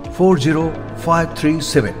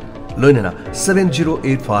 8837040537 लोइनना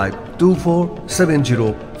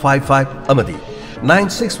 7085247055 अमदी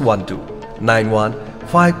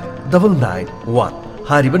 9612915991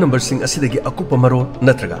 हारिबा number सिंग असिदगी अकुप मरो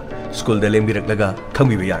नत्रगा school दे लेंबिरकलगा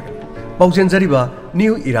खंबिबा यागनी पाउजेन जरिबा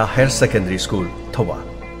new इरा higher secondary school थवा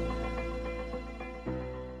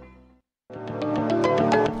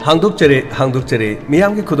हांगदोक चरे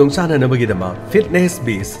मियाम की खुदोंग चाना नबगीदमा फिटनेस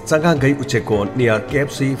बीस चंगांगई उचेकोन near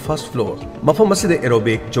KFC first floor मफम असिदे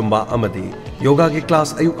aerobic Zumba अमदी yoga की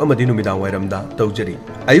class अयुक अमदी नुमिदां वायरमदा तौजरी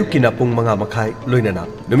अयुक किना पुंग मंगा मखाई लोइनना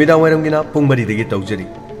नुमिदां वायरमगिना पुंग मरी देगी तौजरी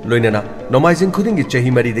लोइनना नोमाइजिंग खुदिंगी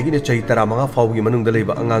चही मरी देगी ने चही तरा मंगा फाउगी मनुंगदा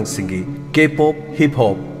लेबा अंगांग सिंगी K-pop hip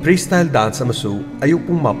hop freestyle dance अमसु अयुक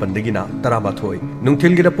पुंग मापन देगिना तरामाथोय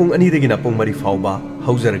नुंगथिलगिना पुंग अनि देगिना पुंग मरी फाउबा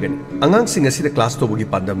हौजरगनी अंगांग सिंग असिदा क्लास तोबगी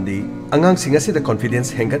पांदमदी अंगांग सिंग असिदा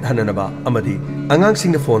कॉन्फिडेंस हेंगत हननबा अमदी अंगांग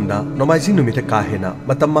सिंग फोनदा नोमाइजिंग नुमिता का हेना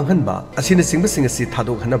मतम मंगहनबा असिना सिंग सिंग असि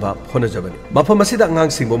थादोक हनबा होनजबनी मफम असिदा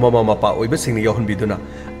अंगांग सिंग ममा मपा ओइबा सिंग यौहनबिदुना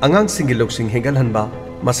अंगांग सिंग लोकसिंग हेंगल हनबा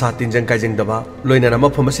मसा तिंजंग काइजंगदबा लोइनना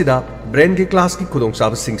मफम असिदा ब्रेन की क्लास की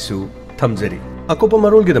खुदोंसाब सिंगसु थमजरी अकोपा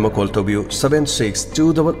मरोल गिदमा कॉल तोबियो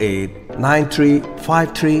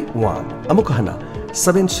 7628893531 अमुक हना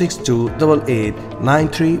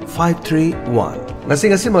 7628893531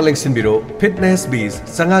 नसिंग असि मलेंग सिनबिरो फिटनेस बीज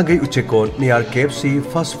संगागई उचेकोन near KFC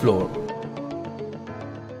first floor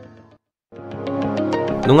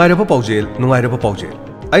नुंगाइरबा पाउजेल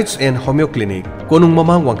HN Homeo Clinic Konung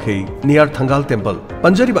Mamang Wangkhei near Thangal Temple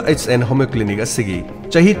Panjariba HN Homeo Clinic asigi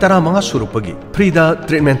chahi tara manga surupagi frida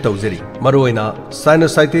treatment tawjari maroina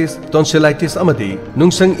sinusitis tonsillitis amadi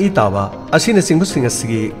nungsang itawa asina singbu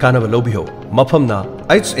asigi kanaba lobiho mafamna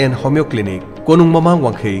HN Homeo Clinic Konung Mamang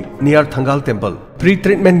Wangkhei near Thangal Temple free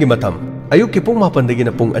treatment gi matam ayuk ki pung mapan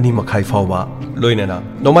dagina pung ani makhai fawa loinana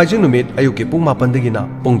nomaijing numit ayuk ki pung mapan dagina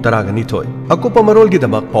pung taraga ni thoi akupa marol gi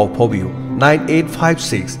damak pau phobiu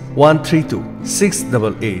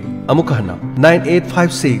 9856132688 amukahna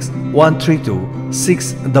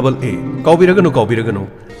 9856132688 kaubiraganu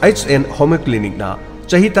HN Home Clinic na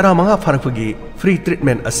chahi tara manga farakpagi free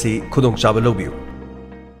treatment asi khudong chaba lobiu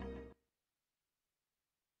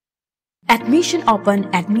Admission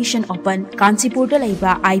open Kanchipurda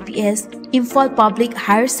laiba IPS Imphal Public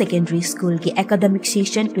Higher Secondary School ki academic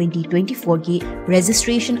session 2024 ki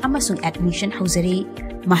registration amasung admission hauzari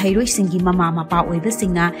Mahairoi singi mama mapa oiba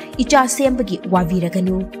singna icha sembagi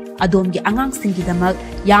waviraganu adom gi angang singi damak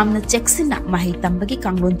yamna checksina mahai tambagi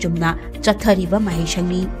kanglon chumna chathariba mahai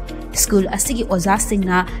shangni School asigi oza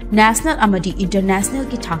singna national amadi international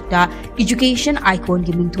ki thakta education icon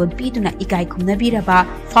gi mingthon pituna ikai khumna biraba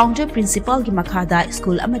founder principal gi makhada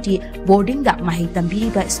school amadi boarding da mahai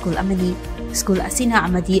tambiriba school amani school asina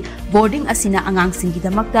amadi boarding asina angang singi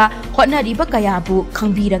damakta hotna riba kayabu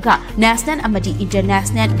khangbiraga national amadi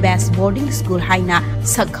international best boarding school haina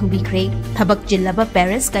sak khangbikre thabak jillaba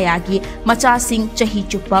parents kayagi macha sing chahi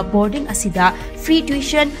chukpa boarding asida free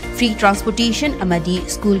tuition free transportation amadi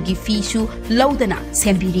school gi fee su laudana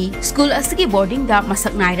sembiri school asigi boarding da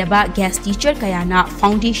masak nairaba guest teacher kayana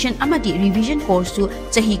foundation amadi revision course su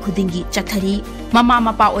chahi khudingi chathari mama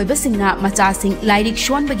mapa oiba singna macha sing lairik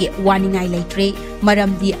shonbagi waningai leitre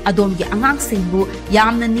maramdi adomgi angang singbu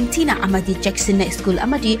yamna ningthina amadi checksina school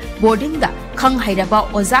amadi boarding da khang hairaba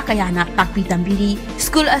oza kayana takpi tambiri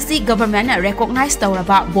school asi government na recognize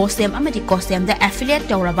tawraba bosem amadi kosem da affiliate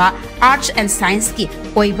tawraba arts and science ki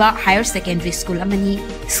oiba higher secondary school amani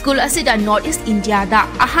school asi da north east india da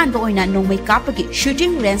ahan ba oina nongmai kapagi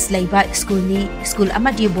shooting range laiba school ni school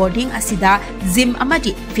amadi boarding asida gym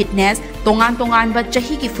amadi fitness tongan ba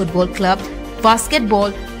chahi ki football club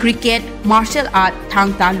basketball cricket martial art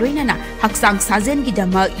thang ta loinana haksang sajen gi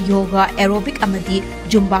dama yoga aerobic amadi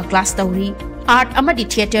zumba class tawri art amadi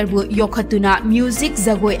theater bu yokhatuna music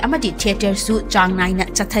zagoi amadi theater su changnaina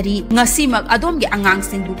chathari ngasimak adom gi angang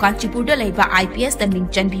sing bu Kanchipur da leiba IPS da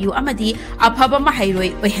mingchan biu amadi aphaba ma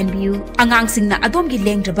hairoi oihanbiu angang singna adom gi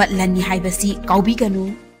lengdraba lani haibasi kaubi ganu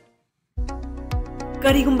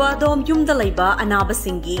Karigumba dom yumda laiba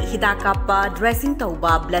anabasingi hidakapa dressing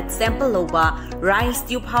tauba blood sample loba rice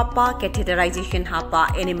tube hapa catheterization hapa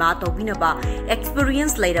enema tobinaba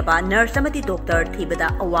experience lairaba nurse amati doctor thibada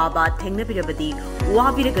awaba thengnabirabadi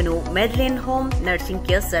wabiraganu Medline Home Nursing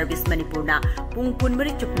Care Service Manipurna pung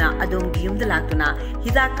kunmari chupna adom yumda latuna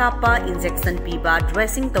hidakapa injection piba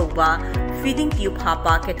dressing tauba feeding tube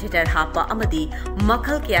hapa catheter hapa amadi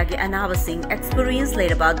makhal kya ge anabasing experience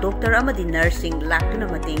lairaba doctor amadi nursing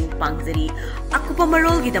Mating Pangzari Akupa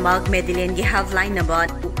Marol Gidamak Medline gi helpline number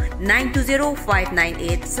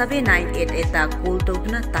 920-598-7988 ta call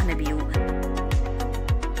tawduna tanabiu.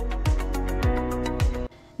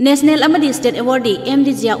 National Amadi State Awardee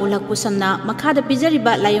MDZia Ulak Pusamna Makhada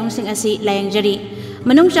Pizariba Layong Sing Asi Layangjari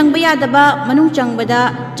Manung Changbaya daba Manung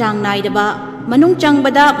Changbada Chang Naidaba Manung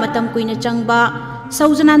Changbada Matam Kuina Changba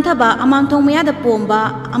Sauzanantaba amang thong maya da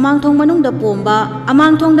pomba amang thong manung da pomba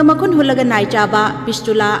amang thong da makun hulaga nai chaba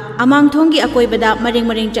pistula amang thong gi akoi bada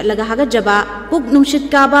maring chatlaga haga jaba puk nungshit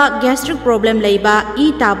kaba gastric problem leiba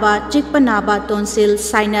e taba chikpa naba tonsil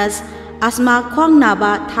sinus asthma khwang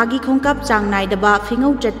naba thagi khongkap chang nai daba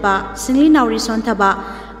fingau chatpa singli nauri son thaba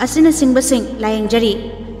asina singba sing layang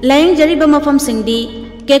jari ba mafam singdi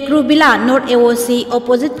Kekru Bila North AOC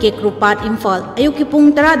opposite Kekru Part Imphal ayuki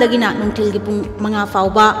pung tara dagina nungtil gi pung manga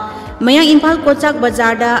fauba mayang Imphal Kochak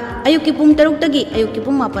Bazar da ayuki pung taruk dagi ayuki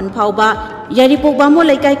pung mapan fauba Yaripok Bamo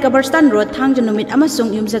Laikai Kabarstan Road Thangja numit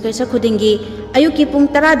amasung yumsakai sa khudingi ayuki pung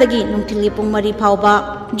tara dagi nungtil gi pung mari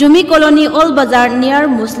fauba Jumi Colony Old Bazar near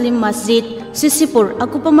Muslim Masjid Sisipur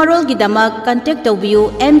Akupa Marol gi damak contact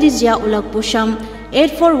tawbiu MDZia Ulak Pusham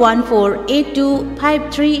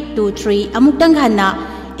 8414-825323 Amuktang Hana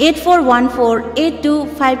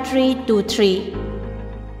 8414-825323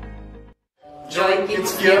 Joy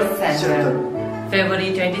Kids Care Center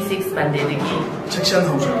February 26 Monday dagi section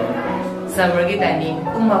hausa summer gi timing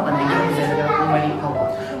pung 8 dagi hujaraga pung 2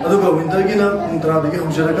 phawa aduga winter gi na pung 3 dagi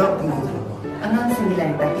hujaraga pung 4 anang singi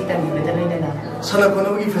lai taki tami bedalai na sala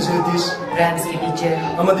kono gi facilities grants ki teacher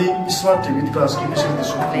amadi smart TV class ki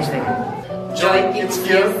facilities Joy Kids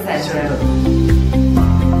Care Center.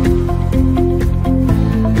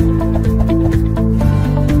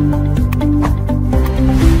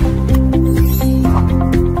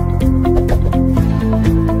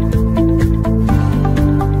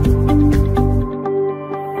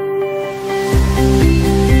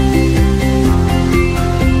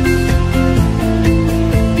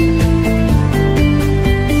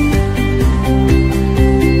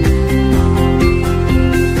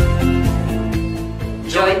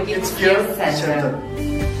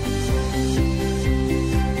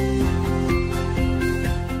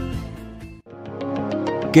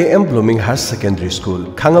 KM Blooming Higher Secondary School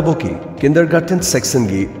Khangaboki Kindergarten Section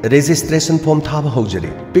gi registration form thaba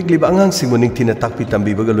hojari piglib angang singmuning thina takpi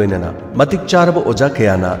tambibaga loinana matik charaba oja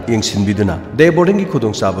kayana yengsinbiduna day boarding gi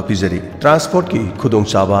khudong saba pizari transport gi khudong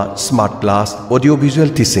saba smart class audio visual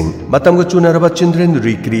teaching matamga chunaraba children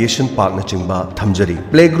recreation park na chingba thamjari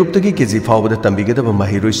play group tagi kg fawbada tambigada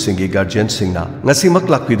mahiroi singi guardian singna ngasimak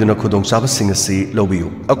lakpiduna khudong saba singasi lobiu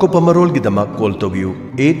akopa marol gi dama call tobiu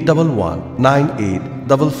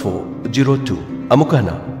 811984402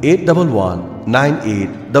 Amukana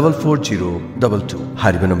 811984402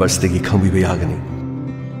 Hariba numbers tegi khambi bayagani